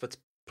aspects, but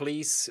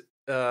please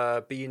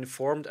be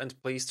informed, and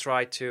please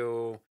try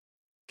to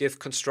give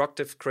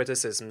constructive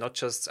criticism, not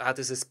just,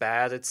 this is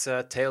bad, it's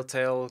a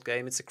Telltale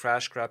this is a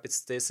crash grab,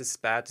 this is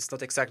bad, it's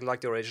not exactly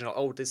like the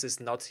original, this is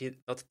not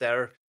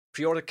there,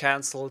 pre-order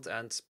cancelled,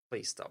 and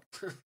please stop.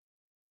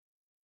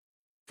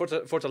 For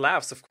the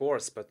laughs, of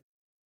course, but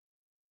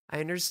I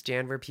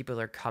understand where people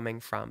are coming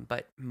from,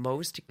 but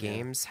most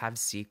games have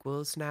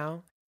sequels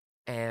now,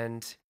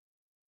 and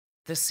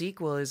the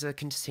sequel is a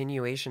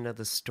continuation of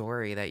the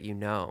story that you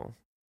know.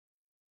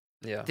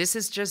 Yeah. This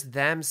is just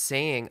them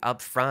saying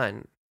up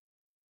front,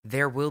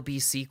 there will be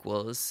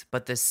sequels,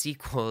 but the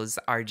sequels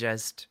are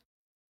just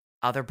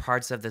other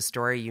parts of the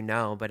story,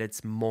 but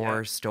it's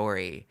more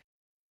story.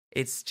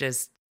 It's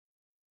just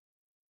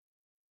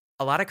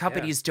a lot of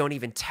companies don't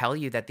even tell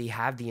you that they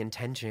have the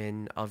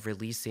intention of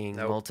releasing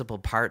multiple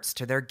parts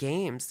to their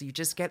games. You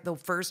just get the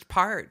first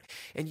part,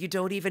 and you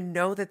don't even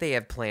know that they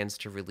have plans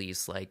to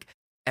release like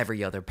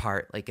every other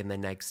part, like in the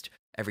next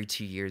every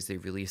 2 years they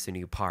release a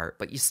new part,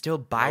 but you still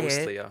buy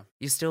it. Yeah.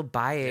 You still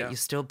buy it. You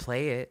still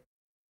play it.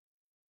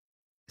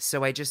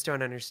 So I just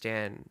don't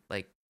understand.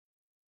 Like,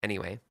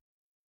 anyway.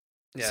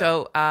 Yeah.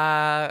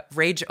 So,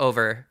 rage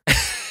over.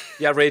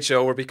 Yeah, rage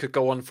over. We could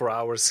go on for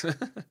hours.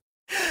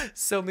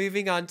 So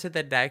moving on to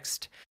the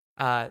next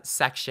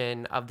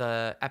section of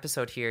the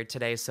episode here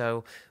today.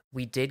 So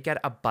we did get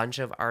a bunch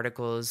of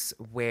articles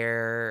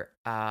where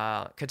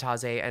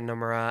Katase and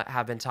Nomura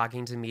have been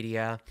talking to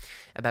media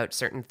about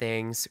certain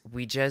things.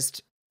 We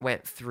just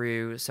went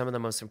through some of the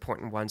most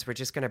important ones. We're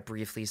just going to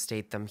briefly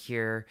state them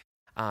here,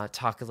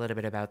 talk a little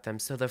bit about them.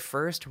 So the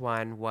first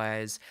one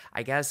was,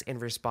 I guess, in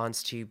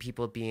response to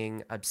people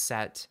being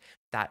upset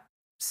that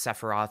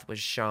Sephiroth was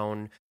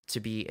shown to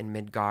be in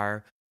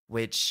Midgar,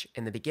 which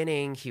in the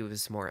beginning, he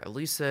was more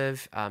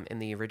elusive in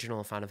the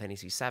original Final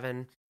Fantasy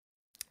VII.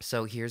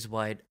 So here's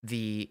what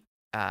the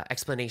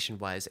explanation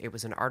was. It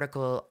was an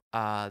article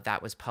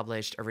that was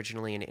published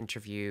originally in an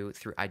interview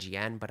through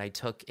IGN, but I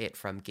took it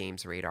from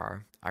Games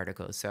Radar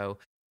article. So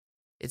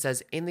it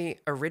says, in the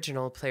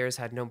original, players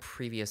had no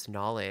previous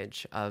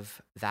knowledge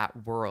of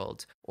that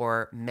world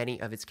or many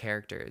of its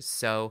characters.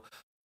 So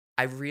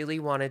I really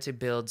wanted to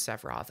build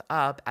Sephiroth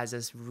up as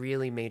this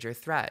really major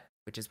threat,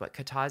 which is what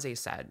Katase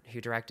said, who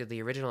directed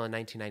the original in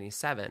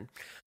 1997.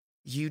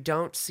 You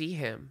don't see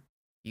him.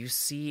 You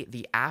see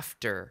the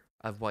after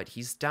of what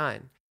he's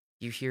done.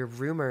 You hear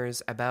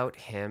rumors about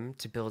him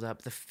to build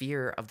up the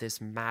fear of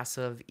this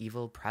massive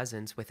evil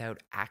presence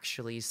without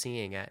actually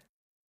seeing it.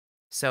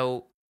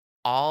 So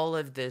all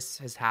of this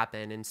has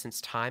happened, and since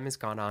time has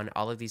gone on,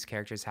 all of these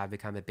characters have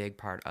become a big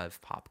part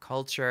of pop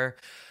culture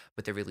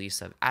with the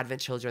release of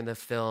Advent Children, the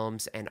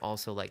films, and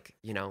also like,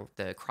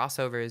 the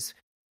crossovers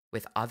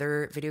with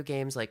other video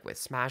games, like with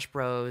Smash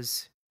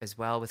Bros, as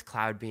well, with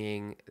Cloud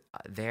being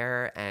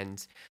there,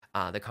 and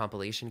the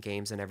compilation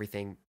games and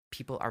everything.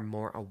 People are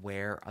more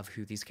aware of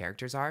who these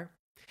characters are,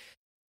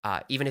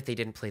 even if they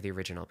didn't play the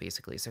original,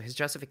 basically. So his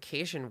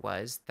justification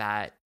was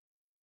that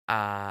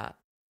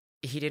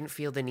he didn't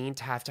feel the need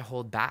to have to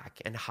hold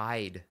back and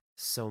hide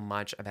so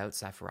much about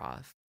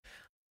Sephiroth.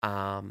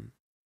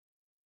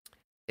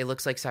 It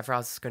looks like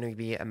Sephiroth is going to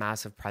be a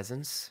massive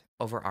presence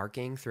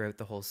overarching throughout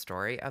the whole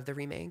story of the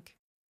remake.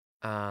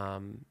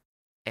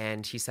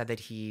 And he said that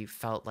he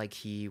felt like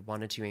he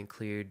wanted to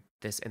include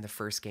this in the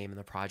first game in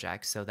the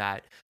project so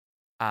that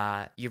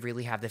you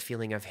really have the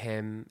feeling of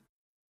him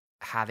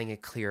having a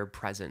clear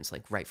presence,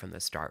 like right from the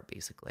start,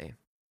 basically.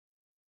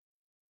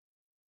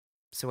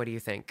 So what do you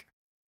think?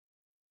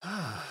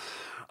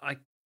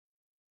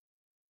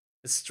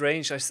 It's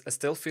strange. I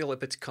still feel a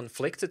bit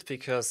conflicted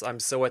because I'm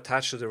so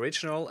attached to the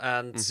original,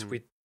 and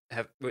we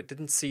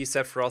didn't see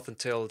Sephiroth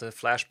until the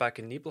flashback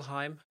in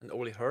Nibelheim, and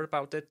only heard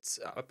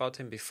about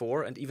him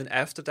before, and even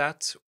after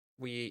that,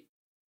 we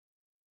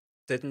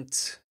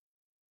didn't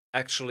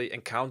actually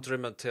encounter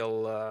him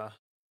until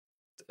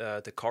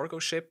the cargo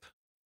ship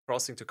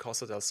crossing to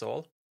Costa del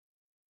Sol.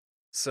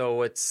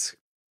 So it's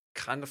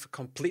kind of a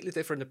completely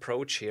different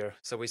approach here.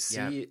 So we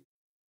see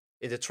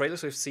in the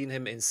trailers, we've seen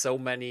him in so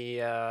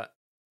many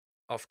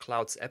of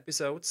Cloud's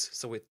episodes.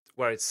 So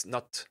where he's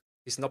not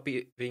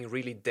being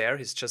really there.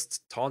 He's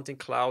just taunting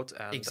Cloud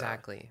and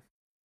exactly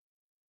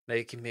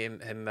making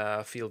him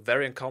feel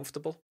very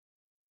uncomfortable.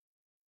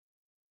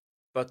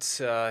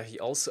 But he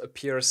also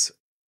appears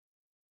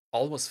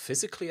almost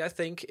physically, I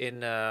think,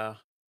 in the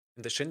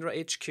Shinra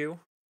HQ.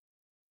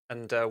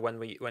 And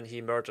when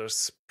he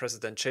murders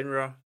President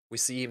Shinra, we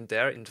see him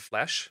there in the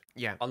flesh.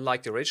 Yeah.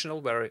 Unlike the original,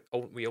 where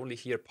we only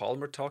hear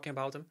Palmer talking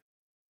about him.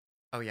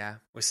 Oh, yeah.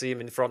 We see him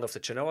in front of the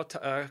Genoa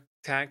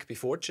tank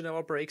before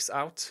Genoa breaks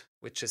out,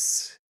 which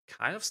is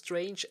kind of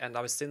strange, and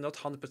I'm still not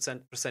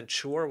 100%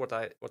 sure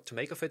what to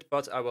make of it,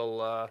 but I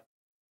will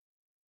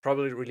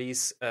probably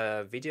release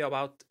a video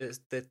about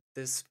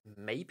this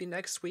maybe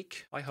next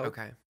week, I hope.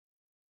 Okay.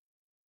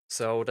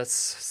 So that's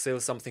still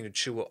something to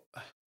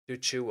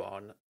chew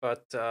on.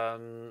 But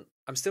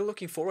I'm still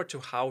looking forward to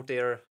how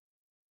they're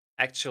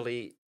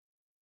actually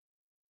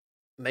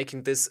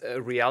making this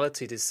a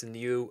reality, this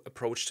new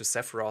approach to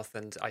Sephiroth,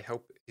 and I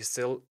hope he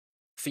still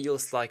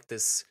feels like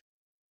this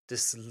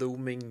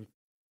looming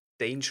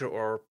danger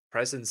or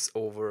presence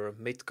over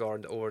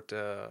Midgard or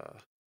the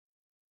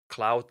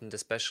Cloud, and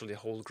especially the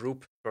whole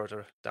group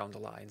further down the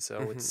line.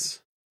 So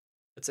it's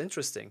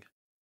interesting.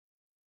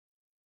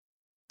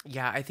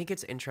 Yeah, I think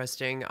it's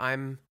interesting.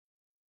 I'm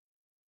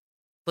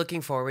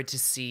looking forward to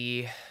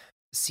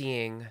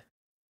seeing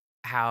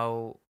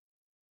how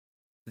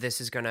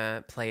this is going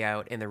to play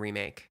out in the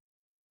remake.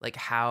 Like,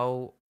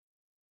 how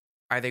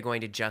are they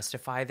going to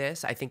justify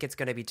this? I think it's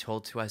going to be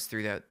told to us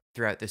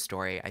throughout the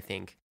story, I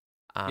think.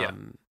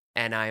 And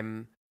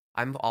I'm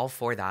all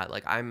for that.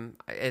 Like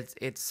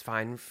it's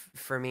fine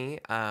for me.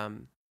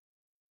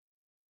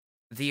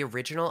 The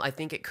original, I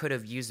think it could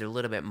have used a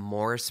little bit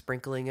more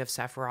sprinkling of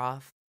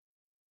Sephiroth.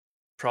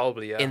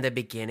 Probably, yeah. In the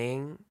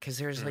beginning, because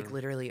there's like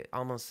literally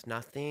almost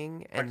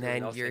nothing, and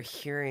then nothing. You're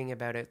hearing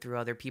about it through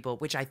other people,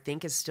 which I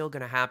think is still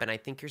going to happen. I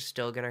think you're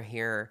still going to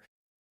hear,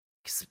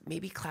 because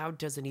maybe Cloud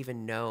doesn't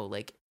even know,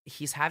 like,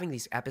 he's having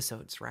these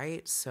episodes,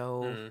 right?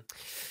 So,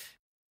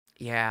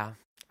 yeah,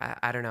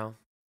 I don't know.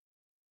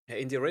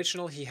 In the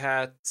original, he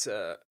had,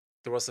 there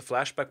was a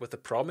flashback with the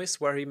promise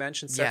where he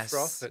mentioned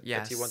Sephiroth,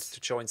 that he wanted to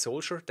join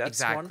Soldier. That's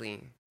exactly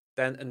one.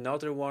 Then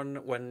another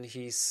one when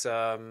he's...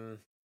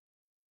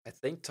 I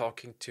think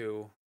talking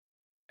to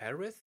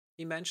Aerith,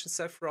 he mentioned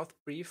Sephiroth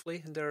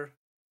briefly in their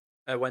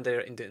when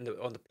they're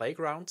on the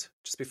playground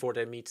just before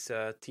they meet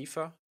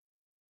Tifa,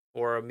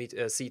 or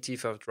see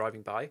Tifa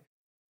driving by.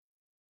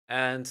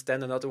 And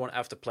then another one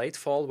after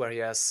Platefall, where he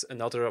has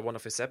another one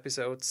of his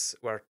episodes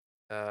where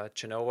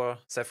Jenova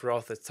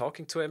Sephiroth is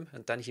talking to him,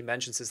 and then he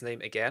mentions his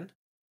name again.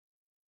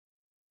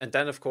 And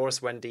then, of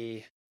course, when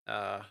the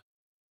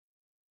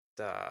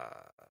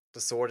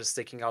sword is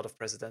sticking out of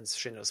President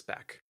Shinra's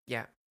back.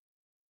 Yeah.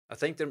 I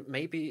think there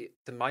might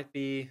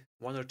be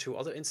one or two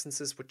other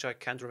instances which I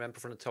can't remember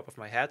from the top of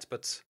my head,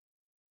 but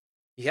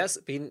he has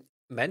been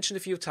mentioned a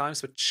few times,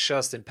 but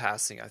just in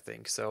passing, I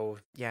think. So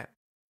yeah,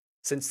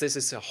 since this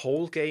is a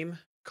whole game,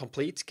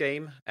 complete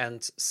game,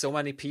 and so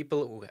many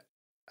people who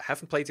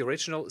haven't played the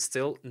original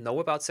still know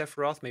about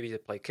Sephiroth, maybe they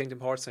play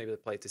Kingdom Hearts, maybe they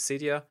play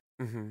Dissidia,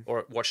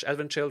 or watch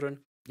Advent Children.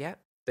 Yeah,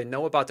 they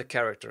know about the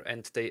character,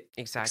 and they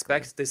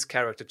expect this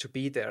character to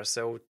be there.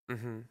 So.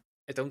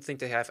 I don't think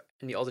they have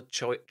any other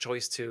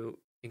choice to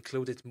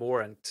include it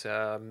more and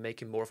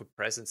make him more of a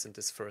presence in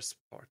this first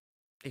part.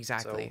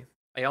 Exactly.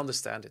 So I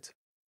understand it.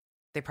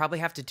 They probably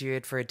have to do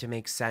it for it to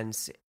make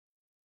sense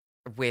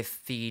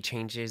with the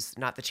changes,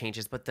 not the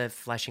changes, but the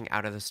fleshing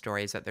out of the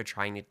stories that they're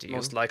trying to do.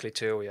 Most likely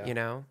too, yeah. You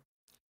know?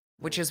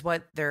 Which is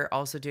what they're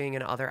also doing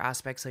in other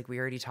aspects. Like, we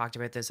already talked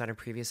about this on a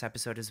previous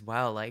episode as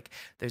well. Like,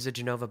 there's a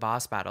Jenova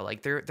boss battle.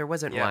 Like, there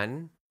wasn't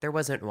one. There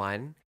wasn't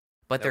one.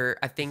 But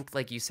I think,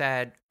 like you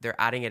said, they're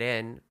adding it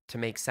in to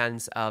make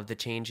sense of the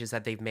changes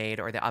that they've made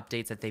or the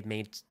updates that they've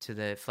made to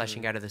the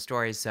fleshing out of the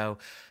stories. So,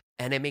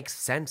 and it makes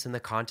sense in the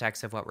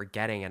context of what we're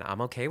getting, and I'm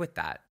okay with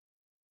that.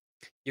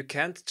 You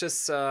can't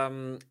just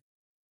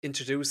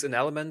introduce an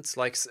element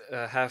like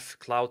have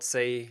Cloud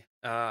say,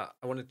 I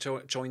want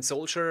to join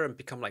Soldier and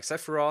become like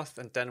Sephiroth,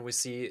 and then we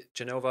see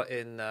Jenova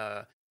in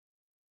the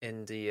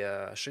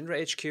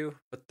Shinra HQ,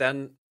 but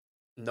then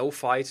no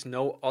fight,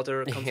 no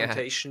other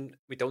confrontation. Yeah.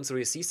 We don't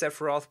really see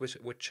Sephiroth,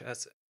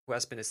 who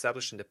has been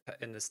established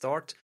in the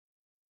start.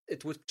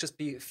 It would just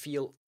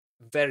feel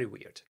very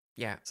weird.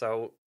 Yeah.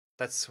 So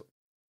that's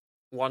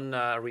one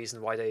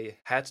reason why they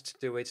had to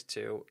do it,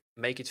 to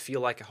make it feel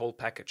like a whole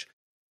package.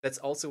 That's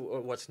also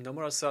what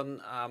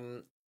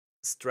Nomura-san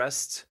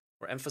stressed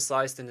or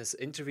emphasized in his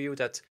interview,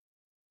 that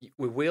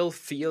we will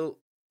feel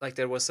like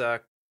it was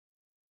a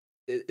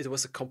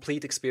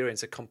complete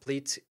experience, a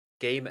complete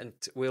game, and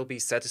will be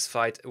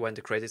satisfied when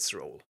the credits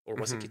roll. Or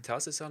was it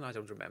Kitase-san? I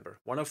don't remember.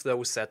 One of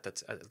those said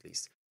that at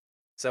least.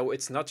 So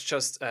it's not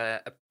just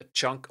a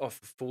chunk of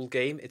a full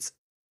game. It's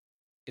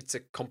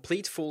a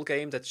complete full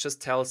game that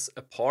just tells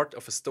a part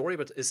of a story,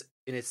 but is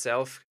in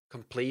itself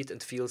complete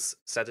and feels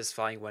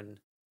satisfying when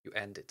you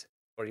end it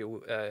or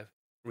you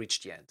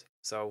reach the end.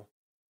 So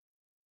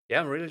yeah,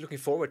 I'm really looking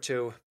forward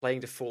to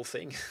playing the full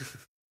thing.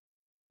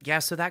 Yeah,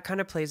 so that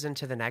kind of plays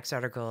into the next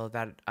article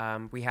that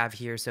we have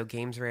here. So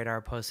Games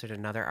Radar posted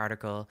another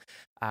article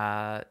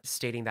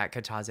stating that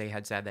Kitase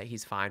had said that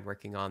he's fine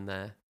working on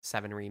the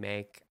 7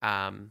 remake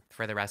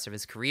for the rest of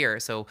his career.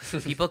 So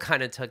people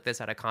kind of took this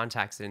out of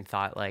context and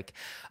thought like,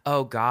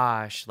 oh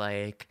gosh,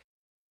 like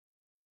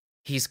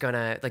he's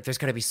gonna, like there's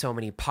gonna be so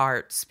many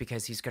parts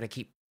because he's gonna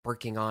keep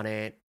working on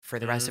it for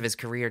the rest of his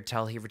career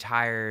till he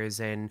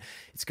retires, and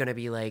it's gonna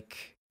be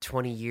like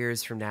 20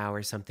 years from now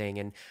or something.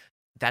 And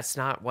that's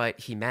not what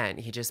he meant.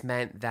 He just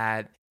meant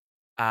that,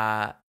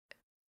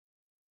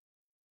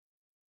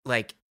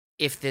 like,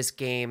 if this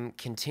game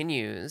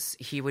continues,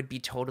 he would be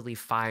totally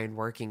fine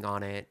working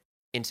on it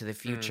into the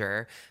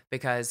future,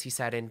 because he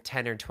said in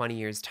 10 or 20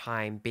 years'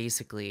 time,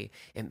 basically,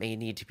 it may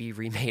need to be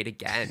remade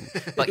again.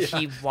 But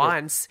he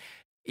wants...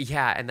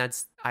 Yeah, and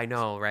that's, I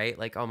know, right?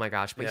 Like, oh my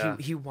gosh,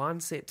 but he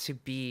wants it to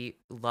be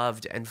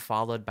loved and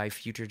followed by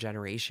future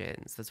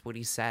generations. That's what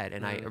he said,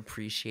 and I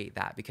appreciate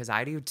that, because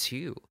I do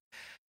too.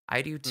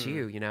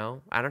 You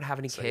know? I don't have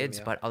any kids,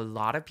 but a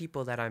lot of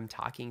people that I'm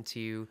talking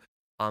to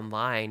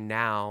online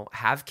now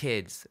have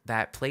kids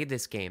that played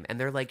this game, and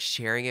they're like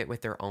sharing it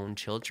with their own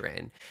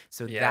children.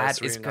 So that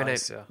is really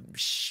gonna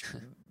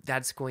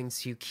that's going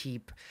to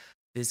keep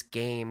this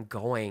game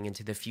going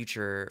into the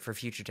future for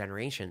future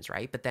generations,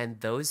 right? But then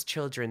those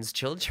children's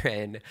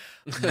children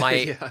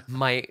Yeah.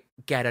 might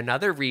get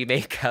another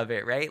remake of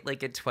it, right?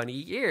 Like in 20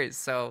 years.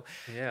 So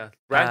Yeah. uh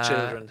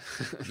Grandchildren.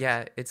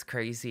 yeah, it's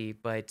crazy,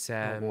 but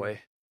Oh boy.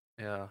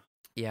 Yeah.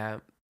 yeah.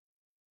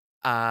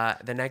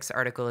 The next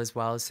article as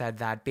well said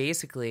that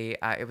basically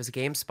it was a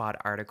GameSpot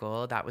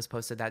article that was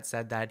posted that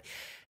said that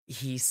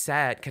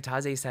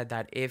Kataze said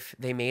that if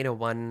they made a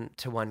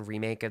 1-to-1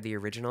 remake of the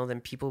original, then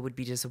people would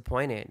be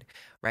disappointed,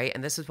 right?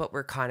 And this is what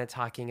we're kind of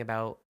talking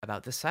about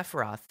the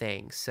Sephiroth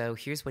thing. So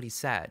here's what he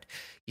said.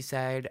 He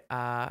said,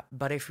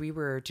 but if we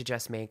were to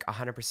just make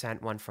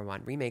 100%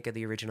 one-for-one remake of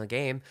the original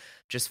game,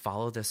 just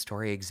follow the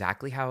story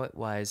exactly how it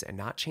was and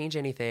not change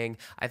anything,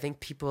 I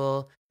think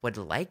people would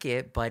like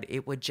it, but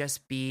it would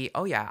just be,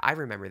 oh yeah, I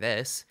remember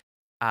this.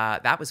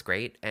 That was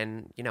great,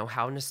 and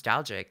how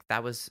nostalgic.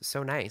 That was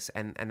so nice,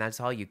 and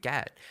that's all you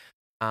get.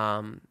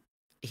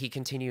 He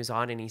continues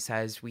on and he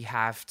says we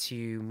have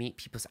to meet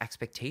people's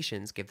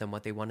expectations, give them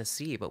what they want to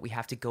see, but we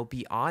have to go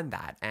beyond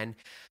that and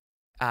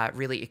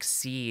really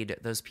exceed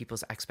those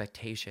people's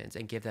expectations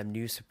and give them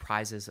new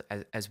surprises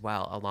as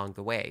well along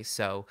the way.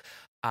 So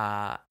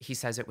he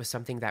says it was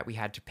something that we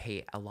had to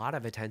pay a lot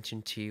of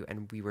attention to,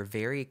 and we were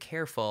very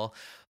careful,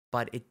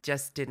 but it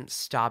just didn't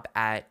stop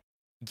at,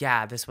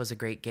 yeah, this was a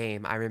great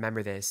game. I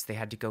remember this. They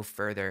had to go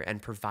further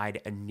and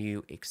provide a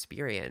new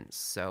experience.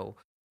 So,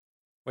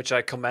 which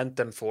I commend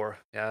them for.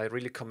 Yeah, I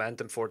really commend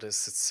them for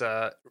this. It's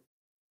a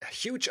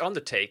huge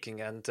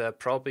undertaking and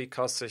probably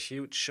costs a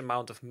huge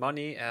amount of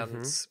money,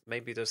 and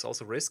maybe there's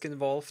also risk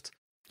involved.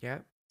 Yeah.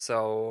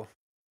 So,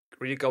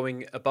 really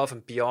going above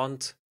and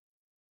beyond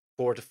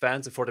for the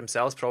fans and for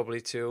themselves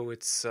probably too.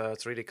 It's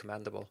really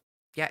commendable.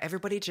 Yeah,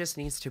 everybody just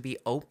needs to be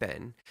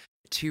open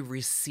to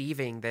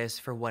receiving this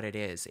for what it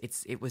is.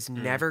 It was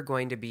never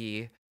going to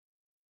be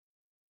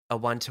a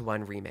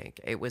 1-to-1 remake.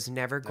 It was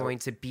never going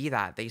to be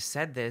that. They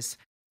said this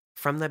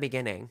from the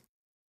beginning.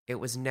 It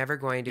was never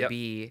going to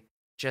be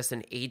just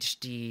an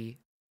HD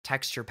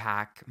texture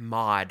pack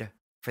mod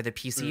for the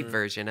PC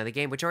version of the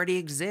game, which already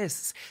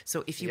exists.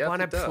 So if you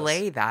want to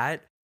play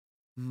that,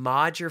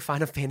 mod your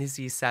Final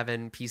Fantasy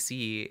VII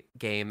PC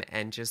game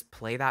and just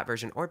play that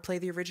version, or play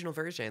the original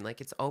version.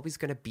 Like, it's always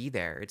going to be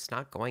there. It's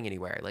not going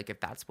anywhere. Like, if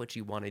that's what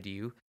you want to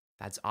do,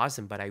 that's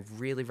awesome. But I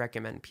really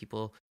recommend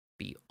people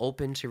be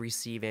open to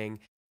receiving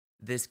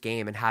this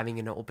game and having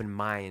an open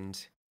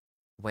mind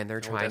when they're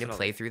trying to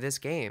play through this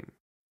game.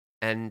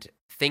 And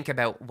think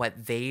about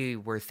what they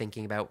were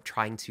thinking about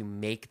trying to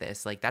make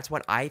this. Like, that's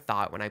what I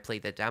thought when I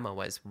played the demo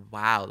was,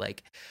 wow,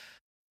 like,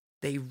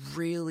 they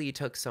really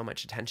took so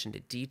much attention to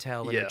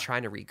detail when they're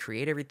trying to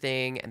recreate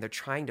everything, and they're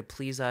trying to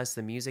please us.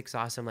 The music's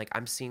awesome. Like,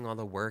 I'm seeing all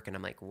the work and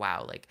I'm like,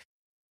 wow, like,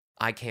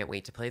 I can't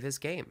wait to play this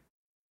game.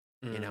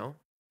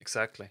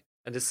 Exactly.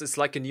 And this is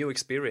like a new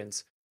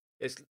experience.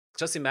 It's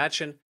just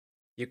imagine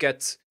you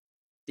get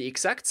the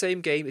exact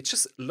same game. It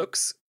just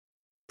looks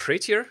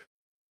prettier,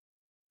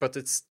 but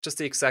it's just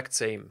the exact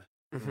same.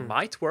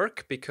 Might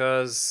work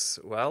because,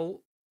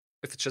 well,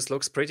 if it just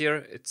looks prettier,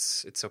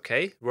 it's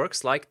okay.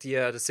 Works like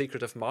the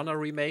Secret of Mana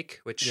remake,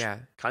 which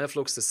kind of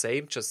looks the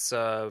same, just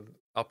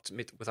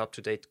with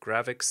up-to-date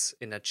graphics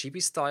in a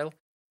chibi style.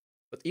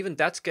 But even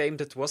that game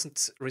that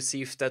wasn't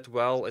received that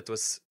well, it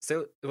was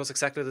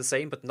exactly the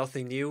same, but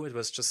nothing new. It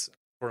was just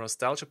for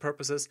nostalgia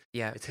purposes.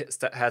 Yeah, it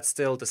had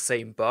still the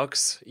same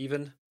bugs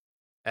even,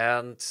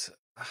 and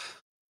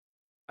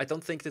I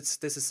don't think this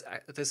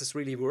is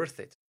really worth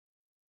it.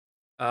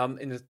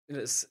 In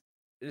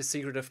the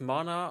Secret of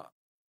Mana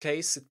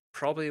case, it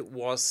probably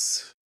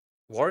was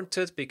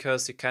warranted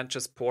because you can't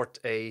just port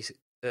a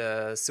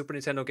Super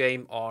Nintendo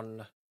game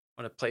on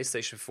a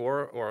PlayStation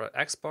 4 or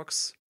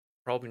Xbox.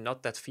 Probably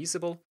not that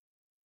feasible.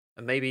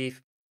 And maybe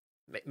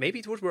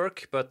it would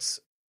work, but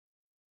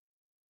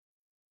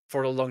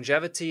for the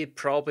longevity, it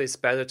probably is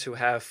better to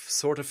have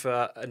sort of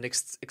an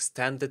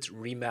extended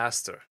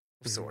remaster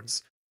of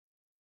sorts.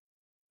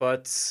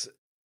 But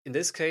in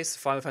this case,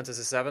 Final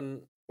Fantasy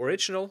VII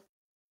Original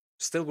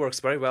still works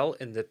very well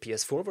in the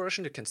PS4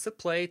 version. You can still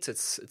play it.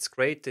 It's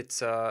great.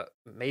 It's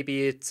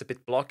maybe it's a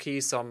bit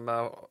blocky. Some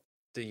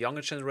the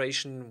younger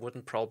generation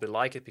wouldn't probably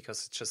like it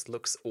because it just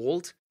looks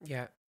old.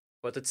 Yeah,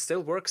 but it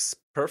still works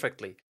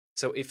perfectly.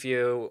 So if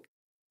you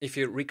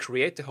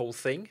recreate the whole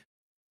thing,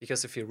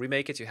 because if you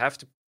remake it, you have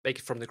to make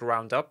it from the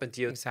ground up, and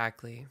you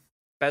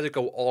better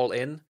go all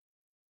in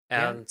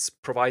and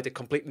provide a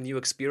completely new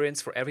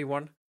experience for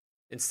everyone,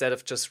 instead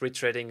of just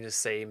retreading the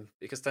same,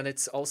 because then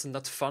it's also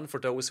not fun for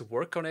those who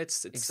work on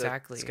it. It's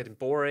getting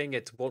boring.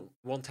 It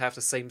won't have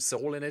the same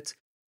soul in it.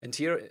 And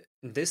here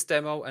in this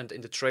demo and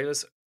in the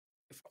trailers,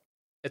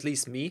 at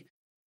least me,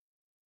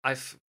 I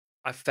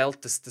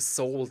felt the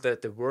soul,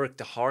 the work,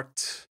 the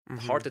heart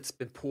that's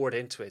been poured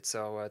into it.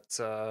 So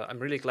I'm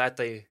really glad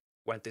they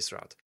went this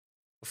route.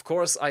 Of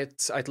course,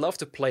 I'd love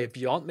to play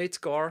Beyond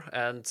Midgar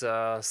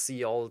and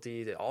see all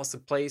the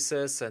awesome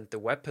places and the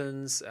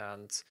weapons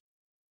and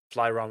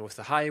fly around with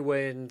the high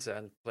wind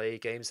and play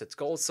games at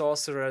Gold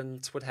Saucer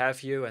and what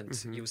have you,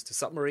 and use the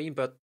submarine,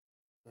 but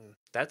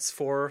that's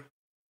for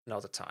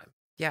another time.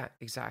 Yeah,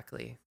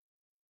 exactly.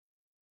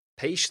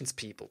 Patience,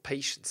 people,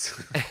 patience.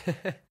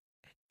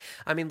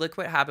 I mean, look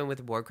what happened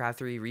with Warcraft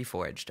 3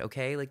 Reforged,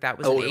 okay? Like, that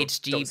was an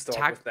HD don't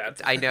start with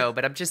that. I know,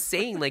 but I'm just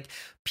saying, like,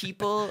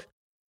 people,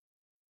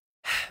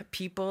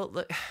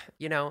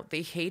 you know,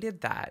 they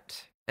hated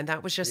that. And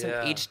that was just an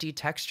HD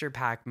texture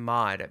pack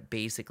mod,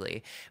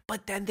 basically.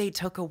 But then they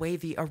took away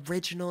the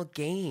original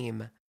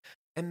game.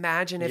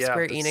 Imagine if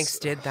Square Enix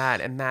did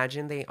that.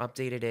 Imagine they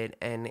updated it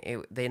and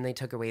then they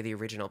took away the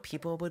original.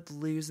 People would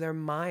lose their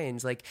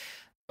minds. Like,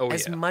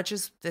 as much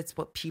as that's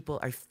what people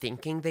are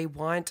thinking they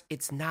want,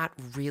 it's not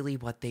really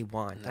what they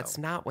want. No. That's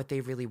not what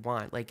they really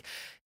want. Like,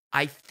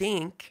 I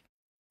think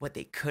what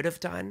they could have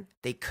done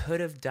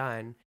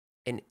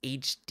an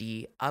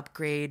HD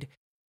upgrade.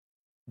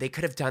 They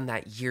could have done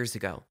that years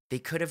ago. They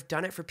could have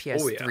done it for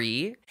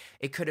PS3.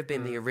 It could have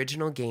been the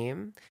original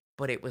game,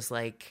 but it was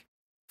like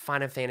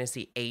Final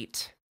Fantasy VIII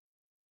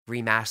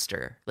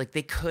remaster. Like,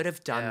 they could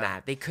have done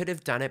that. They could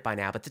have done it by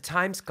now, but the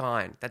time's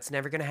gone. That's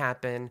never going to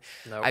happen.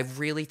 Nope. I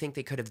really think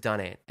they could have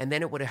done it. And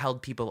then it would have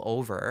held people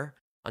over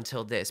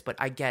until this. But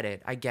I get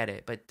it.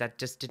 But that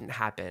just didn't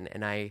happen.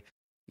 And I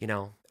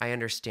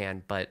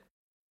understand. But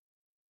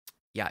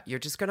yeah, you're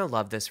just going to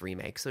love this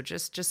remake. So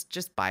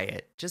just buy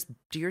it. Just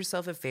do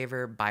yourself a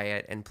favor, buy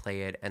it and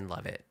play it and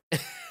love it.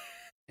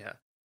 Yeah.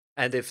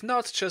 And if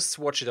not, just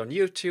watch it on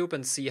YouTube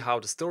and see how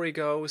the story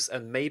goes,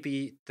 and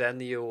maybe then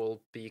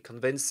you'll be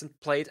convinced and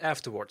play it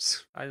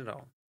afterwards. I don't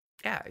know.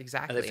 Yeah,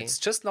 exactly. And if it's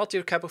just not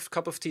your cup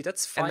of tea,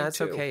 that's fine too. And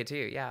that's okay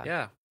too,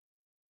 yeah.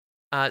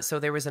 Yeah. So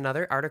there was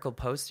another article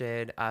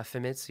posted.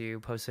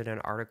 Famitsu posted an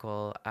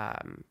article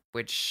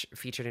which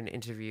featured an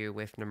interview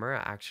with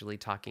Nomura, actually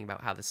talking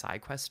about how the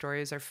side quest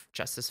stories are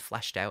just as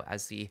fleshed out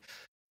as the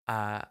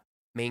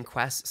main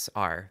quests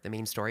are, the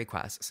main story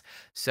quests.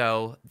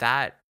 So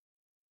that,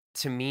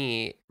 to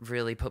me,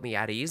 really put me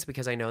at ease,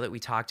 because I know that we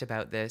talked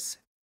about this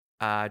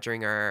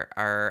during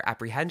our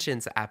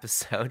apprehensions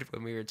episode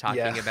when we were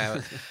talking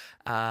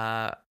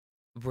about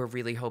we're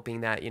really hoping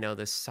that,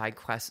 the side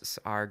quests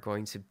are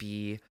going to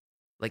be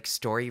like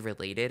story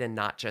related and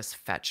not just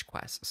fetch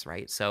quests,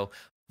 right? So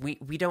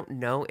we don't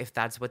know if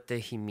that's what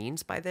he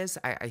means by this.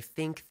 I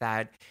think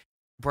that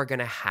we're going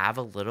to have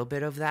a little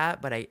bit of that,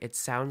 but it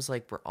sounds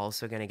like we're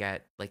also going to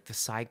get, like, the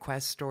side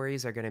quest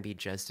stories are going to be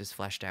just as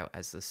fleshed out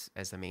as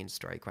the main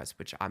story quest,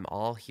 which I'm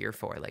all here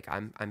for. Like,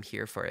 I'm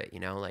here for it,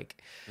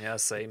 like, yeah,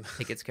 same. I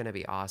think it's going to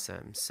be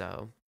awesome.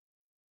 So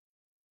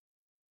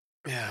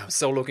yeah, I'm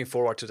so looking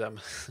forward to them.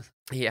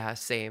 Yeah,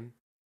 same.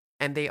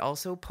 And they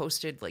also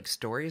posted, like,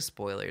 story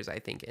spoilers, I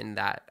think, in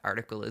that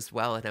article as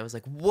well. And I was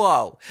like,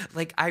 whoa,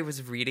 like, I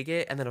was reading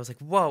it and then I was like,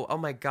 whoa, oh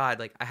my God,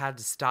 like, I had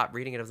to stop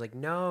reading it. I was like,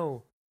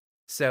 no.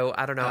 So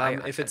I don't know.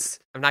 I'm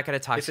not going to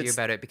talk to you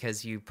about it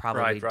because you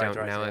probably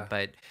don't know it.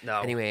 But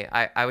anyway,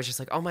 I was just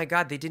like, oh my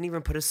God, they didn't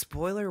even put a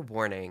spoiler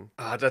warning.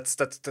 That's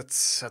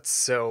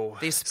so.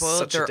 They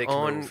spoiled their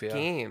own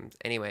game.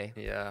 Anyway.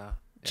 Yeah.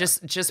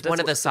 Just one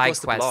of the side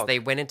quests. They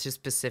went into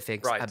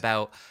specifics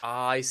about.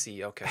 I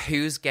see. Okay.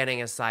 Who's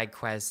getting a side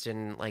quest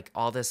and, like,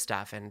 all this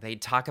stuff, and they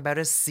talk about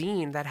a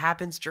scene that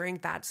happens during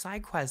that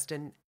side quest,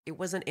 and it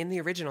wasn't in the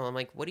original. I'm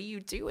like, what are you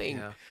doing?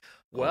 Yeah.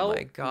 Well, oh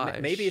my gosh.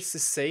 Maybe it's the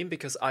same,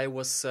 because I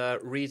was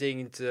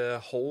reading the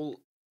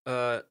whole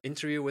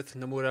interview with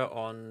Nomura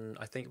on,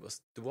 I think it was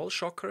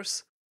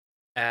DualShockers,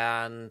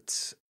 and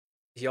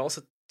he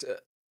also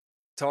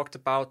talked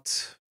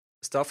about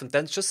stuff, and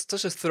then just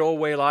a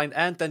throwaway line,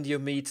 and then you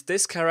meet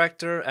this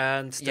character,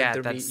 and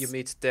then you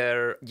meet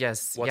their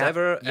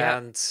whatever,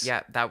 and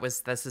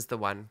this is the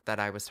one that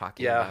I was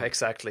talking about. Yeah,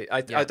 exactly.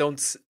 I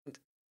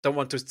don't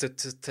want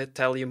to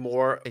tell you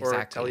more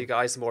or tell you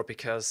guys more,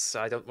 because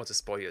I don't want to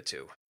spoil you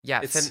too.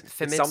 Yeah,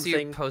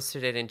 Famitsu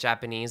posted it in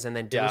Japanese, and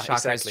then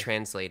DualShockers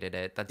translated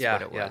it. That's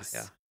what it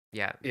was.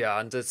 Yeah,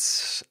 and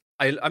it's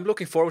I'm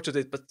looking forward to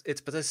it, but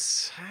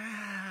it's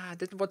I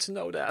didn't want to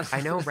know that.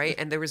 I know, right?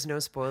 And there was no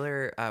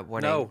spoiler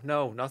warning.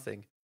 No,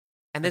 nothing.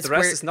 And the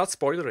rest is not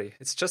spoilery.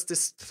 It's just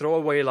this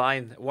throwaway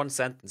line, one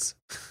sentence.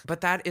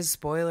 But that is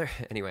spoiler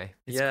anyway.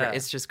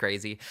 It's just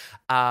crazy.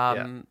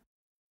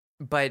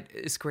 But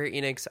Square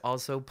Enix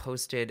also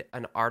posted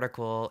an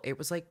article. It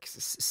was like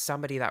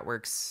somebody that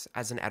works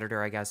as an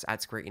editor, I guess,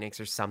 at Square Enix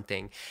or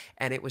something.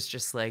 And it was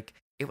just like,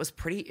 it was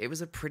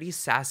a pretty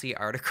sassy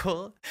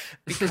article,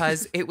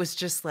 because it was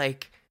just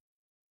like,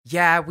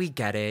 yeah, we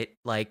get it.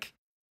 Like,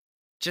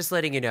 just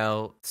letting you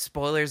know,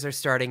 spoilers are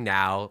starting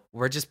now.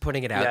 We're just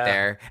putting it out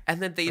there. And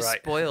then they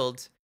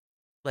spoiled,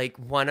 like,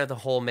 one of the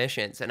whole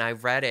missions. And I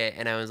read it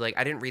and I was like,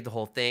 I didn't read the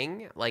whole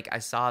thing. Like, I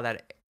saw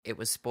that it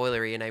was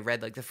spoilery, and I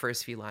read, like, the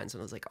first few lines,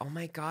 and I was like, oh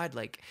my God,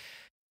 like,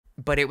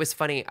 but it was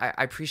funny. I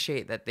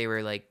appreciate that they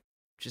were, like,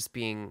 just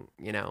being,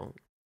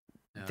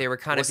 they were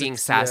kind of being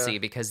sassy,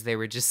 because they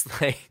were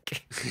just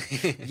like,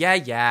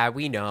 yeah,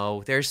 we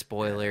know there's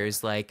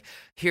spoilers. Like,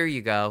 here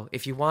you go.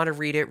 If you want to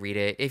read it, read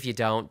it. If you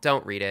don't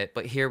read it.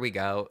 But here we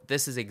go.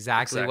 This is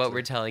exactly what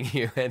we're telling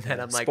you. And then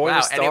I'm like,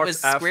 wow. And it was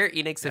Square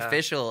Enix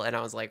official. And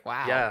I was like,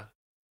 wow. Yeah.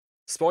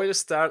 spoilers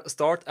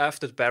start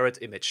after the Barrett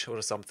image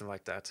or something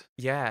like that.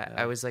 Yeah,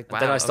 I was like, wow.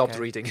 And then I stopped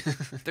reading.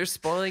 They're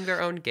spoiling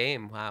their own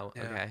game. Wow.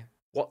 Yeah. Okay.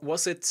 What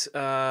was it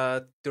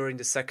during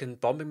the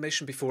second bombing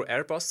mission before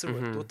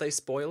Airbuster? What they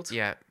spoiled?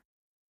 Yeah.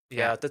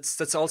 Yeah,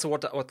 that's also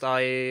what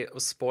I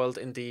was spoiled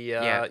in the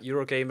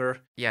Eurogamer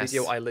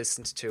video I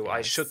listened to.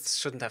 I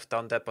shouldn't have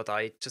done that, but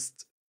I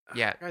just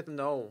I don't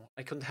know.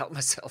 I couldn't help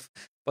myself.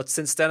 But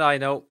since then, I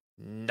know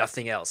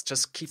nothing else.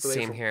 Just keep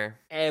away from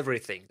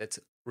everything that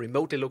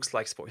remotely looks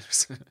like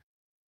spoilers.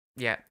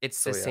 Yeah,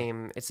 it's the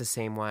same. It's the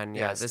same one.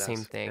 Yeah, the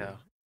same thing. Yeah.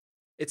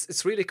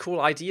 It's really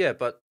cool idea,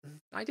 but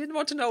I didn't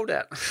want to know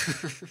that.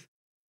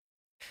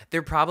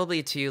 They're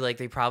probably too like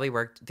they've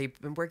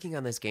been working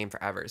on this game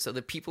forever. So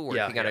the people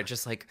working on it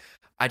just like,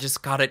 I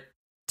just gotta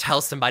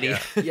tell somebody.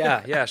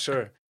 Yeah,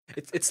 sure.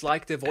 It's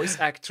like the voice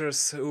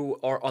actors who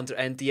are under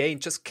NDA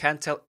and just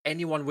can't tell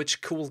anyone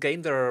which cool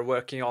game they're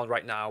working on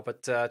right now,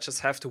 but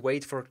just have to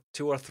wait for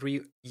 2 or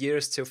 3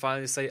 years to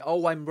finally say,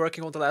 "Oh, I'm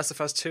working on The Last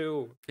of Us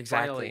 2."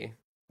 Exactly.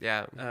 Finally.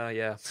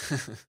 Yeah.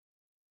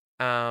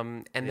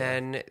 And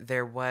then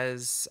there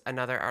was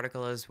another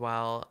article as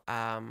well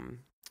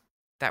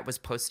that was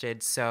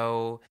posted.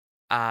 So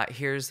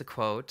here's the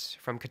quote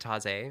from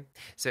Kataze.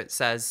 So it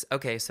says,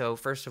 okay, so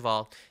first of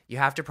all, you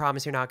have to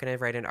promise you're not going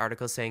to write an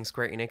article saying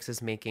Square Enix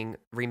is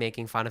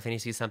remaking Final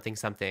Fantasy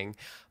something.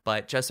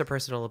 But just a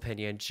personal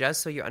opinion,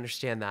 just so you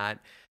understand that,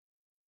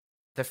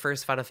 the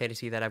first Final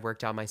Fantasy that I've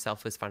worked on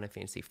myself was Final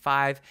Fantasy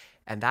V,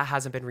 and that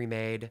hasn't been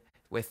remade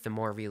with the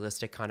more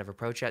realistic kind of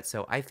approach yet.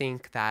 So I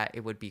think that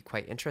it would be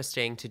quite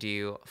interesting to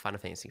do Final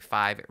Fantasy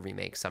V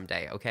remake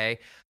someday, okay?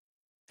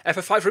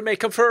 FF5 remake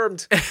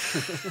confirmed!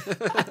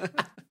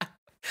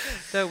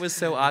 That was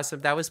so awesome.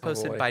 That was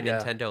posted by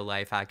Nintendo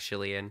Life,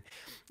 actually, and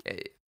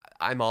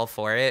I'm all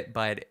for it,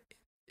 but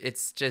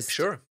it's just...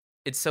 Sure.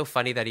 It's so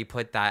funny that he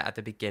put that at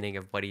the beginning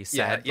of what he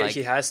said. Yeah,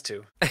 he has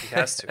to. He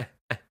has to.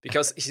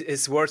 Because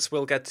his words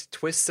will get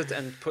twisted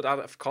and put out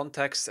of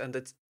context, and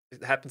it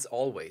happens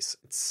always.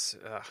 It's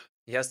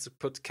he has to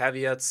put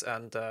caveats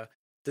and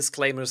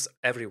disclaimers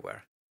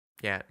everywhere.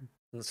 Yeah.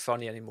 It's not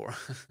funny anymore.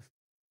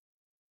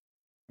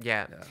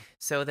 Yeah.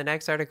 So the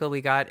next article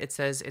we got, it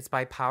says it's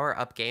by Power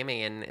Up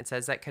Gaming, and it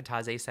says that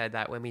Kataze said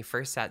that when we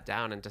first sat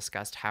down and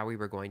discussed how we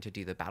were going to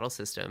do the battle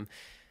system,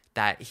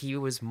 that he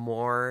was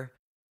more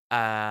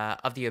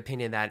of the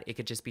opinion that it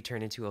could just be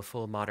turned into a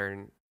full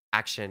modern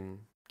action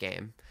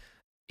game.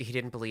 He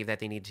didn't believe that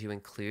they needed to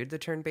include the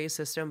turn-based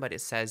system, but it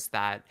says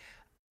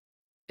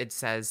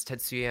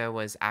Tetsuya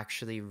was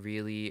actually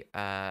really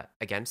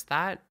against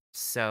that.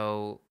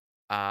 So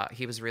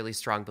he was a really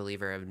strong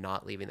believer of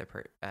not leaving the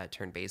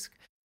turn-based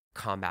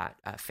combat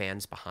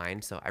fans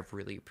behind. So I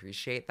really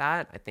appreciate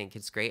that. I think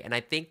it's great. And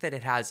I think that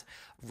it has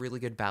really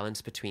good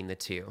balance between the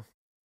two.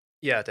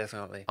 Yeah,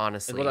 definitely.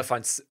 Honestly. And what I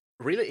find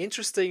really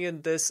interesting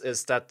in this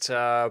is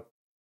that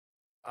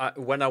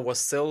when I was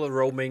still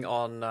roaming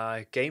on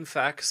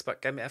GameFAQs,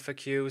 but Game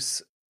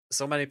FAQs,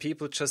 so many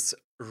people just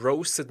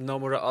roasted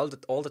Nomura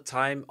all the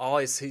time. Oh,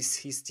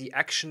 he's the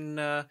action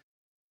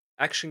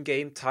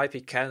game type.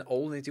 He can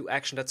only do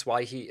action. That's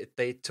why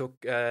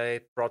they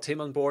brought him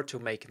on board to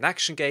make an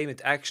action game.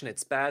 And action,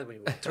 it's bad when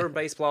you want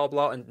turn-based, blah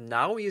blah. And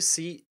now you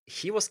see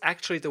he was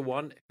actually the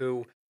one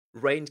who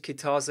reined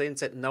Kitase and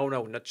said, no,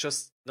 not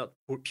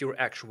pure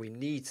action. We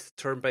need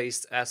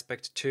turn-based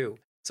aspect too.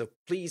 So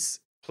please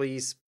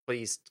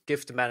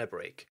give the man a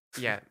break.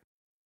 Yeah.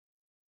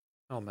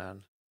 Oh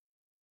man.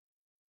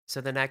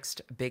 So the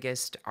next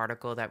biggest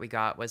article that we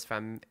got was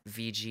from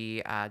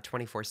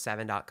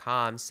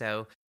VG247.com.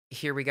 So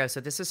here we go.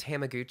 So this is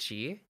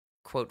Hamaguchi,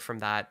 quote from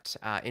that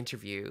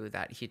interview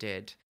that he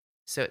did.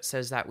 So it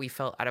says that we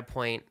felt at a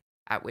point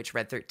at which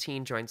Red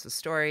 13 joins the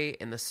story,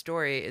 and the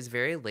story is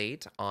very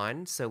late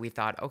on. So we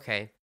thought,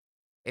 okay,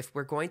 if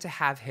we're going to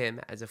have him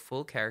as a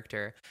full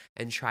character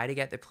and try to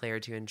get the player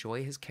to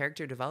enjoy his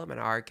character development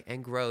arc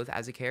and growth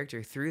as a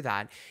character through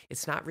that,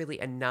 it's not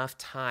really enough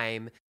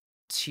time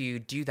to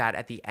do that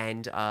at the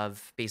end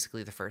of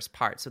basically the first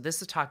part. So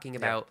this is talking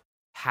about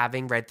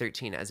having Red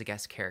 13 as a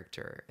guest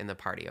character in the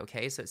party,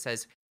 okay? So it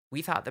says,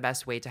 we thought the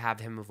best way to have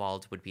him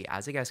evolved would be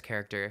as a guest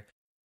character.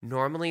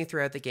 Normally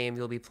throughout the game,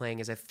 you'll be playing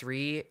as a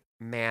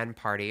 3-man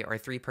party or a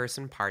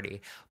 3-person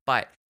party,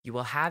 but you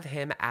will have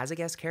him as a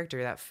guest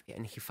character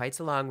and he fights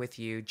along with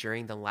you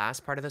during the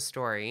last part of the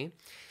story.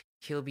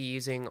 He'll be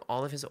using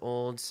all of his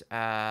old,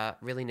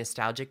 really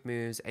nostalgic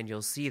moves, and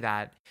you'll see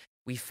that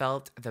we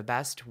felt the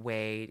best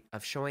way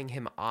of showing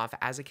him off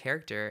as a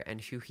character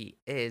and who he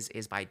is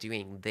by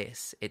doing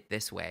this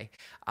way.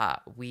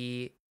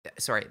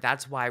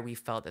 That's why we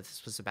felt that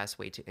this was the best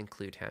way to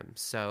include him.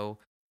 So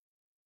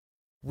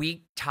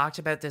we talked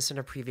about this in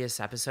a previous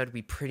episode.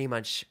 We pretty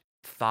much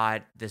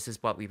thought this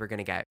is what we were going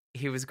to get.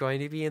 He was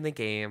going to be in the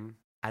game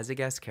as a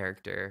guest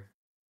character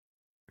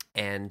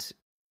and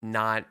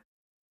not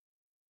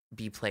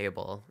be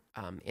playable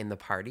in the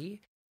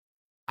party.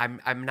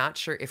 I'm not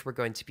sure if we're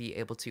going to be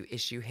able to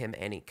issue him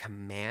any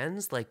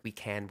commands like we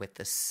can with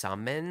the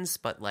summons,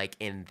 but like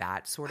in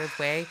that sort of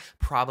way,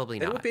 probably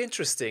not. It would be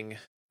interesting.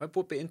 It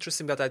would be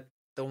interesting, but I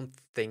don't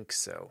think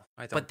so.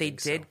 But they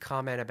did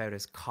comment about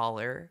his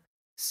collar.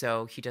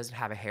 So he doesn't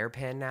have a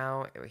hairpin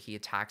now. He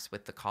attacks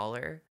with the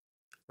collar.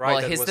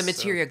 Right. Well, the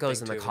materia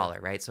goes in the collar,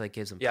 right? So it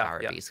gives him power,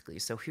 basically.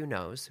 So who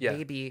knows? Yeah.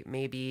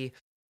 Maybe.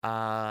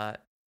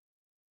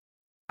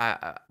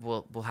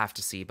 We'll have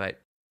to see. But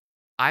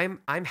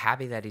I'm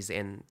happy that he's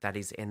in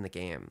the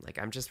game. Like,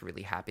 I'm just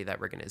really happy that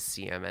we're gonna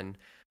see him, and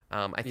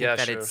I think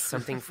that it's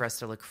something for us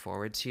to look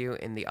forward to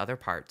in the other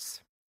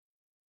parts.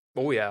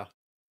 Oh yeah,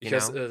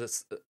 because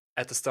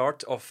at the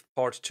start of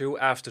part 2,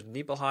 after the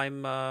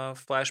Nibelheim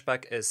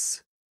flashback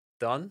is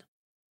done,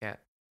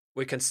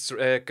 we can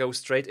go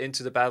straight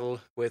into the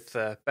battle with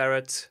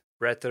Barrett,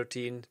 Red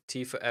 13,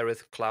 Tifa,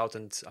 Aerith, Cloud,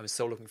 and I'm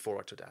so looking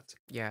forward to that.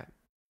 Yeah.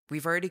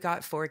 We've already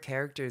got 4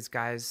 characters,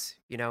 guys.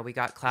 You know, we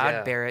got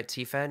Cloud, Barrett,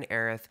 Tifa, and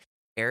Aerith.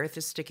 Aerith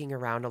is sticking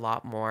around a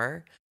lot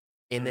more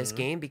in this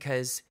game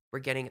because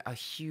we're getting a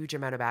huge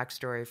amount of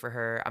backstory for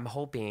her. I'm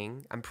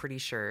pretty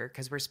sure,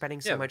 because we're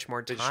spending so much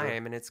more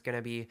time, and it's going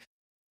to be,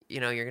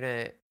 you're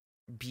going to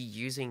be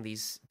using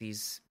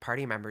these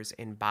party members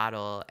in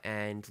battle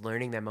and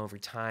learning them over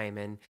time.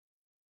 And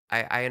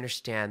I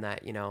understand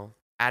that,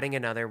 adding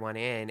another one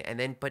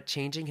in but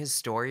changing his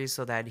story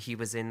so that he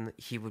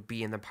would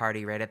be in the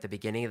party right at the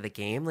beginning of the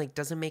game, like,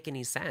 doesn't make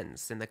any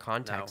sense in the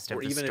context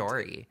of the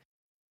story.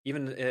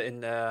 Even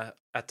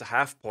at the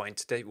half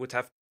point, they would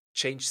have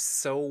changed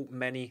so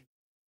many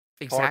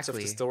parts of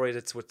the story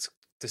that would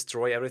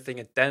destroy everything,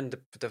 and then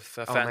the fans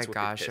would be pissed. Oh my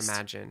gosh,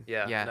 imagine.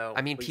 Yeah. No,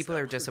 I mean, people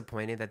are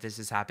disappointed that this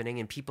is happening,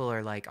 and people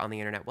are like on the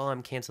internet, well,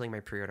 I'm canceling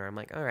my pre-order. I'm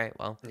like, all right,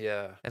 well,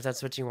 if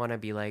that's what you want to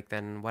be like,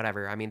 then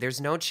whatever. I mean, there's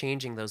no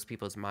changing those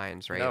people's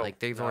minds, right? Like,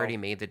 they've already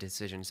made the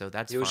decision, so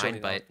that's fine.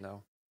 But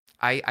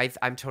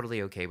I'm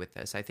totally okay with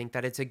this. I think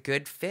that it's a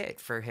good fit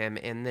for him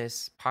in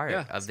this part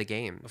of the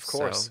game. Of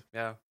course,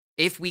 so,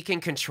 if we can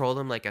control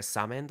him like a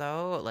summon,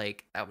 though,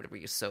 like, that would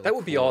be so That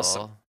would be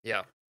awesome.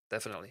 Yeah,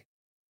 definitely.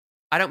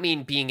 I don't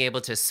mean being able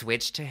to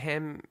switch to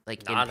him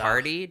like in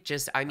party.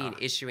 Just I mean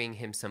issuing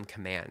him some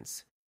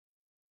commands.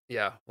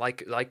 Yeah,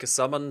 like a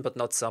summon, but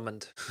not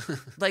summoned.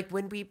 Like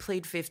when we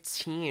played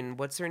 15,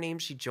 what's her name?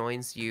 She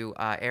joins you,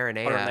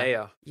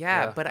 Aranea.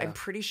 Yeah, but I'm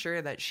pretty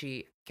sure that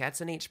she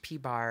gets an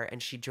HP bar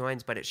and she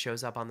joins, but it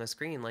shows up on the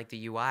screen like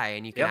the UI,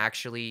 and you can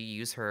actually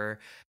use her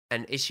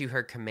and issue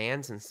her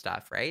commands and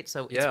stuff, right?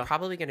 So it's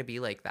probably going to be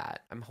like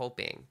that. I'm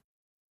hoping.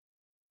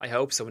 I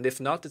hope so, and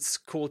if not, it's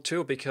cool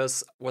too,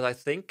 because what I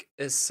think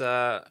is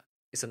a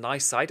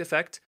nice side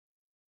effect.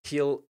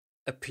 He'll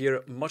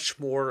appear much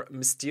more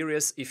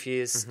mysterious if he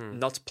is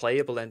not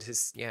playable, and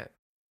he's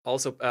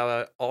also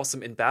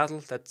awesome in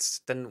battle.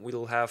 Then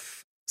we'll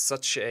have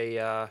such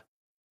a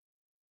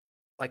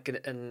like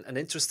an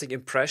interesting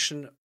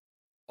impression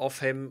of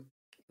him.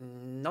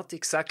 Not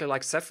exactly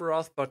like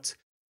Sephiroth, but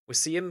we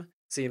see him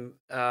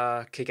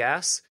kick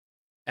ass,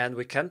 and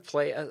we can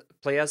play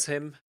as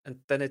him, and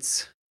then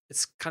it's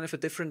kind of a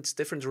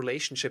different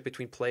relationship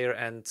between player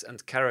and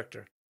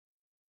character.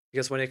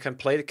 Because when you can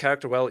play the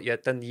character well,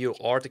 then you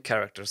are the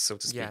character, so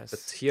to speak. Yes.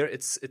 But here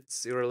it's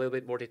you're a little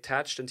bit more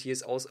detached, and he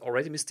is also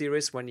already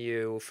mysterious when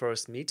you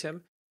first meet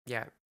him.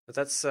 Yeah. But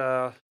that's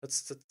I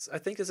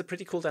think there's a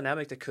pretty cool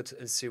dynamic that could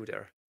ensue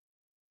there.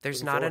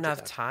 There's not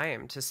enough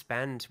time to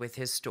spend with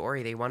his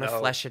story. They want to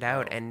flesh it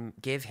out and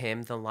give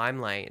him the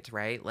limelight,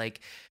 right?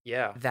 Like,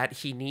 that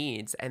he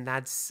needs, and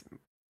that's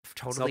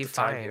totally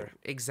fine. Here.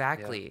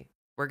 Exactly. Yeah.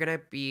 We're going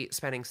to be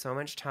spending so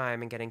much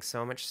time and getting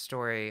so much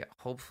story,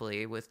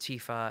 hopefully, with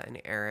Tifa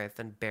and Aerith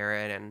and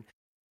Barrett and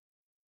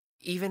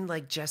even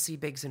like Jesse,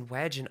 Biggs, and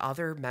Wedge and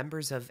other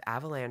members of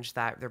Avalanche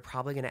that they're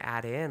probably going to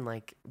add in.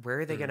 Like, where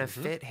are they going to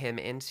fit him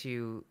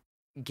into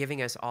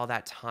giving us all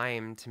that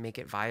time to make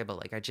it viable?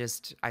 Like,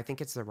 I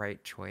think it's the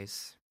right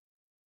choice.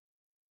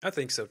 I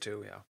think so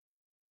too, yeah.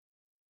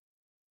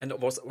 And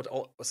what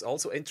was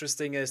also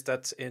interesting is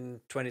that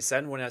in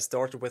 2010, when I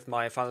started with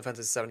my Final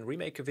Fantasy VII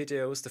Remake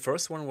videos, the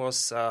first one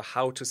was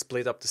how to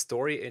split up the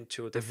story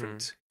into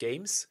different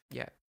games.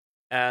 Yeah.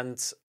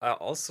 And I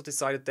also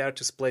decided there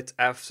to split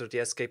after the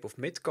escape of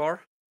Midgar,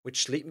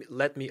 which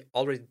led me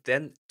already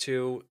then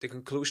to the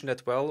conclusion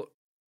that, well,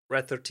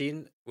 Red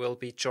 13 will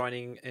be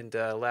joining in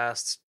the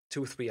last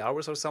 2-3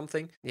 hours or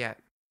something. Yeah.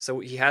 So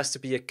he has to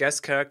be a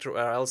guest character or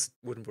else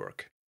it wouldn't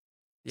work.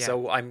 Yeah.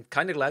 So I'm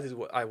kind of glad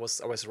I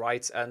was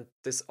right, and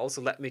this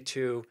also led me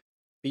to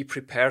be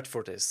prepared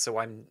for this. So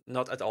I'm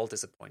not at all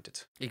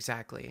disappointed.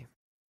 Exactly.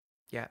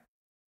 Yeah.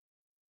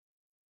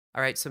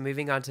 All right. So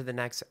moving on to the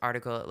next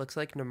article, it looks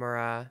like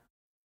Nomura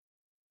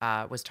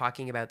was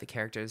talking about the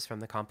characters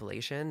from the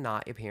compilation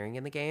not appearing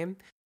in the game.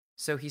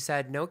 So he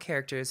said no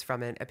characters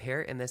from it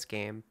appear in this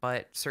game,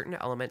 but certain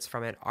elements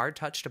from it are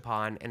touched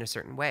upon in a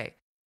certain way.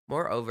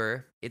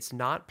 Moreover, it's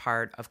not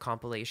part of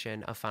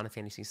compilation of Final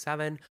Fantasy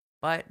VII.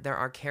 But there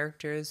are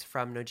characters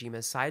from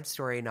Nojima's side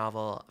story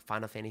novel,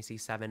 Final Fantasy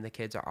VII, The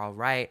Kids Are All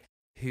Right,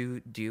 who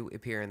do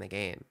appear in the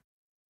game.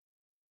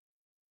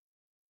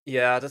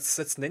 Yeah,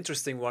 that's an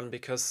interesting one,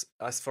 because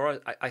as far as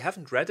I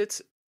haven't read it,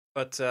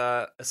 but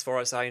as far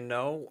as I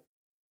know,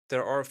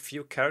 there are a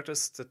few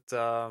characters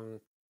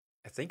that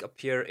I think,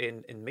 appear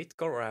in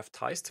Midgar or have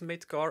ties to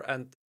Midgar,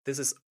 and this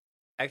is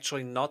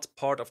actually not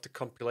part of the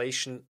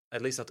compilation,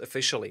 at least not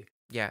officially.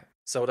 Yeah.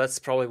 So that's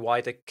probably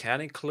why they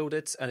can include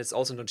it, and it's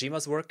also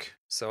Nojima's work.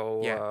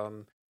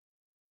 So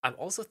I'm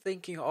also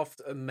thinking of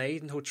A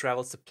Maiden Who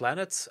Travels the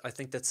Planet. I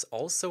think that's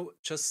also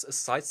just a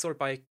side story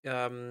by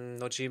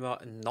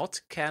Nojima,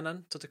 not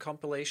canon to the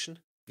compilation.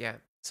 Yeah.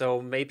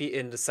 So maybe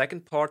in the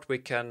second part we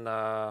can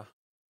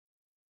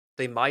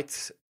they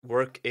might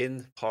work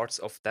in parts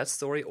of that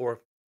story,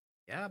 or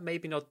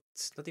maybe not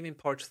even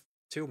part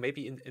 2,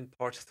 maybe in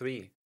part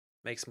 3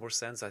 makes more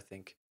sense, I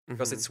think,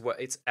 because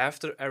it's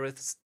after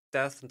Aerith's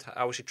death and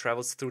how she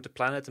travels through the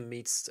planet and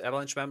meets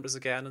Avalanche members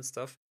again and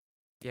stuff.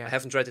 Yeah. I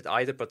haven't read it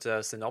either, but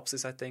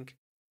synopsis, I think.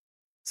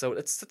 So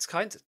that's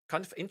kind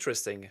of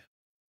interesting.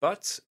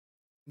 But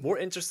more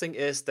interesting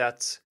is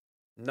that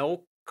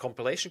no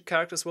compilation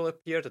characters will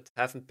appear that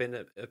haven't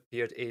been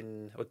appeared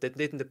in, or that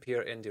didn't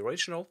appear in the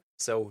original.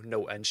 So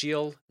no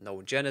Angeal,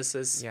 no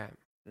Genesis,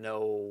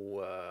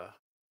 no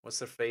what's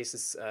her face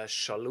is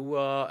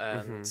Shalua,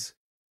 and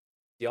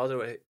the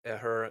other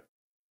her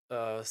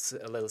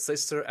little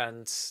sister,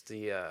 and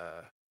the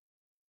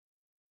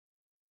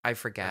I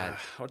forget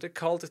what they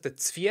called it, the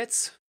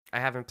Zviets. I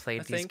haven't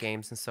played these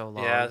games in so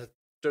long. Yeah, the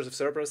Dirge of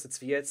Cerberus, the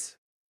Zviets,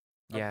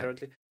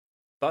 apparently.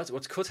 But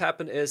what could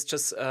happen is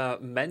just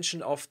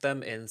mention of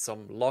them in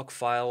some log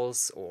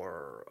files,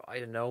 or I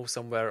don't know,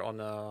 somewhere on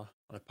a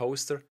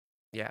poster.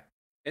 Yeah.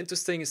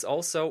 Interesting is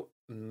also,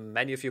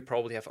 many of you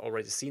probably have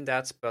already seen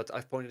that, but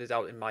I've pointed it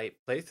out in my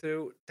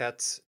playthrough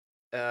that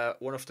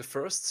one of the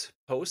first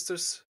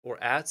posters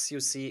or ads you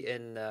see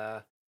in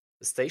the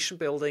station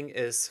building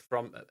is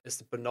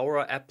the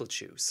Bonora apple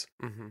juice.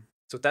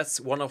 So that's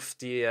one of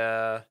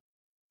the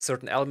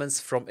certain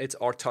elements from it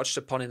are touched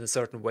upon in a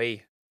certain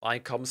way.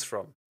 Line comes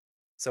from.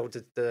 So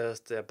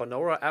the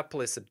Bonora apple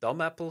is a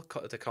dumb apple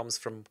that comes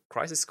from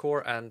Crisis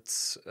Core, and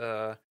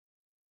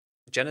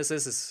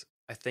Genesis is,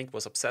 I think,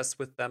 was obsessed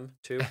with them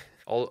too.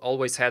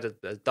 Always had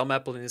a dumb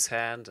apple in his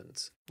hand,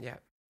 and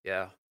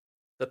yeah,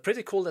 they're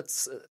pretty cool. That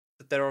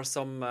there are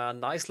some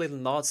nice little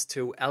nods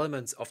to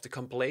elements of the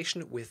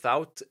compilation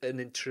without an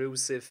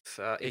intrusive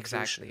inclusion.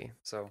 Exactly.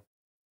 So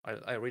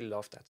I really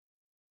love that.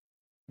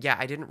 Yeah,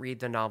 I didn't read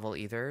the novel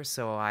either,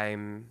 so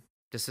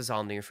this is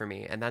all new for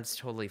me, and that's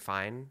totally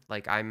fine.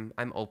 Like I'm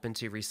open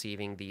to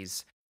receiving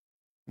these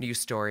new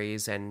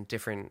stories and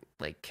different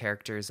like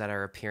characters that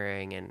are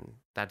appearing, and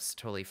that's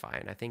totally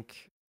fine. I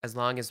think as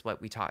long as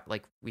we talked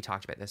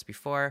about this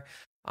before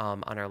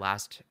on our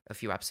last a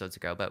few episodes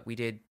ago, but we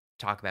did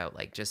talk about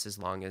like just as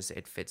long as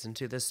it fits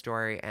into the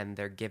story and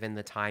they're given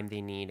the time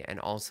they need, and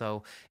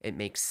also it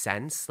makes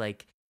sense.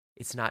 Like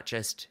it's not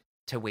just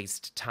to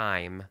waste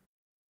time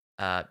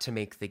to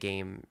make the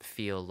game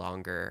feel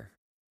longer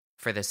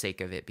for the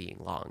sake of it being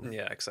long.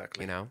 Yeah,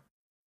 exactly. You know?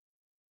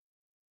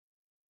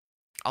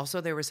 Also,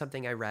 there was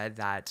something I read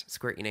that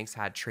Square Enix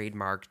had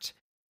trademarked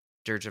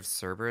Dirge of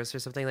Cerberus or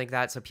something like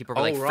that. So people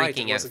were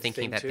freaking out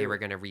thinking that they were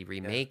going to be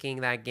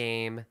remaking that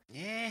game.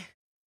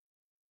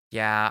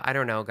 Yeah, I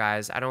don't know,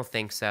 guys. I don't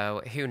think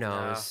so. Who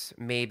knows?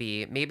 No.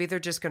 Maybe they're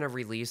just going to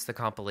release the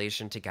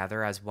compilation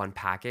together as one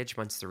package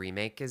once the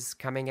remake is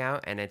coming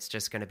out, and it's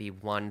just going to be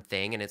one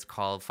thing, and it's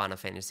called Final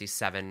Fantasy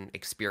VII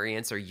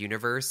Experience or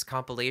Universe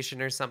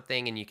Compilation or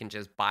something, and you can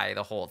just buy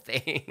the whole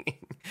thing.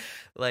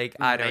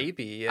 I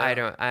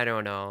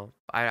don't know.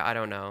 I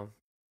don't know.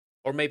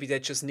 Or maybe they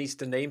just need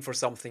the name for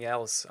something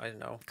else. I don't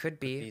know. Could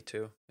be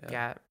too.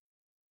 Yeah.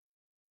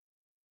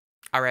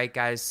 All right,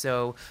 guys,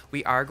 so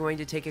we are going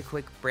to take a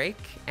quick break,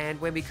 and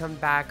when we come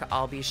back,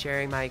 I'll be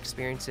sharing my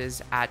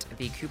experiences at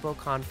the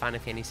KupoCon Final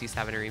Fantasy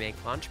VII Remake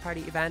launch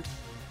party event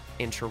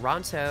in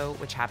Toronto,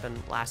 which happened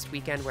last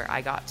weekend, where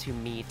I got to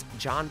meet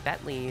John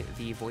Bentley,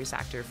 the voice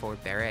actor for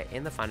Barrett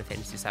in the Final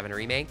Fantasy VII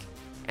Remake,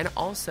 and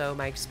also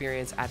my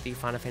experience at the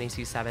Final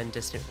Fantasy VII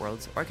Distant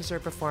Worlds Orchestra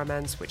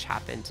performance, which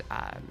happened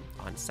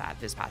on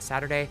this past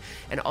Saturday,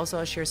 and also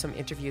I'll share some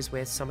interviews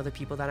with some of the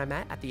people that I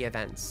met at the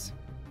events.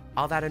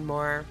 All that and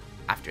more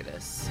after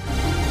this.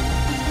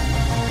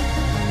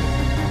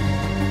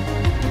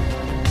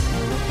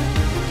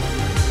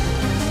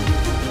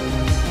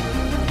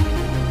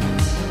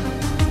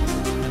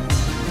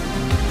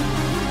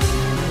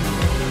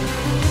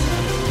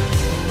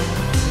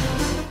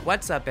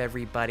 What's up,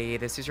 everybody?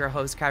 This is your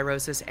host,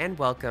 Kairosis, and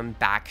welcome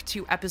back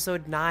to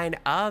episode 9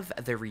 of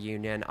the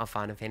Reunion of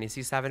Final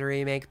Fantasy VII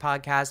Remake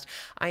podcast.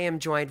 I am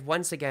joined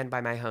once again by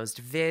my host,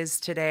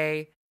 Viz,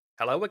 today.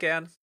 Hello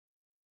again.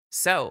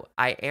 So,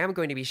 I am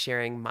going to be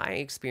sharing my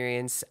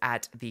experience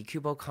at the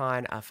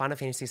KupoCon Final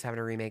Fantasy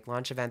VII Remake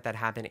launch event that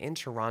happened in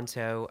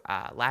Toronto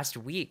last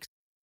week.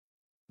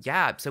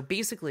 Yeah, so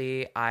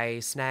basically, I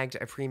snagged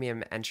a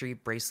premium entry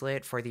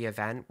bracelet for the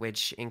event,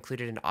 which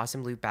included an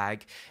awesome loot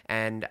bag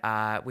and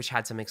which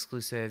had some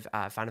exclusive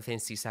Final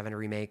Fantasy VII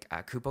Remake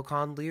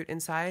KupoCon loot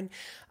inside.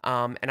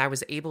 And I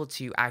was able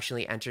to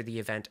actually enter the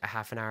event a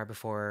half an hour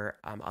before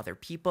other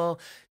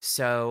people.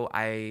 So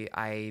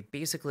I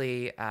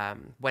basically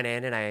went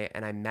in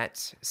and I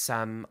met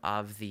some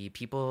of the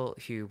people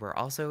who were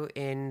also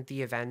in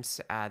the event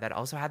that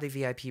also had the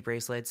VIP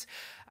bracelets.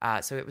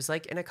 So it was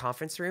like in a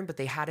conference room, but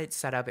they had it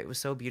set up. It was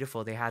so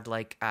beautiful. They had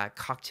like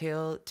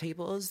cocktail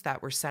tables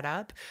that were set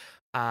up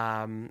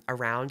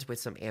around with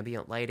some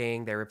ambient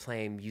lighting. They were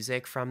playing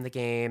music from the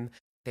game.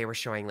 They were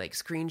showing like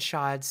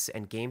screenshots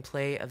and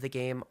gameplay of the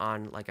game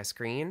on like a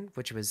screen,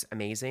 which was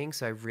amazing.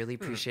 So I really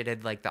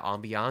appreciated like the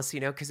ambiance,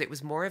 because it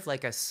was more of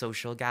like a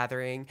social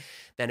gathering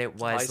than it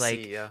was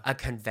a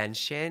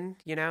convention,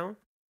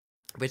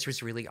 which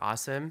was really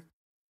awesome.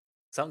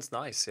 Sounds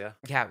nice, yeah.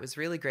 Yeah, it was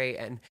really great.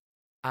 And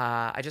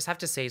I just have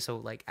to say, so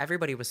like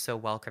everybody was so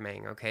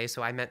welcoming. Okay,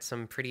 so I met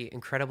some pretty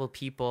incredible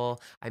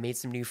people. I made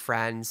some new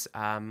friends,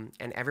 and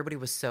everybody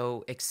was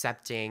so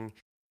accepting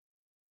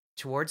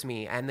towards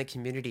me and the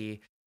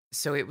community.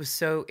 So it was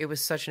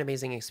such an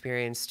amazing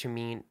experience to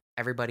meet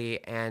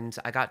everybody, and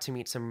I got to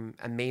meet some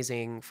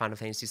amazing Final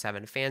Fantasy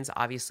VII fans,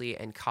 obviously,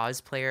 and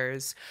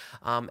cosplayers.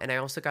 And I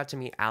also got to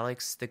meet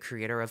Alex, the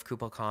creator of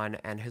KupoCon,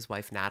 and his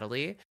wife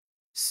Natalie.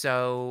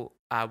 So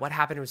what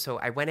happened was, so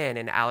I went in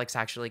and Alex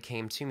actually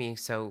came to me.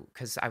 So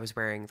because I was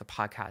wearing the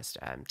podcast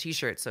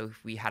t-shirt, so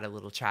we had a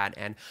little chat.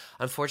 And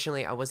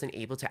unfortunately, I wasn't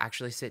able to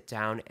actually sit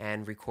down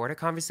and record a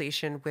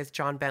conversation with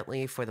John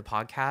Bentley for the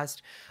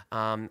podcast.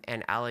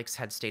 And Alex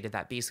had stated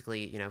that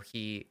basically,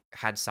 he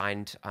had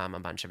signed a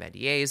bunch of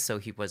NDAs, so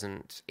he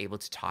wasn't able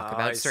to talk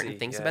about certain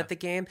things about the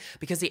game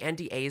because the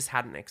NDAs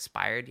hadn't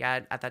expired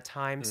yet at that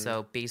time.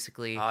 So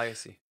basically, I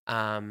see.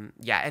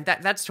 Yeah, and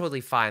that's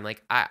totally fine.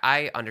 Like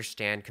I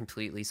understand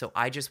completely. So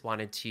I just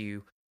wanted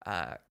to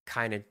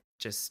kind of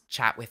just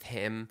chat with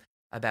him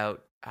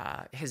about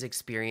his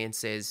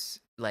experiences,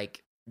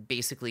 like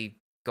basically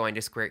going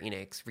to Square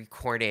Enix,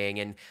 recording,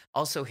 and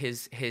also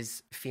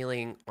his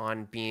feeling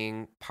on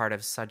being part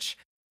of such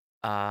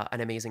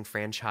an amazing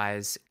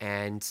franchise.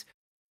 And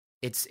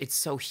it's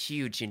so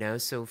huge,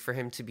 so for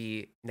him to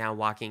be now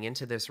walking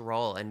into this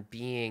role and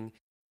being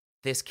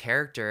this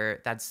character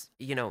that's,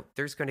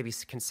 there's going to be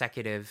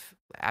consecutive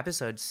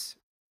episodes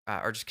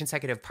or just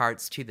consecutive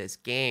parts to this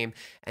game,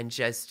 and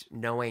just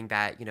knowing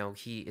that,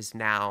 he is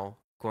now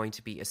going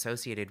to be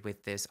associated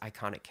with this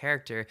iconic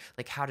character,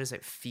 like how does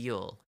it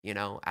feel,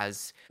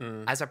 as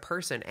a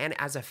person and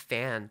as a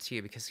fan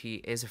too, because he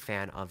is a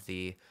fan of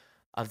the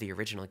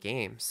original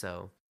game.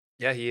 So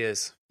yeah, he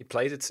is. He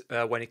played it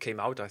when it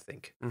came out, I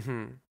think.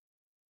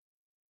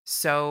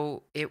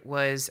 So it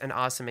was an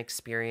awesome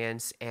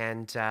experience,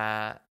 and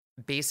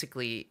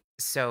basically,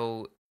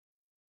 so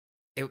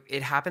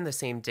it happened the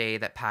same day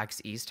that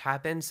PAX East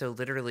happened. So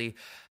literally,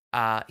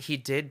 he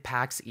did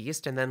PAX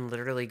East and then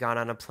literally got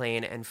on a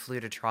plane and flew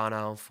to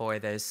Toronto for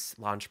this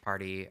launch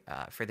party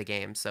for the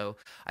game. So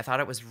I thought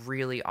it was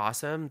really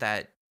awesome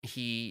that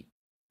he,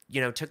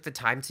 took the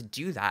time to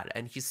do that.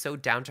 And he's so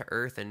down to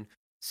earth and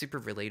super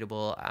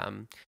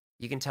relatable.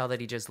 You can tell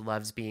that he just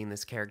loves being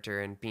this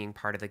character and being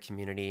part of the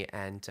community.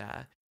 And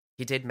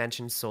he did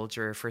mention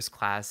Soldier First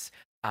Class.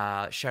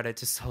 Shout out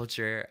to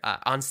Soldier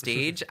on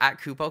stage at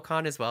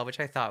KupoCon as well, which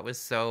I thought was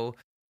so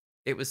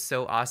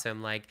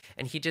awesome. Like,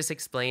 and he just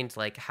explained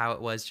like how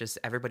it was just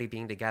everybody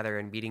being together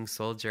and meeting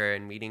Soldier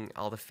and meeting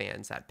all the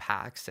fans at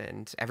PAX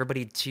and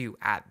everybody too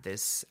at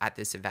this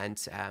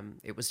event.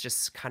 It was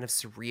just kind of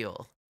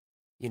surreal,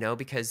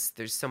 because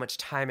there's so much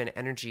time and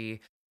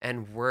energy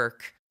and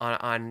work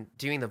on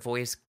doing the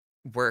voice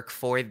work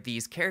for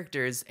these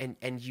characters,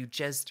 and you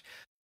just,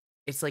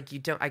 it's like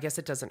I guess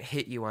it doesn't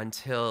hit you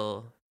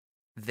until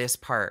this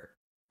part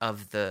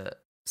of the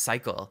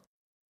cycle,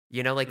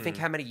 think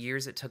how many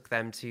years it took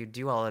them to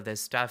do all of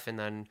this stuff, and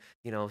then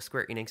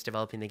Square Enix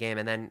developing the game,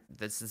 and then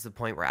this is the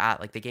point we're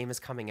at, like the game is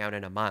coming out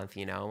in a month,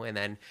 and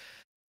then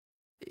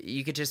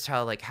you could just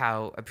tell like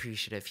how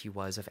appreciative he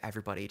was of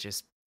everybody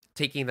just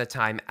taking the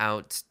time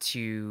out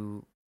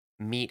to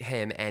meet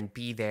him and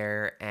be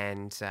there.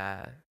 And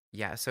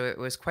yeah, so it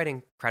was quite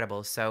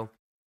incredible. So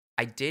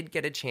I did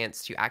get a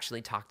chance to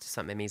actually talk to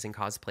some amazing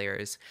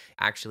cosplayers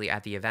actually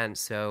at the event.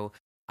 So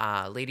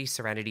Lady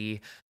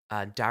Serenity,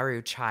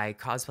 Daru Chai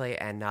Cosplay,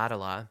 and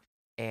Nadala,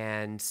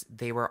 and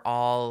they were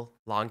all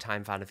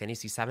longtime Final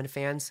Fantasy VII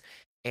fans.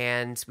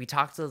 And we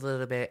talked a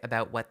little bit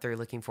about what they're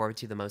looking forward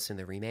to the most in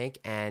the remake,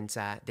 and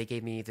they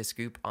gave me the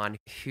scoop on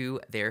who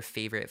their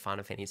favorite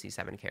Final Fantasy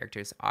VII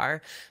characters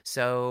are.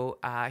 So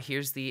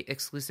here's the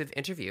exclusive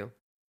interview.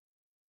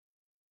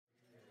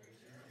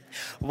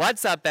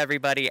 What's up,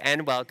 everybody,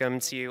 and welcome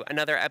to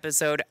another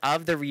episode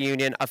of the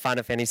Reunion of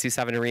Final Fantasy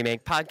VII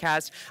Remake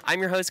podcast. I'm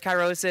your host,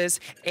 Kairosis,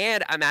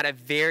 and I'm at a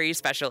very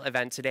special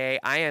event today.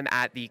 I am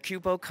at the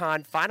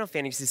KupoCon Final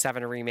Fantasy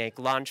VII Remake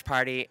launch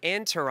party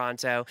in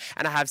Toronto,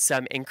 and I have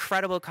some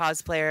incredible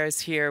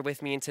cosplayers here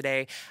with me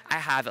today. I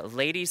have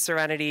Lady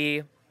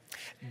Serenity,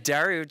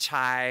 Daru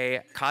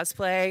Chai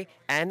cosplay,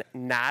 and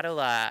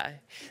Nadala.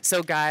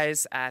 So,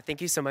 guys,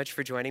 thank you so much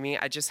for joining me.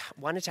 I just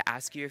wanted to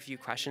ask you a few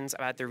questions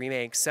about the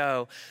remake.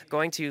 So,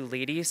 going to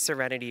Lady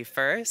Serenity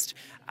first,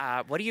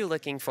 what are you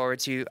looking forward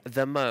to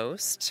the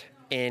most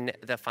in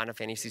the Final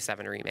Fantasy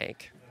VII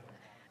remake?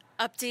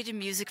 Updated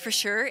music for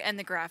sure, and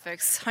the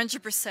graphics,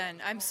 100%.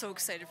 I'm so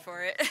excited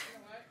for it.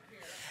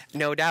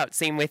 No doubt.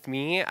 Same with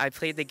me. I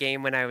played the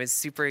game when I was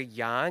super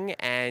young,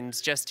 and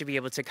just to be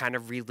able to kind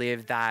of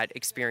relive that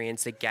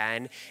experience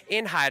again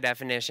in high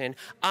definition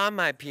on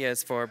my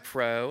PS4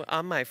 Pro,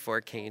 on my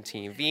 4K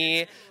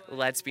TV.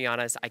 Let's be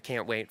honest, I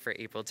can't wait for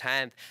April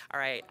 10th. All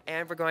right,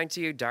 and we're going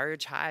to Daru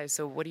Chai.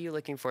 So what are you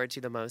looking forward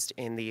to the most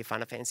in the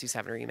Final Fantasy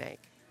VII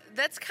remake?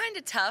 That's kind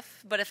of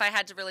tough, but if I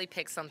had to really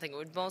pick something, it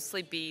would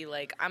mostly be,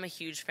 like, I'm a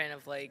huge fan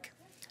of, like,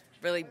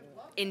 really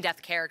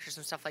in-depth characters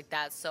and stuff like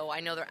that, so I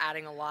know they're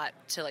adding a lot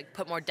to, like,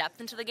 put more depth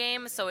into the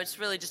game, so it's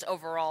really just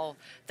overall,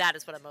 that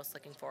is what I'm most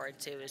looking forward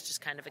to, is just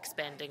kind of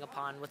expanding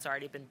upon what's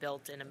already been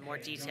built in a more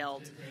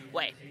detailed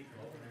way.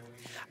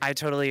 I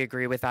totally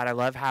agree with that. I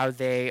love how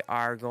they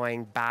are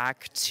going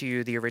back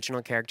to the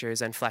original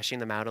characters and fleshing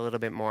them out a little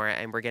bit more,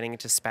 and we're getting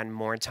to spend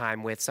more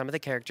time with some of the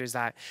characters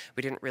that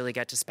we didn't really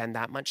get to spend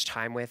that much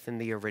time with in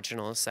the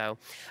original. So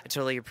I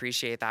totally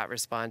appreciate that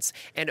response.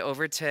 And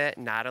over to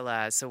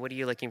Nadala. So what are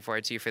you looking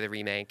forward to for the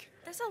remake?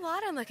 There's a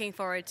lot I'm looking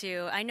forward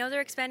to. I know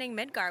they're expanding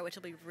Midgar, which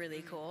will be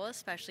really cool,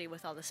 especially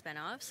with all the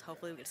spin-offs.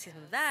 Hopefully we get to see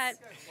some of that.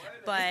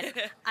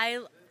 But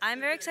I'm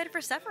very excited for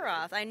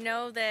Sephiroth. I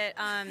know that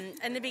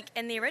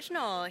in the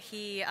original,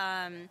 he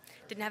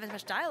didn't have as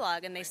much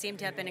dialogue, and they seem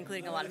to have been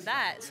including a lot of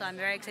that. So I'm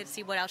very excited to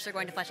see what else they're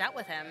going to flesh out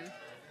with him.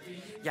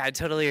 Yeah, I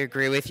totally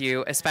agree with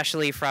you,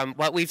 especially from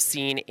what we've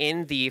seen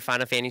in the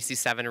Final Fantasy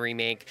VII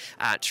remake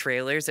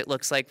trailers. It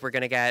looks like we're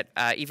going to get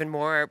even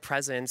more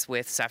presence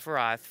with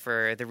Sephiroth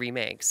for the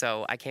remake.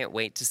 So I can't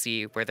wait to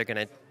see where they're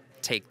going to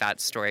take that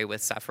story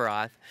with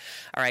Sephiroth.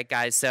 All right,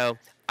 guys, so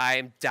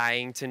I'm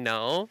dying to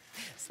know.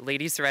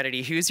 Lady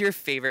Serenity, who's your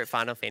favorite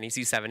Final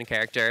Fantasy VII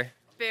character?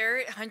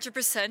 Barrett,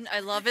 100%. I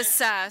love his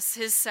sass.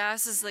 His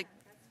sass is, like,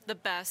 the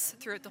best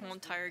throughout the whole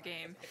entire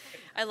game.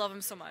 I love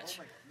him so much.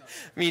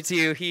 Me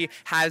too. He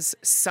has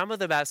some of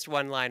the best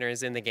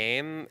one-liners in the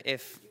game,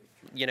 if,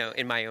 you know,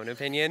 in my own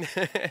opinion. He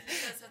does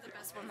have the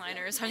best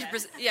one-liners,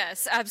 100%.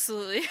 Yes,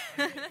 absolutely.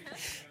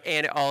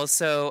 And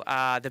also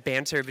the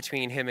banter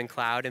between him and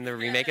Cloud in the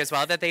remake as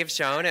well that they've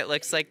shown. It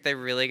looks like they're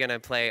really going to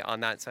play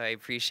on that, so I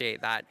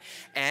appreciate that.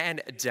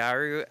 And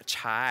Daru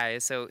Chai.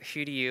 So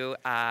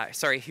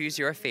who's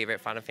your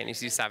favorite Final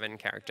Fantasy VII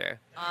character?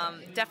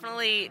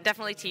 Definitely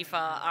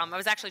Tifa. I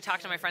was actually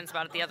talking to my friends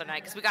about it the other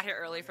night because we got here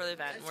early for the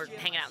event and we're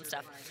hanging out and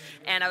stuff.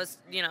 And I was,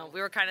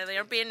 we were kind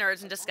of being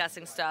nerds and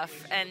discussing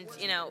stuff. And,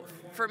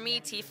 for me,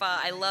 Tifa,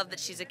 I love that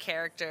she's a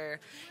character.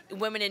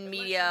 Women in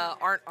media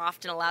aren't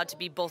often allowed to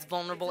be both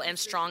vulnerable and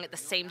strong at the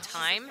same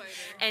time.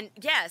 And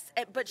yes,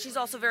 but she's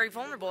also very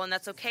vulnerable, and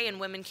that's okay. And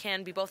women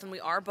can be both, and we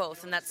are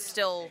both, and that's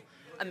still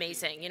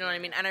amazing. You know what I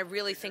mean? And I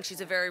really think she's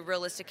a very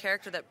realistic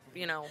character that,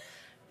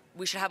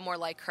 we should have more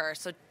like her.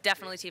 So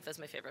definitely Tifa is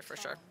my favorite for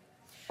sure.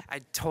 I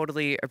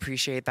totally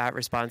appreciate that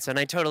response, and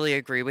I totally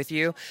agree with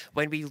you.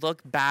 When we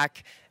look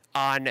back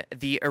on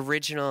the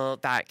original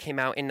that came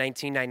out in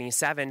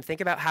 1997,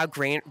 think about how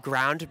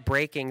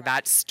groundbreaking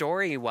that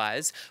story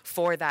was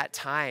for that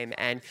time.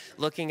 And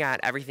looking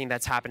at everything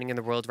that's happening in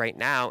the world right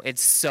now,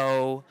 it's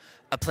so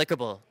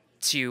applicable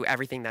to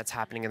everything that's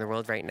happening in the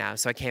world right now.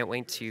 So I can't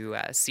wait to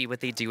see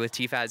what they do with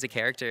Tifa as a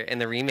character in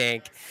the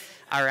remake.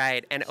 All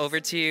right, and over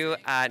to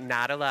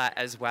Nadala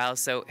as well.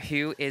 So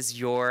who is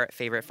your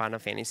favorite Final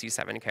Fantasy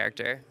VII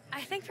character?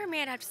 I think for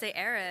me, I'd have to say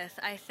Aerith.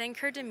 I think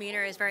her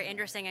demeanor is very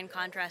interesting in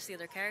contrast to the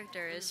other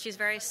characters. She's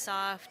very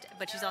soft,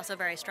 but she's also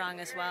very strong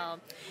as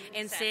well.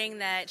 And seeing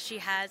that she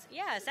has,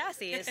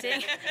 sassy.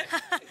 Sassy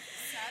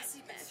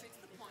bitch.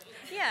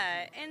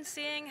 Yeah, and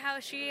seeing how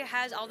she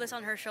has all this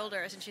on her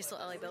shoulders and she's still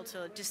able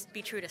to just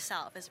be true to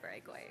self is very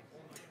great.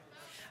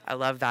 I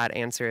love that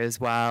answer as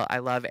well. I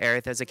love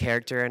Aerith as a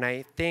character, and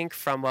I think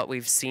from what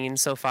we've seen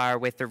so far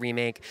with the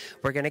remake,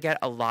 we're going to get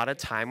a lot of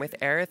time with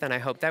Aerith, and I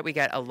hope that we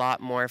get a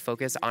lot more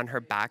focus on her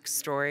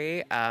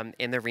backstory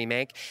in the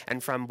remake.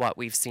 And from what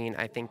we've seen,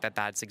 I think that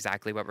that's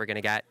exactly what we're going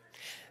to get.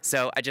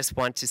 So I just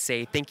want to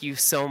say thank you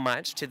so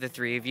much to the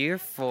three of you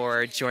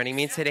for joining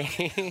me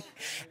today.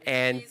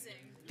 And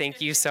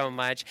thank you so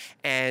much.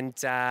 And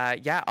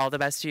all the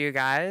best to you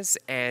guys.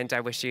 And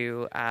I wish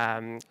you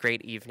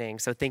great evening.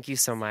 So thank you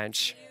so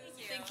much.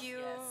 Thank you.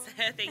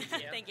 Yes. Thank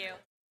you. Thank you.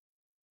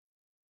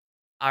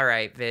 All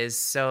right, Viz.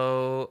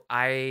 So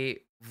I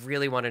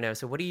really want to know.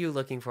 So what are you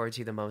looking forward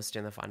to the most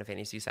in the Final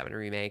Fantasy VII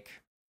remake?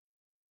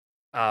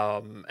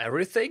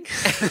 Everything.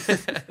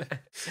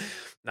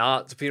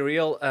 Nah, to be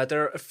real,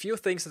 there are a few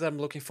things that I'm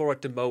looking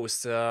forward to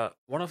most.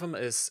 One of them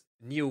is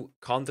new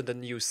content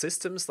and new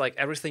systems, like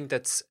everything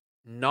that's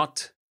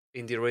not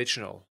in the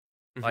original,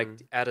 like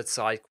the added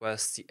side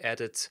quests, the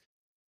added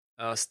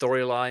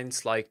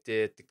storylines, like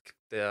the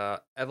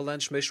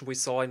Avalanche mission we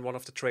saw in one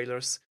of the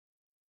trailers.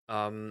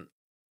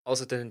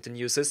 Also, the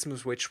new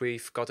systems which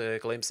we've got a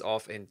glimpse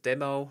of in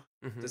demo.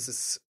 Mm-hmm. This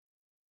is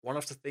one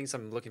of the things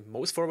I'm looking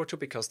most forward to,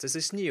 because this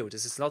is new.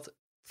 This is not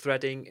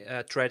treading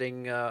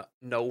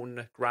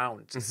known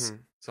ground. It's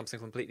something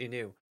completely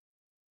new.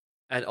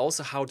 And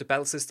also how the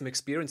battle system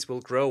experience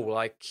will grow.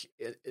 Like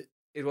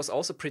it was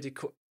also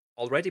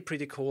already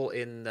pretty cool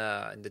in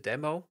the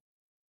demo,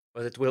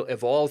 but it will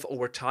evolve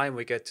over time.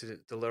 We get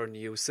to learn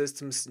new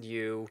systems,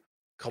 new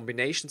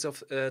combinations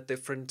of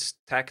different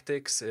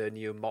tactics,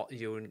 new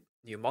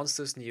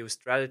monsters, new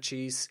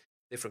strategies,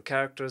 different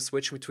characters,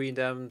 switch between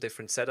them,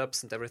 different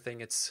setups and everything.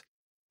 It's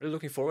really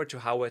looking forward to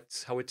how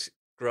it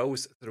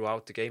grows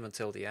throughout the game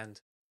until the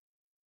end.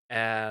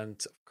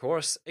 And of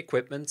course,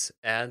 equipment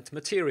and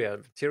materia.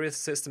 Materia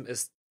system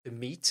is the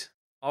meat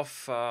of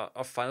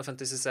Final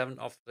Fantasy VII,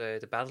 of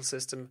the battle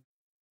system,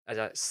 and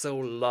I so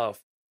love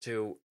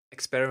to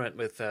experiment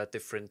with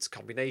different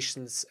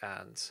combinations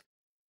and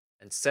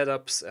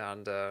setups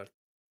and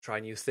try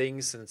new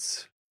things and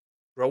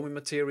grow in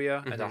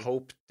materia. And I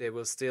hope they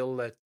will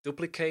still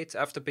duplicate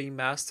after being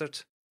mastered.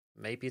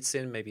 Maybe it's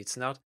in, maybe it's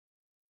not.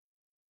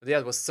 But yeah,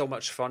 it was so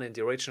much fun in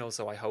the original,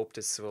 so I hope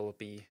this will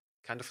be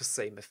kind of the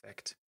same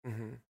effect.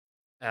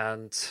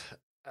 And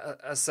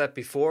as said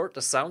before, the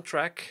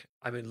soundtrack,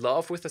 I'm in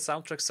love with the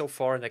soundtrack so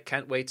far, and I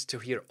can't wait to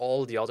hear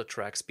all the other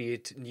tracks, be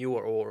it new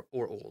or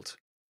old.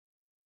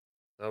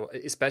 So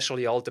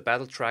especially all the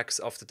battle tracks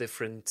of the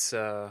different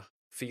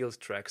field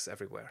tracks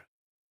everywhere.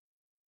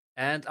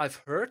 And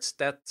I've heard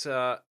that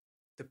the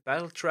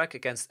battle track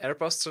against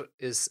Airbuster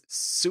is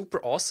super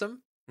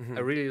awesome.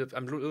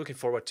 I'm looking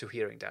forward to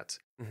hearing that.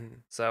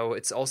 So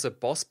it's also a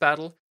boss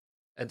battle,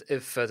 and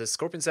if the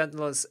Scorpion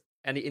Sentinel is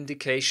any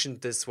indication,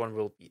 this one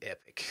will be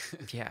epic.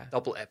 Yeah.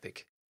 Double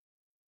epic.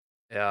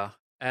 Yeah.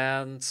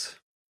 And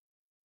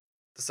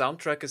the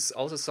soundtrack is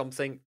also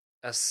something,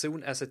 as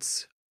soon as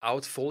it's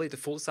out fully, the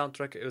full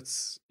soundtrack,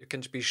 you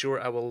can be sure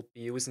I will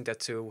be using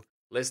that to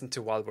listen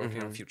to while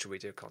working on future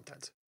video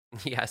content.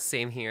 Yeah,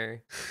 same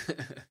here.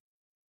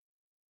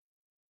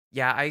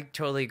 Yeah, I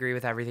totally agree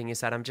with everything you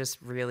said. I'm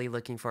just really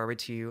looking forward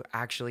to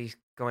actually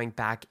going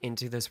back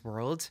into this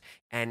world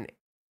and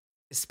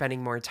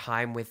spending more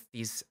time with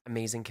these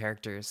amazing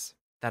characters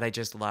that I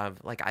just love.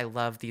 Like, I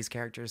love these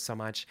characters so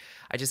much.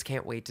 I just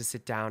can't wait to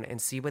sit down and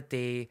see what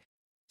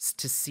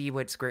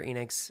Square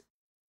Enix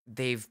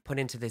they've put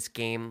into this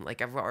game.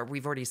 Like,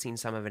 we've already seen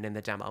some of it in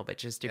the demo, but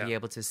just to be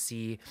able to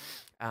see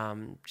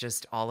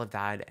just all of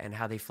that and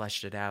how they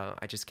fleshed it out,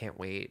 I just can't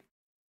wait.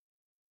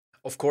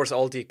 Of course,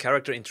 all the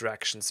character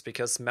interactions,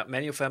 because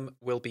many of them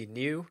will be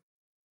new,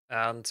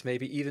 and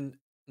maybe even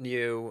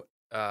new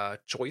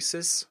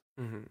choices,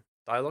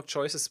 dialogue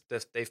choices.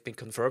 They've been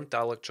confirmed.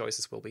 Dialogue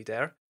choices will be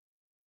there,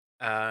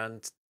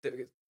 and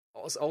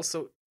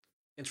also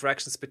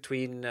interactions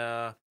between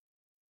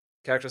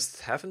characters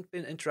that haven't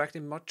been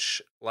interacting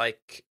much,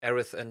 like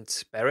Aerith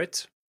and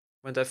Barret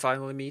when they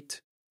finally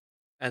meet.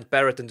 And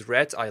Barret and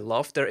Red, I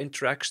love their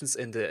interactions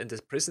in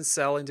the prison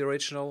cell in the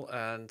original,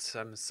 and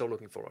I'm so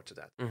looking forward to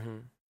that.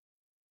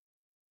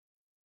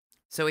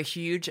 So a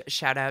huge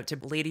shout out to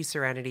Lady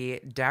Serenity,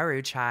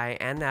 Daru Chai,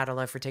 and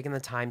Nadala for taking the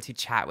time to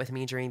chat with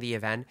me during the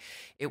event.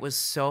 It was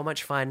so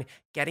much fun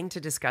getting to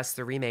discuss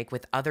the remake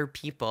with other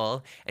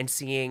people and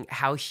seeing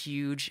how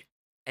huge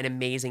and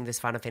amazing this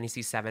Final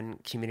Fantasy VII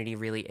community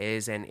really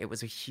is. And it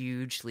was a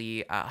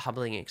hugely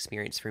humbling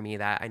experience for me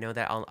that I know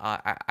that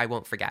I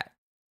won't forget.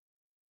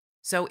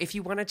 So if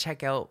you want to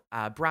check out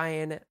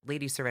Brian,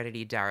 Lady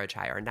Serenity, Daru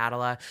Chai, or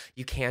Nadala,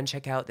 you can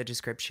check out the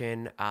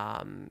description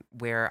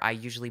where I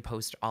usually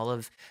post all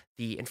of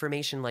the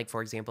information, like,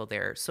 for example,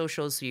 their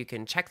socials, so you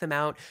can check them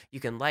out. You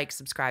can like,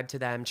 subscribe to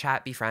them,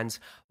 chat, be friends,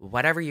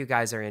 whatever you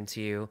guys are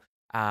into.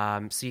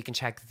 So you can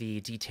check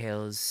the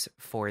details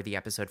for the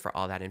episode for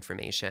all that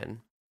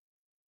information.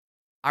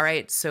 All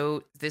right,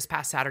 so this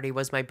past Saturday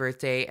was my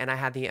birthday, and I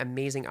had the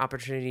amazing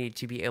opportunity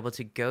to be able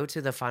to go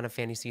to the Final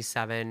Fantasy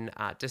VII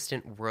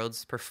Distant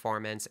Worlds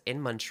performance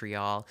in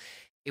Montreal.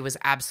 It was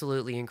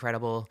absolutely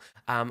incredible.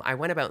 I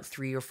went about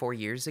 3 or 4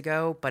 years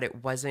ago, but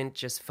it wasn't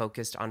just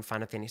focused on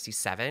Final Fantasy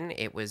VII.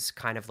 It was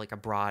kind of like a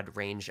broad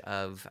range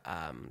of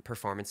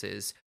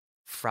performances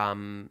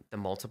from the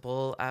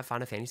multiple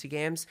Final Fantasy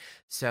games.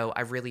 So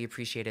I really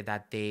appreciated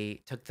that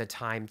they took the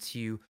time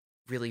to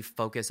really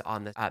focus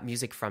on the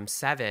music from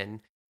 7,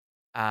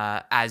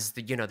 as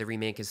the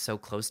remake is so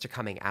close to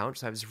coming out.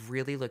 So I was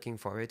really looking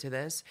forward to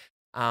this.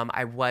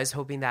 I was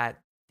hoping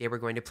that they were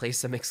going to play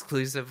some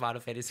exclusive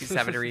Final Fantasy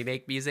VII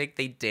remake music.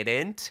 They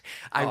didn't.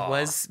 I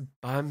was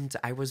bummed.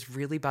 I was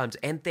really bummed.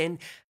 And then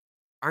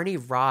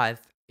Arnie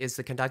Roth is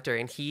the conductor,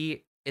 and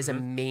he is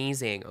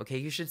amazing. Okay,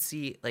 you should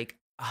see, like,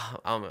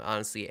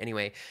 honestly,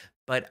 anyway.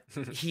 But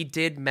he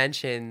did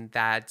mention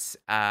that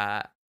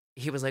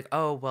he was like,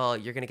 oh, well,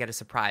 you're going to get a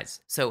surprise.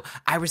 So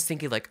I was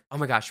thinking, like, oh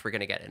my gosh, we're going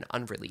to get an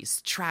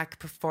unreleased track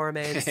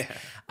performance.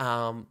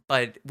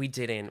 But we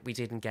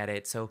didn't get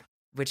it. So,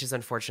 which is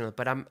unfortunate,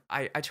 but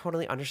I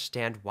totally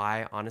understand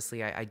why.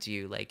 Honestly, I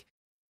do. Like,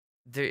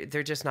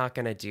 they're just not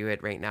going to do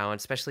it right now,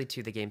 especially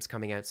to the games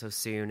coming out so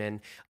soon. And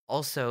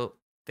also,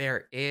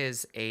 There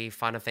is a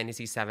Final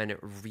Fantasy VII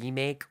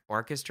remake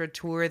orchestra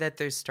tour that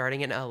they're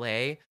starting in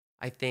LA.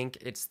 I think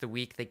it's the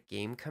week the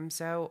game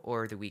comes out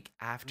or the week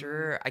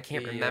after. I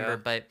can't remember,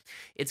 but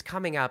it's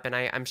coming up, and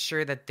I'm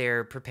sure that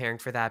they're preparing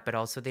for that, but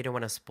also they don't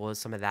want to spoil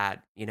some of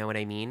that. You know what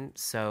I mean?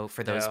 So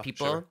for those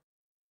people,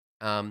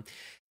 sure.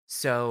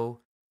 So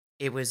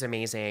it was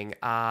amazing.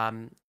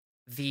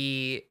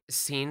 The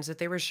scenes that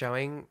they were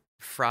showing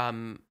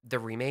from the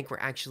remake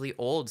were actually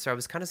old, so I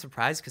was kind of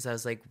surprised because I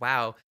was like,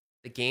 wow,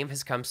 the game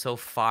has come so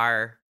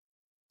far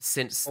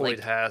since it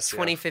has,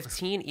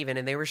 2015 even,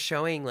 and they were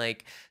showing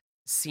like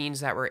scenes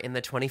that were in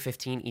the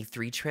 2015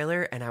 E3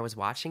 trailer, and I was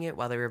watching it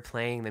while they were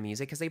playing the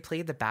music because they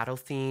played the battle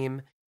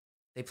theme,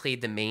 they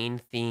played the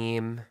main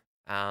theme,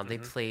 they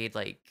played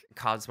like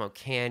Cosmo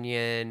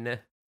Canyon,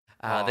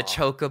 the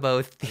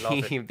Chocobo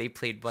theme. They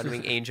played One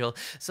Wing Angel.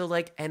 So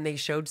like, and they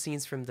showed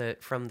scenes from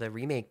the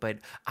remake, but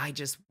I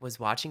just was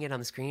watching it on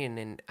the screen,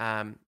 and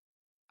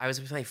I was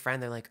with my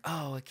friend. They're like,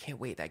 "Oh, I can't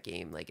wait that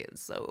game! Like it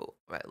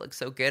looks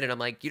so good." And I'm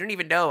like, "You don't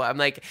even know." I'm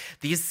like,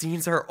 "These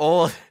scenes are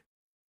old."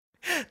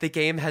 The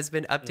game has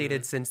been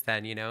updated since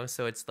then, you know.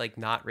 So it's like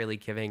not really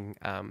giving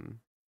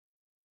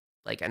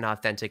like an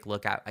authentic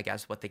look at, I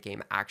guess, what the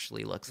game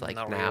actually looks like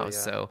Not now. really, yeah.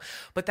 So,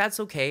 but that's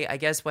okay. I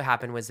guess what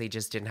happened was they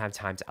just didn't have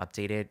time to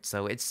update it.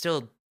 So it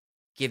still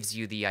gives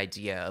you the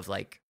idea of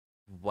like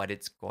what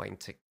it's going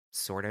to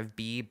sort of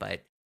be,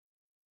 but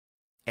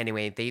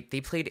anyway, they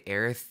played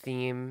Aerith's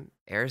theme,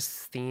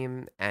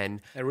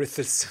 and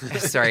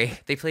sorry,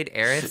 they played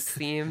Aerith's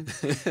theme,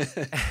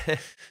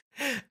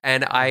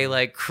 and I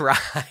like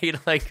cried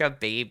like a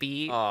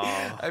baby.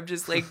 I'm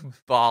just like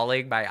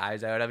bawling my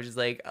eyes out. I'm just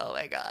like, oh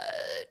my god,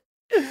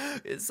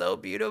 it's so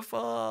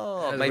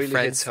beautiful. It My really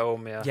friends, hits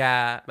home,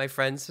 yeah, my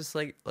friends just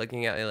like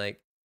looking at me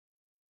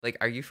like,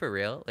 are you for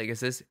real? Like, is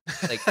this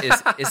like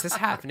is this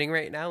happening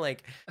right now?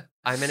 Like,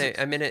 I'm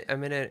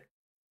in a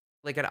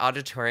like an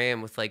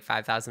auditorium with like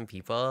 5,000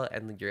 people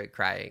and you're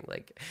crying.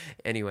 Like,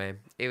 anyway,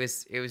 it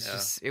was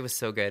just, it was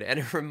so good. And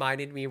it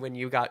reminded me when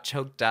you got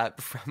choked up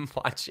from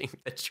watching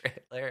the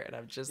trailer. And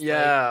I'm just like,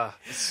 I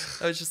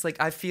was just like,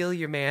 I feel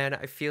you, man.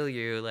 I feel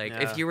you. Like,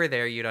 if you were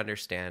there, you'd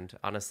understand,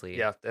 honestly.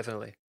 Yeah,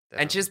 definitely.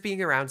 And just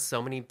being around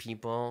so many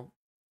people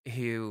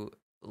who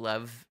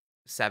love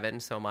Seven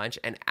so much,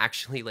 and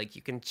actually like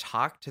you can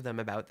talk to them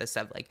about this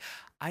stuff. Like,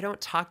 I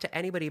don't talk to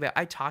anybody, but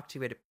I talk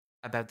to it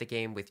about the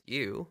game with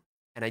you.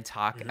 And I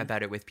talk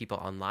about it with people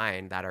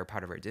online that are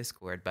part of our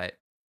Discord, but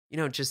you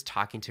know, just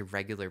talking to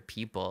regular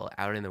people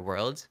out in the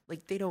world,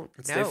 like they don't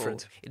know.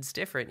 Different. It's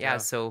different. Yeah.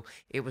 So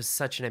it was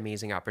such an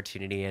amazing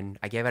opportunity. And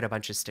I gave out a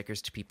bunch of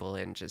stickers to people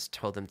and just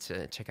told them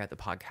to check out the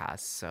podcast.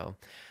 So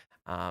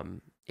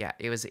yeah,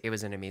 it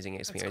was an amazing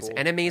experience. Cool.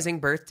 An amazing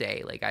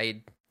birthday. Like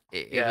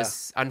it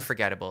was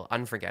unforgettable.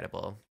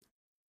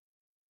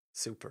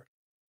 Super.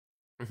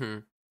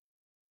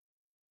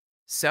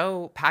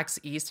 So PAX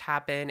East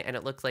happened, and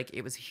it looked like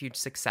it was a huge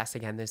success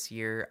again this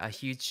year, a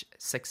huge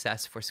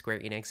success for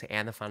Square Enix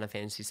and the Final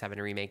Fantasy VII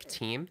Remake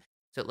team.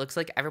 So it looks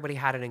like everybody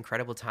had an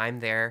incredible time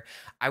there.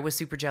 I was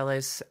super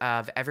jealous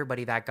of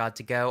everybody that got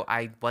to go.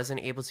 I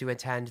wasn't able to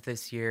attend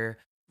this year.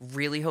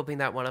 Really hoping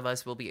that one of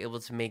us will be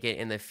able to make it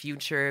in the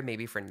future,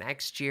 maybe for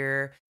next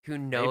year. Who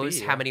knows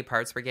how many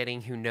parts we're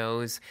getting? Who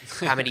knows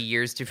how many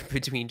years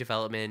between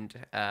development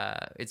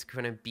it's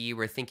going to be?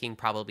 We're thinking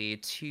probably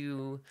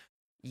 2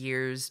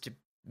 years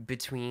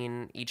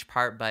between each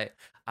part, but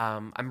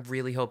I'm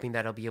really hoping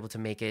that I'll be able to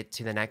make it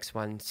to the next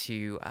one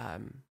to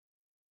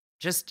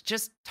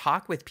just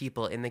talk with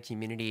people in the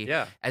community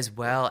as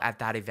well at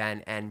that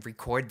event and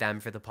record them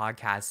for the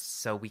podcast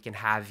so we can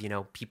have, you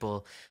know,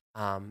 people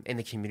in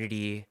the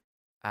community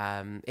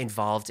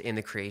involved in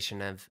the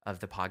creation of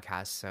the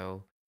podcast.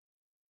 So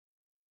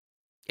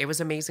it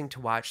was amazing to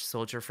watch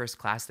Soldier First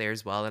Class there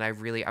as well, and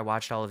I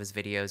watched all of his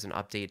videos and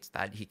updates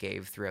that he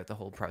gave throughout the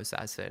whole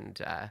process,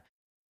 and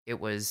it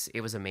was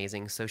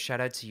amazing. So shout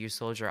out to you,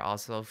 Soldier,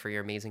 also for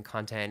your amazing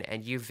content,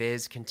 and you,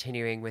 Viz,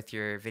 continuing with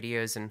your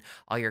videos and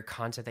all your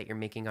content that you're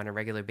making on a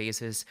regular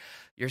basis.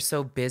 You're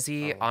so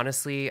busy.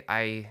 Honestly,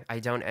 I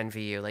don't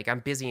envy you. Like, I'm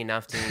busy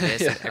enough doing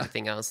this and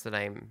everything else that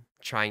I'm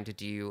trying to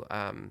do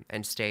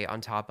and stay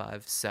on top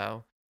of.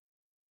 So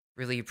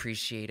really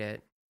appreciate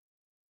it.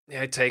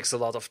 Yeah, it takes a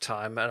lot of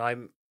time, and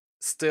I'm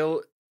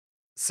still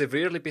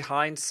severely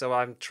behind. So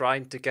I'm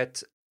trying to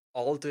get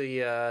all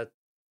the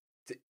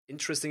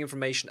interesting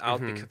information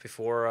out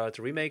before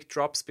the remake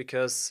drops,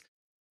 because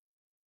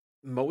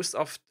most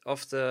of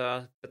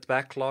the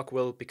backlog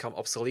will become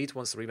obsolete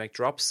once the remake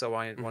drops. So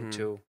I want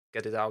to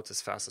get it out as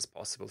fast as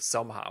possible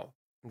somehow.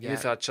 Even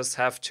if I just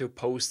have to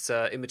post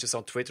images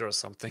on Twitter or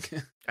something.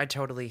 I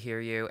totally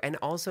hear you. And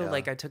also,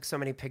 like, I took so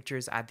many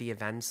pictures at the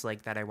events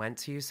like that I went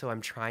to, so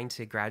I'm trying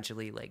to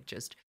gradually like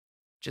just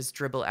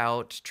trickle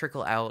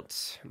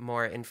out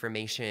more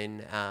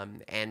information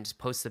and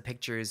post the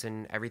pictures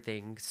and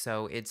everything.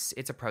 So it's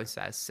a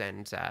process,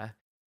 and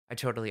I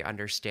totally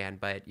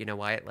understand. But you know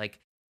what? Like,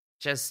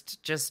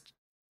 just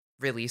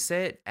release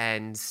it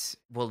and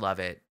we'll love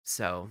it.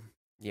 So,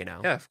 you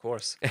know. Yeah, of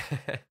course.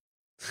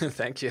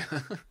 Thank you.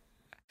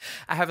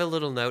 I have a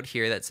little note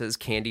here that says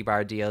Candy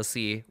Bar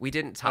DLC. We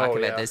didn't talk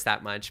about this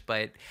that much,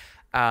 but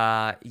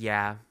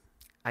yeah,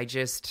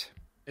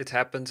 It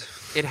happened.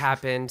 It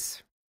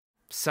happened.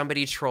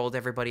 Somebody trolled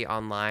everybody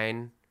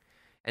online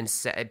and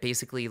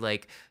basically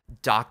like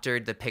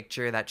doctored the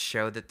picture that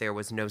showed that there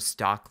was no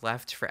stock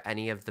left for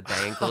any of the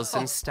bangles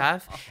and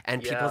stuff,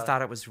 and people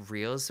thought it was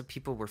real, so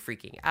people were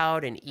freaking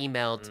out and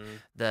emailed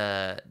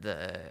the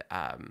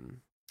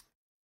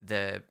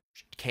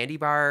candy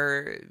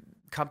bar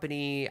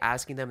company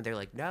asking them, and they're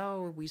like,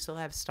 no, we still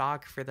have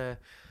stock for the...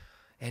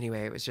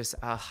 Anyway, it was just,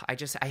 I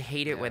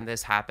hate it when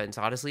this happens.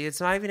 Honestly, it's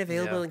not even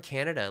available in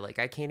Canada. Like,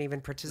 I can't even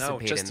participate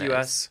in this. No, just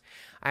US.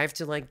 I have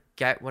to, like,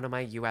 get one of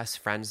my US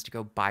friends to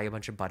go buy a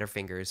bunch of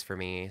Butterfingers for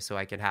me so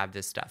I can have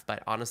this stuff.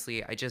 But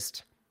honestly,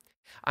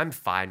 I'm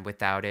fine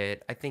without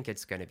it. I think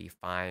it's going to be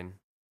fine.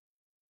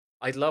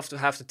 I'd love to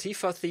have the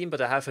Tifa theme, but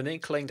I have an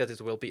inkling that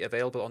it will be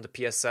available on the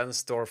PSN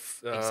store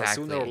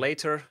sooner or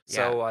later.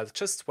 So I'll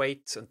just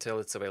wait until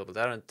it's available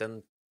there and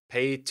then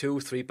pay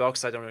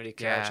 $2-3. I don't really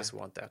care. I just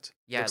want that.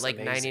 Yeah, looks like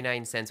amazing.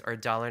 99 cents or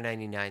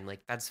 $1.99.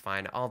 Like, that's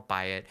fine. I'll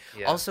buy it.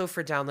 Yeah. Also,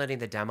 for downloading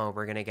the demo,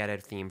 we're going to get a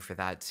theme for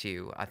that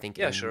too. I think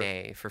in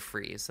May for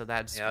free. So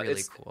that's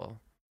really cool.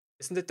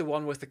 Isn't it the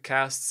one with the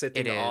cast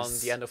sitting on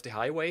the end of the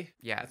highway?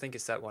 Yeah. I think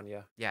it's that one,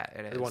 yeah. Yeah,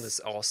 it is. That one is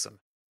awesome.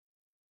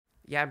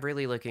 Yeah, I'm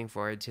really looking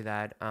forward to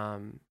that.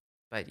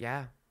 But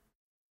yeah.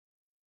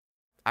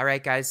 All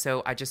right, guys.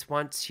 So I just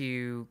want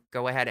to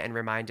go ahead and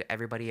remind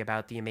everybody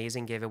about the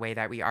amazing giveaway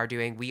that we are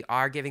doing. We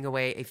are giving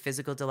away a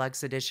physical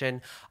deluxe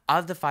edition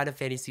of the Final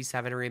Fantasy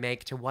VII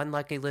Remake to one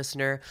lucky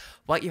listener.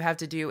 What you have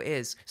to do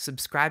is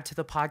subscribe to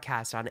the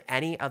podcast on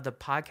any of the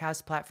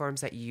podcast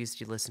platforms that you use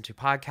to listen to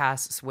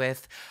podcasts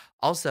with.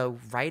 Also,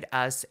 write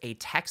us a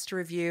text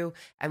review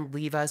and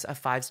leave us a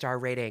 5-star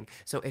rating.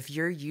 So if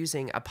you're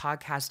using a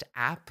podcast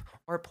app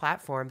or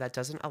platform that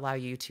doesn't allow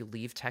you to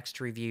leave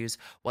text reviews,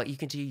 what you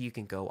can do, you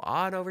can go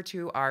on over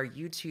to our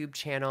YouTube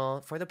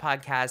channel for the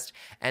podcast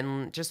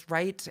and just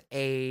write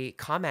a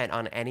comment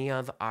on any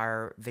of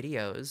our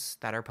videos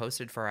that are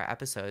posted for our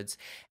episodes,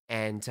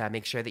 and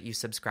make sure that you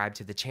subscribe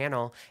to the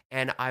channel,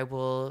 and I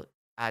will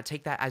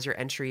take that as your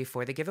entry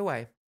for the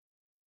giveaway.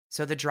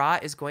 So the draw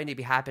is going to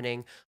be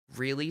happening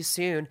really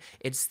soon.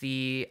 It's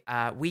the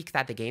week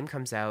that the game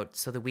comes out,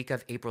 so the week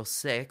of April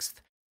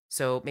 6th.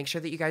 So make sure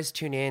that you guys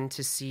tune in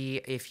to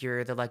see if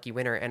you're the lucky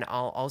winner, and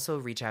I'll also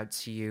reach out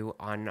to you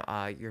on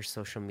your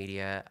social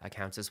media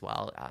accounts as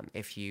well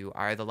if you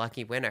are the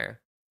lucky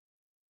winner.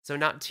 So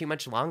not too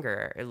much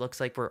longer. It looks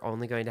like we're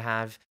only going to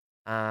have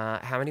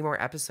how many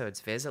more episodes,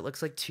 Viz? It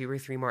looks like 2 or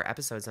 3 more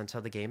episodes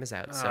until the game is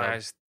out. So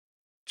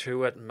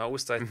 2 at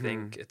most, I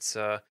think. It's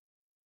 2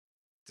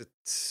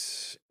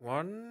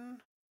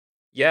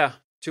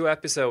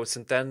 episodes,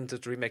 and then the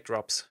remake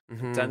drops.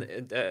 And then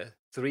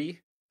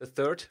 3, the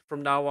third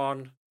from now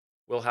on,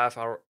 we'll have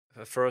our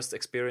first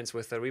experience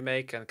with the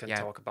remake and can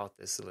talk about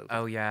this a little bit.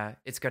 Oh yeah,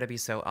 it's going to be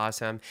so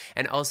awesome.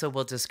 And also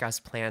we'll discuss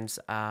plans,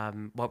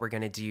 what we're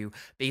going to do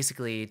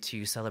basically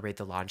to celebrate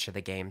the launch of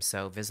the game.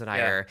 So Viz and I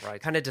are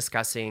kind of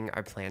discussing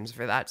our plans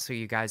for that, so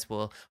you guys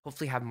will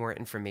hopefully have more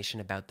information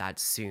about that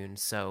soon.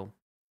 So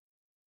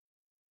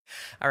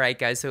all right,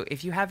 guys. So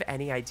if you have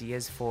any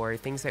ideas for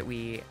things that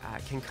we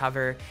can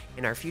cover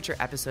in our future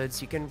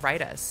episodes, you can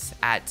write us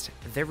at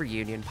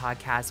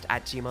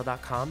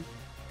thereunionpodcast@gmail.com,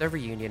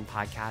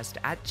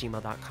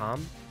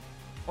 thereunionpodcast@gmail.com,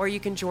 or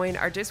you can join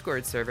our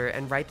Discord server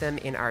and write them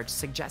in our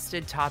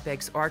suggested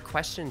topics or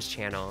questions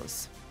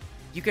channels.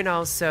 You can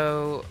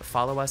also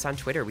follow us on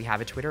Twitter. We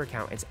have a Twitter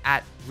account. It's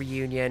at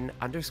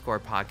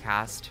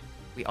 @reunion_podcast.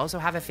 We also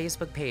have a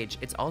Facebook page.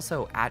 It's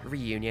also at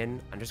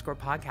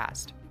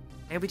 @reunion_podcast.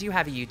 And we do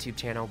have a YouTube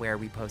channel where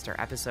we post our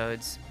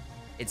episodes.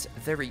 It's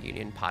The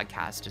Reunion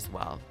Podcast as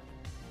well.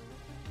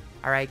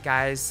 All right,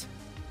 guys.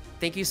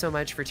 Thank you so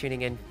much for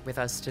tuning in with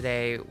us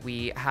today.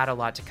 We had a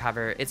lot to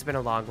cover. It's been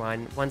a long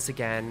one, once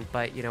again,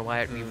 but you know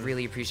what? We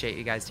really appreciate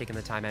you guys taking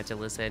the time out to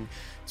listen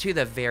to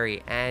the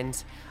very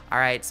end. All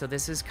right, so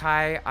this is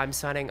Kai. I'm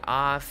signing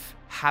off.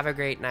 Have a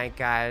great night,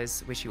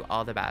 guys. Wish you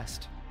all the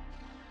best.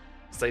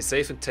 Stay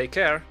safe and take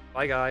care.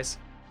 Bye, guys.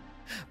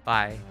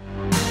 Bye.